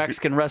 The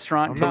Mexican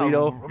restaurant in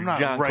Toledo. I'm not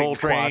John writing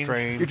Coltrane's.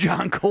 quatrain. Your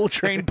John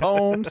Coltrane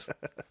poems,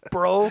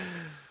 bro.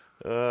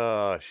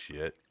 Oh,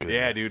 shit.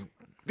 Yeah, dude.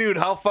 Dude,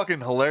 how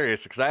fucking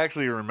hilarious, because I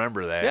actually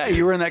remember that. Yeah,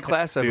 you were in that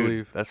class, I Dude,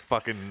 believe. that's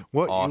fucking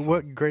What awesome.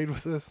 what grade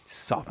was this?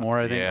 Sophomore,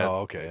 I think. Yeah. Oh,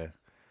 okay. Yeah.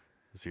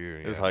 So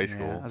you're- It was yeah. high Yeah,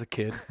 school. I was a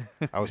kid.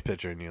 I was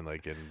picturing you in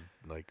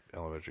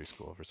elementary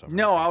school for some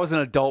No, reason. I was an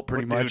adult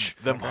pretty Dude, much.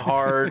 them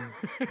hard,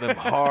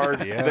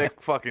 Yeah.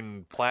 thick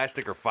fucking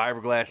plastic or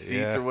fiberglass seats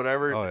Yeah. or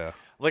whatever. Oh yeah.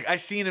 Like, I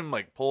seen him,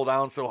 like, pull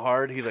down so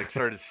hard, he, like,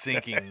 started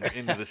sinking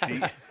into the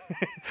seat.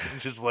 And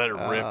just let it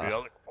rip. I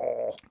was like,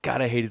 oh.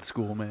 God, I hated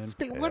school, man.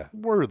 What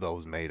were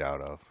those made out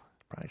of?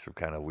 Probably some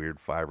kind of weird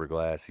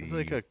fiberglassy. It's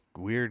like a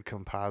weird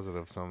composite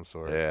of some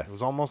sort. Yeah. It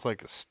was almost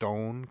like a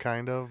stone,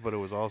 kind of, but it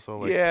was also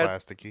like Yeah.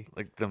 plasticky.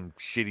 like them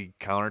shitty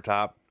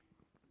countertop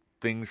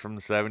things from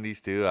the 70s,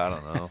 too. I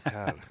don't know.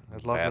 God,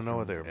 I'd love to know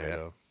what they were Bathroom, made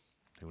yeah. of.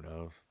 Who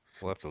knows?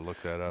 We'll have to look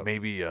that up.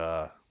 Maybe,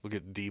 We'll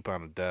get deep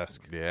on a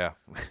desk. yeah.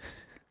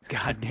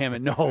 God damn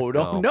it. No.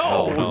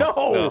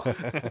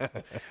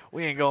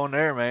 We ain't going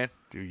there, man.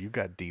 Dude, you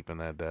got deep in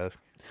that desk.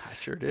 I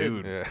sure did.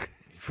 Dude, Yeah.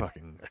 you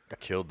fucking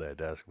killed that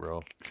desk,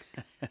 bro.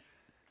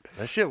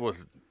 That shit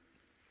was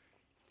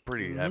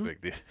pretty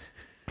epic, dude.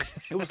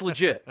 It was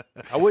legit.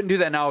 I wouldn't do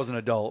that now as an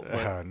adult.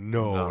 But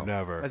No,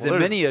 never. as a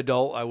mini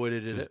adult, I would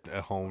have did it. Just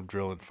at home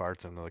drilling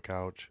farts into the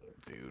couch.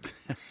 Dude,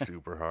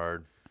 super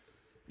hard.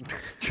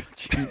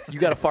 You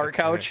got a fart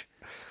couch?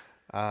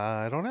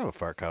 I don't have a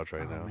fart couch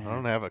right now. I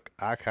don't have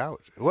a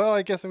couch. Well,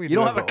 I guess we You do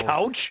don't have a the old-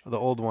 couch? The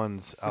old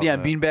ones. Out Yeah,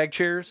 in the- beanbag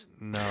chairs?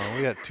 No,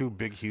 we got two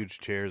big, huge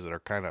chairs that are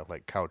kind of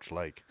like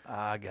couch-like,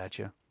 I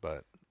gotcha.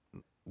 but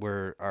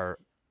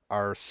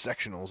our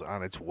sectional's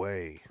on its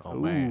way. Oh,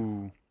 man.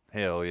 Ooh.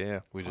 Hell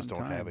yeah. We just Fun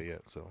don't have time. it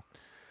yet. So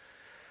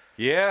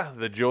Yeah,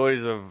 the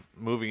joys of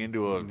moving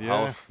into a Yeah.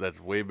 house that's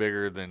way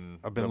bigger than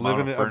I've the been amount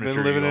living of it. I've been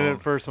furniture living you in own.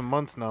 it for some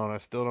months now, and I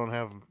still don't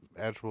have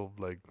actual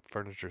like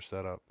furniture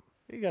set up.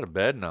 You got a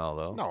bed now,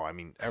 though. No, I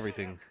mean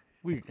everything.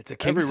 We It's a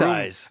king every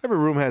size. Room,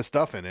 every room has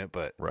stuff in it,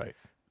 but Right.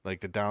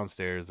 like the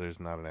downstairs, there's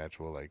not an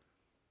actual like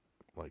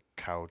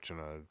couch and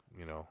a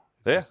it's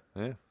Yeah. just-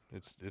 Yeah.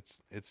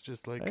 it's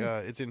just like Yeah.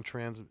 it's in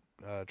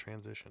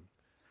transition.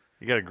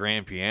 You got a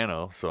grand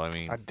piano, so I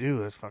mean, I do.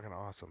 That's fucking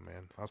awesome,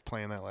 man. I was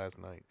playing that last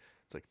night.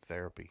 It's like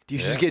therapy. Do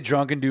you just get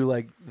drunk and do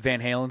like Van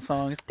Halen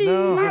songs?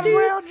 No,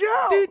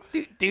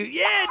 Dude,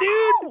 yeah,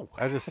 dude.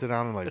 I just sit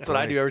down and like. That's what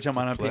I do every time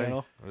I'm on play.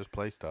 piano. I just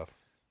play stuff.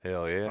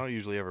 hell I yeah. don't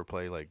usually ever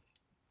play like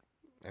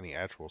any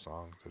actual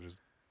songs. I just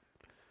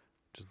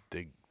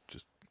dig,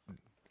 just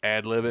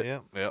Ad lib it.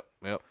 Yep.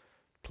 Yep.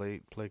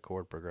 play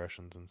chord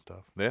progressions and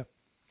stuff. Yeah.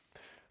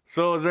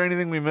 So, is there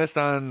anything we missed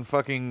on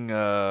fucking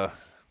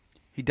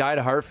He died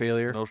of heart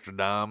failure.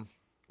 Nostradamus?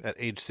 At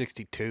age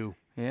 62,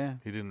 Yeah.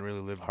 he didn't really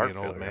live to Heart be an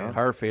old failure, man. huh?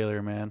 Heart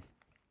failure, man.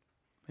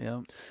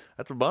 Yep.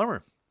 That's a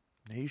bummer.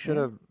 He should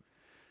have.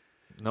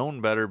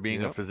 known better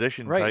being a Yep.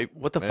 physician Right. type.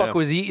 What the Yeah. fuck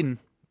was he eating?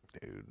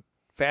 Dude?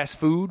 Fast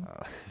food?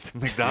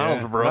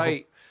 McDonald's, Yeah. bro.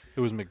 Right. It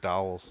was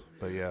McDowell's,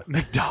 but yeah,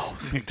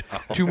 McDowell's.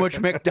 Too much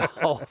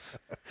McDowell's.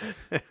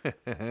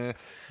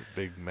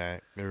 Big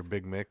Mac or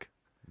Big Mick.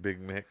 Big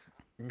Mick.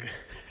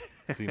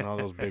 Seen all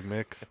those Big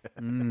Micks?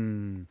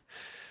 Mm.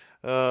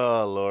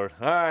 Oh Lord!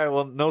 All right,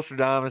 well,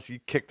 Nostradamus, you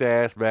kicked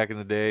ass back in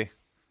the day.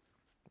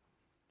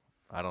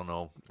 I don't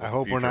know. what I the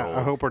hope we're future not. I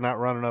holds. hope we're not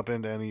running up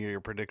into any of your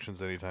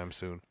predictions anytime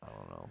soon. I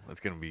don't know. It's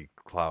gonna be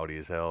cloudy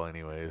as hell,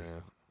 anyways. Yeah.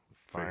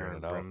 Figuring Fire it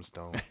and out.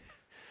 brimstone.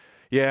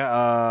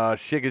 Yeah,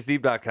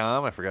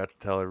 shitgetsdeep.com. I forgot to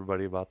tell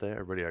everybody about that.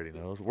 Everybody already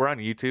knows. We're on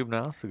YouTube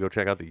now, so go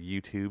check out the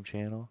YouTube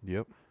channel.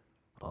 Yep.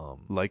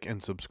 Like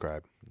and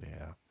subscribe.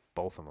 Yeah,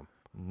 Both of them.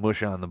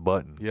 mush on the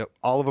button. Yep.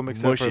 All of them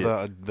except Mush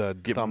for it. the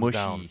Get thumbs mushy.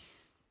 down.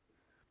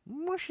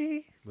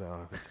 Mushy.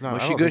 No, it's not.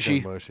 Mushy I don't think gushy.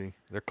 they're mushy.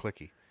 They're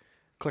clicky.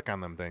 Click on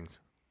them things.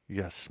 You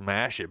gotta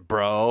smash it,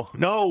 bro.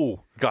 No.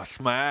 You gotta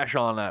smash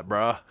on that,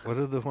 bro. What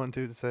did the one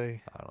dude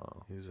say? I don't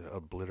know. He was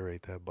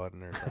obliterate that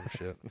button or some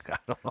shit. I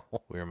don't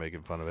know. We were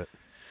making fun of it.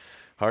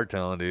 Hard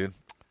telling, dude.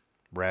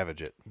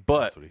 Ravage it.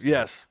 But That's what he said.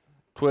 yes,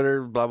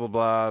 Twitter, blah blah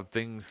blah,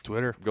 things.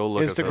 Twitter, Go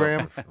look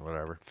Instagram, us up,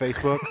 whatever.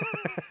 Facebook,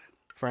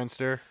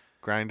 Friendster,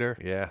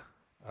 Grindr, Yeah,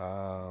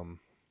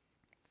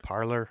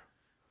 Parlor.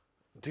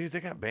 dude, they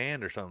got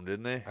banned or something,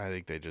 didn't they? I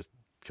think they just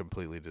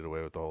completely did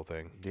away with the whole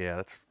thing. Yeah,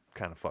 that's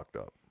kind of fucked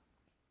up.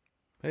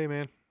 Hey,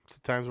 man, it's the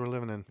times we're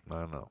living in.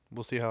 I know.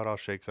 We'll see how it all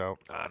shakes out.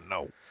 I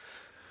know.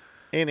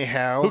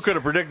 Anyhow, Who could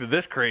have predicted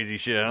this crazy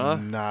shit, huh?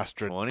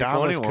 Nostradamus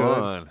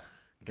 2021. could.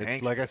 It's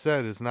Gangsta. like I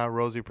said, it's not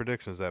rosy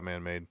predictions that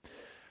man made.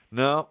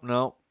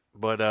 No.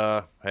 But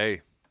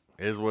hey,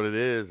 it is what it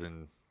is,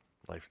 and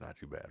life's not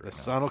too bad. Right The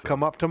now, sun will so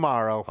come up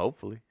tomorrow.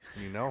 Hopefully.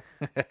 You know.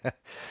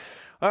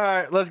 All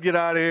right, let's get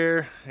out of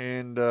here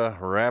and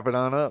wrap it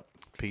on up.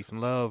 Peace and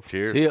love.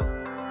 Cheers. See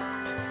ya.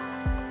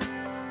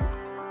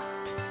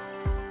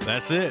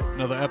 That's it.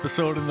 Another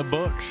episode in the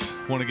books.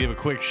 Want to give a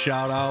quick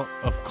shout out,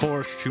 of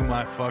course, to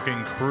my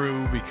fucking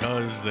crew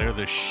because they're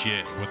the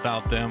shit.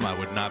 Without them, I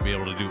would not be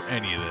able to do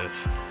any of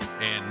this.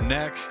 And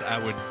next,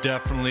 I would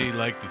definitely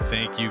like to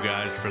thank you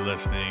guys for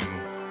listening.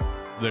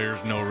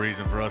 There's no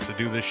reason for us to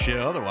do this shit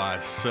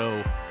otherwise.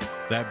 So,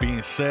 that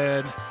being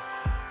said,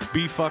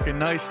 be fucking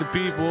nice to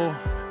people.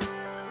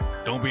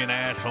 Don't be an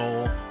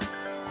asshole.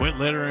 Quit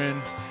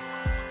littering.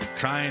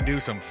 Try and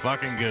do some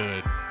fucking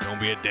good. Don't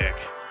be a dick.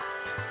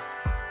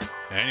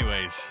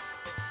 Anyways,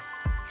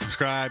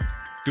 subscribe,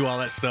 do all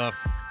that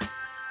stuff.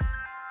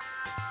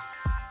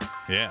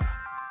 Yeah.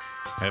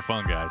 Have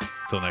fun, guys.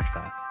 Till next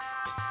time.